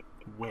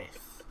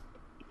with...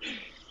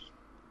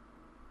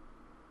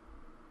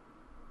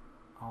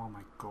 Oh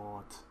my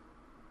god.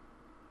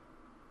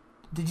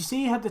 Did you say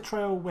he had the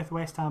trial with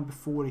West Ham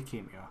before he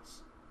came to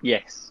us?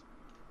 Yes.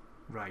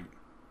 Right.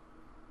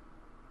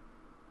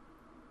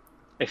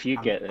 If you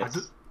get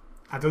this.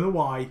 I don't know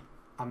why.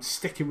 I'm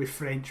sticking with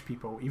French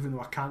people, even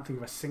though I can't think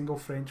of a single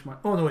French man.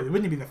 Oh no, it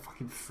wouldn't be the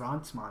fucking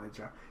France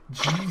manager.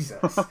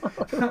 Jesus.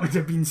 That would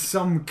have been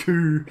some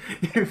coup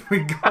if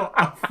we got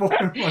a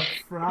former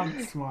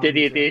France manager.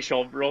 Didier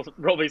Deschamps,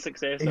 Robbie's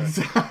successor.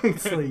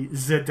 Exactly.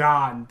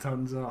 Zidane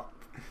turns up.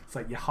 It's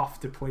like, you have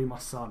to play my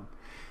son.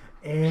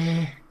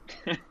 I'm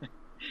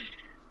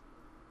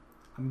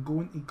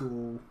going to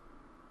go...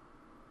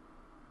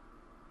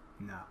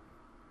 Nah.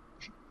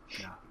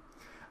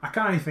 I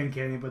can't think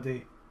of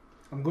anybody.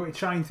 I'm going to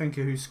try and think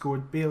of who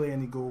scored barely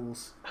any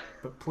goals,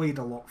 but played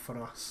a lot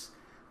for us.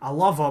 I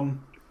love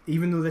him,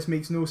 even though this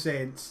makes no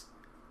sense,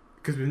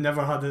 because we've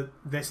never had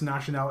this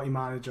nationality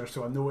manager,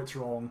 so I know it's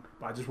wrong,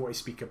 but I just want to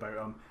speak about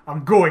him.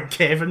 I'm going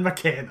Kevin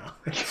McKenna,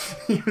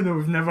 even though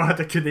we've never had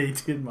a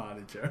Canadian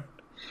manager.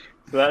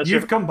 So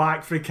you've come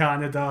back from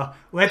Canada.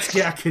 Let's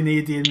get a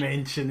Canadian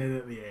mention in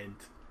at the end.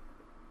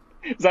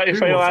 Is that your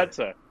final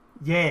answer?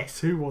 Yes,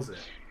 who was it?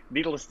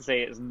 Needless to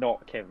say, it's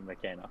not Kevin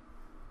McKenna.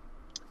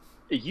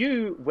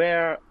 you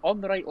were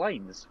on the right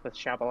lines with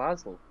Shaba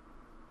Laszlo.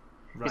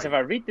 Because if I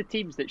read the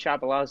teams that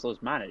Shaba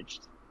Laszlo's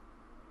managed,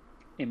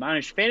 he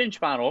managed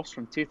Ferencváros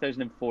from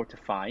 2004 to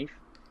 5.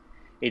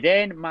 He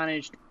then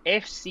managed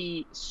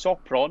FC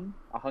Sopron,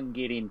 a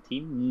Hungarian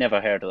team,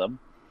 never heard of them.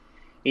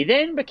 He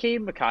then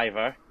became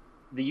McIver,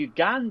 the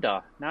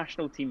Uganda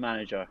national team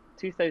manager,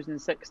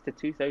 2006 to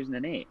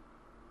 2008.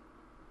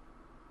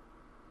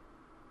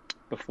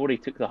 Before he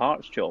took the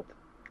Hearts job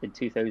in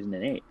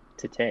 2008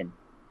 to 10.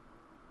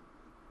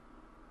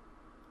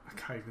 I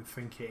can't even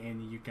think of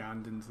any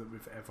Ugandans that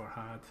we've ever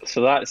had.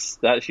 So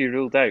that's you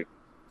ruled out.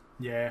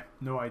 Yeah,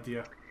 no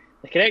idea.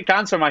 The correct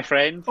answer, my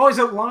friend. Oh, is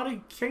it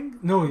Larry King?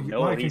 No,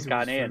 Larry he's King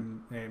was Ghanaian.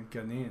 from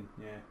Ghanaian,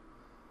 yeah.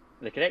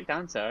 The correct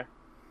answer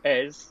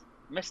is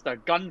Mr.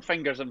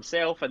 Gunfingers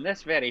himself in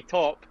this very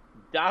top,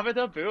 David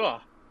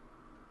Abua.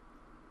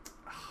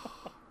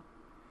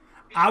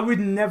 I would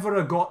never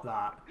have got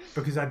that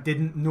because I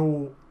didn't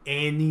know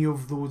any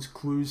of those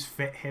clues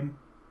fit him.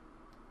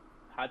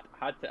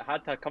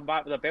 Had to come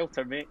back with a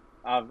belter, mate.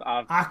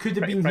 I could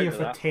have been here for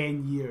that.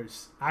 10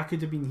 years. I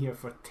could have been here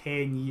for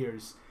 10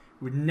 years.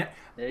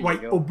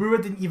 Like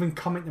Abua didn't even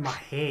come into my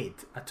head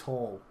at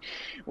all.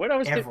 When I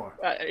was ever.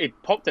 It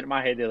popped into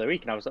my head the other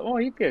week, and I was like, "Oh,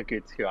 he'd be a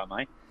good Who Am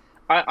I?"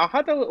 I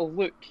had a little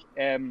look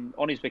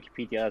on his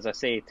Wikipedia, as I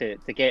say, to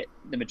get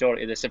the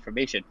majority of this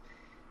information.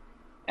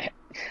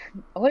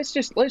 Let's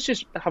just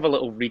have a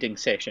little reading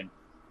session.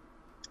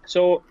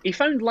 So he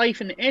found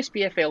life in the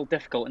SPFL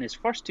difficult in his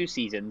first 2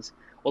 seasons,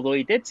 although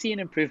he did see an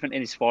improvement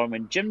in his form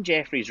when Jim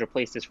Jeffries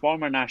replaced his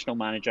former national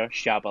manager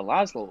Shaba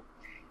Laszlo.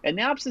 In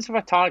the absence of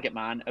a target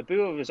man,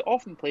 Abua was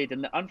often played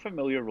in the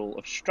unfamiliar role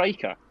of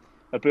striker.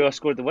 Abua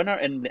scored the winner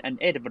in an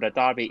Edinburgh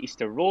derby at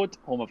Easter Road,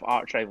 home of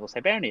arch rivals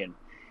Hibernian.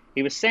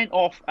 He was sent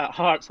off at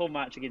Hearts' home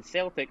match against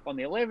Celtic on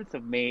the 11th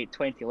of May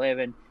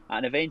 2011 at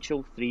an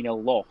eventual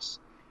 3-0 loss.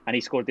 And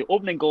he scored the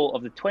opening goal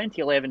of the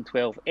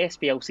 2011-12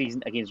 SPL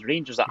season against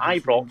Rangers at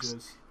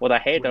Ibrox with a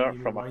header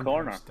from a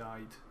corner.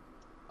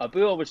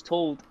 Abua was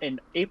told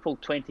in April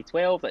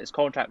 2012 that his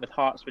contract with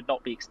Hearts would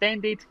not be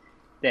extended.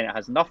 Then it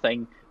has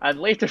nothing, and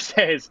later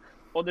says,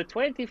 on the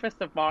 25th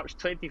of March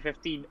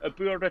 2015,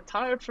 Abua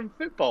retired from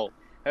football.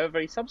 However,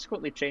 he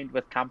subsequently trained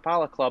with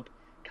Kampala club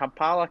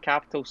Kampala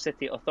Capital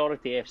City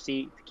Authority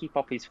FC to keep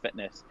up his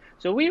fitness.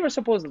 So we were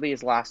supposedly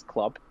his last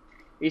club.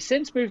 He's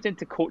since moved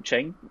into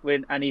coaching,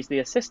 and he's the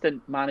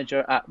assistant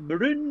manager at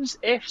Maroons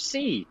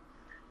FC,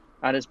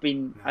 and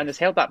has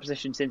held that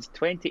position since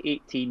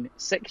 2018,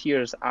 6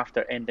 years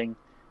after ending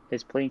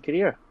his playing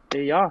career.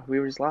 There you are. We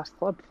were his last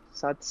club.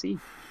 Sad to see.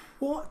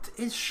 What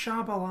is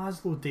Shaba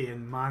Laszlo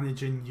doing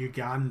managing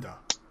Uganda?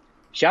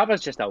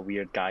 Shaba's just a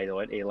weird guy,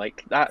 though, isn't he?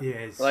 Like that. He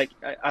is. Like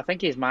I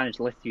think he's managed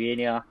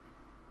Lithuania.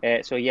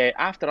 So yeah,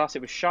 after us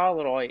it was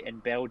Charleroi in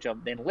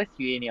Belgium, then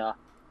Lithuania,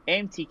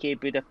 MTK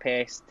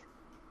Budapest,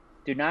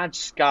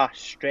 Dunajska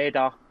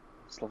Streda,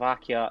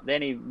 Slovakia.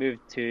 Then he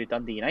moved to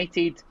Dundee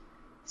United,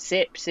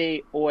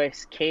 Sepsi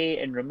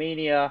OSK in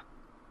Romania,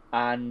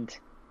 and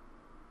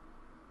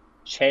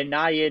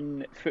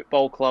Chennaiyin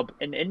Football Club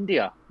in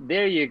India.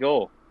 There you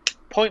go.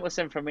 Pointless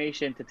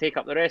information to take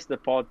up the rest of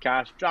the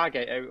podcast, drag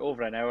it out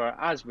over an hour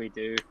as we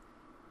do,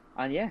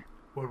 and yeah,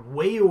 we're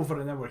way over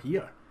an hour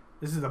here.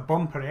 This is a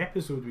bumper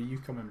episode with you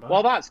coming back.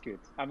 Well, that's good.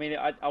 I mean,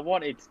 I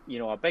wanted,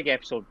 a big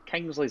episode.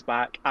 Kingsley's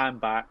back. I'm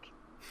back.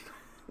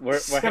 We're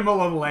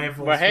similar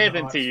levels. We're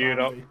heading to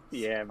Europe. Family.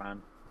 Yeah,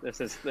 man. This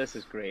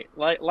is great.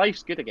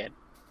 Life's good again.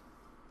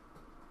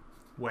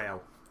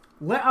 Well,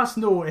 let us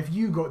know if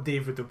you got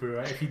David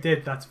Abua. If you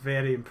did, that's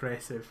very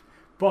impressive.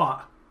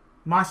 But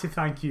massive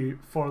thank you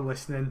for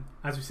listening.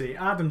 As we say,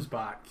 Adam's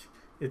back.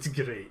 It's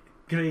great.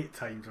 Great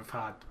times we've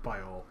had by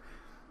all.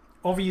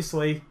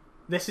 Obviously,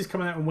 this is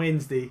coming out on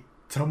Wednesday.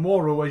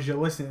 Tomorrow, as you're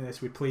listening to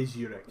this, we play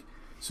Zurich.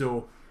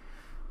 So,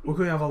 we're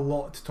going to have a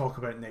lot to talk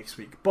about next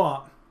week.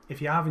 But,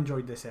 if you have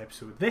enjoyed this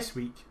episode this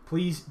week,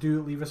 please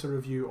do leave us a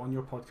review on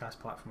your podcast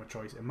platform of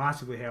choice. It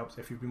massively helps.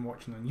 If you've been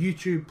watching on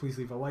YouTube, please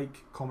leave a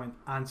like, comment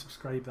and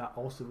subscribe. That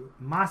also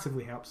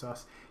massively helps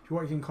us. If you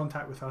want to get in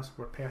contact with us,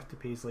 we're Perth to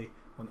Paisley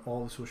on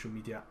all the social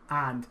media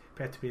and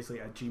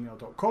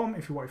perthtopaisley@gmail.com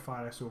if you want to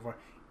fire us over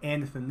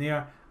anything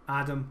there.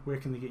 Adam, where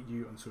can they get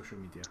you on social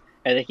media?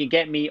 They can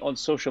get me on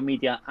social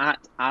media at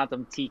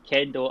Adam T.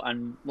 Kendo.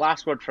 And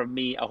last word from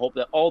me, I hope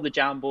that all the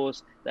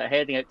Jambos that are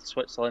heading out to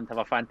Switzerland have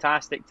a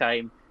fantastic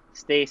time,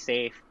 stay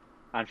safe,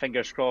 and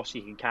fingers crossed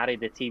you can carry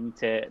the team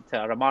to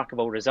a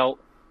remarkable result,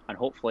 and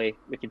hopefully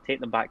we can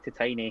take them back to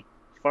Tiny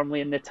firmly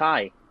in the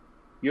tie.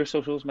 Your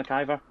socials,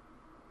 McIver?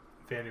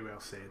 Very well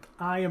said.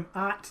 I am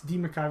at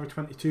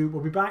DMcIver22.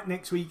 We'll be back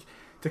next week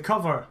to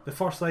cover the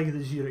first leg of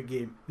the Zurich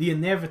game, the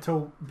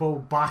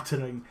inevitable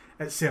battering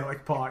at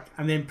Celtic Park,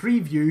 and then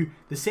preview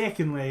the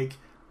second leg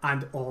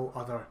and all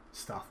other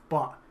stuff.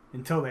 But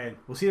until then,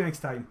 we'll see you next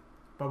time.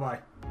 Bye bye.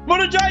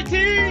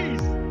 Monogites!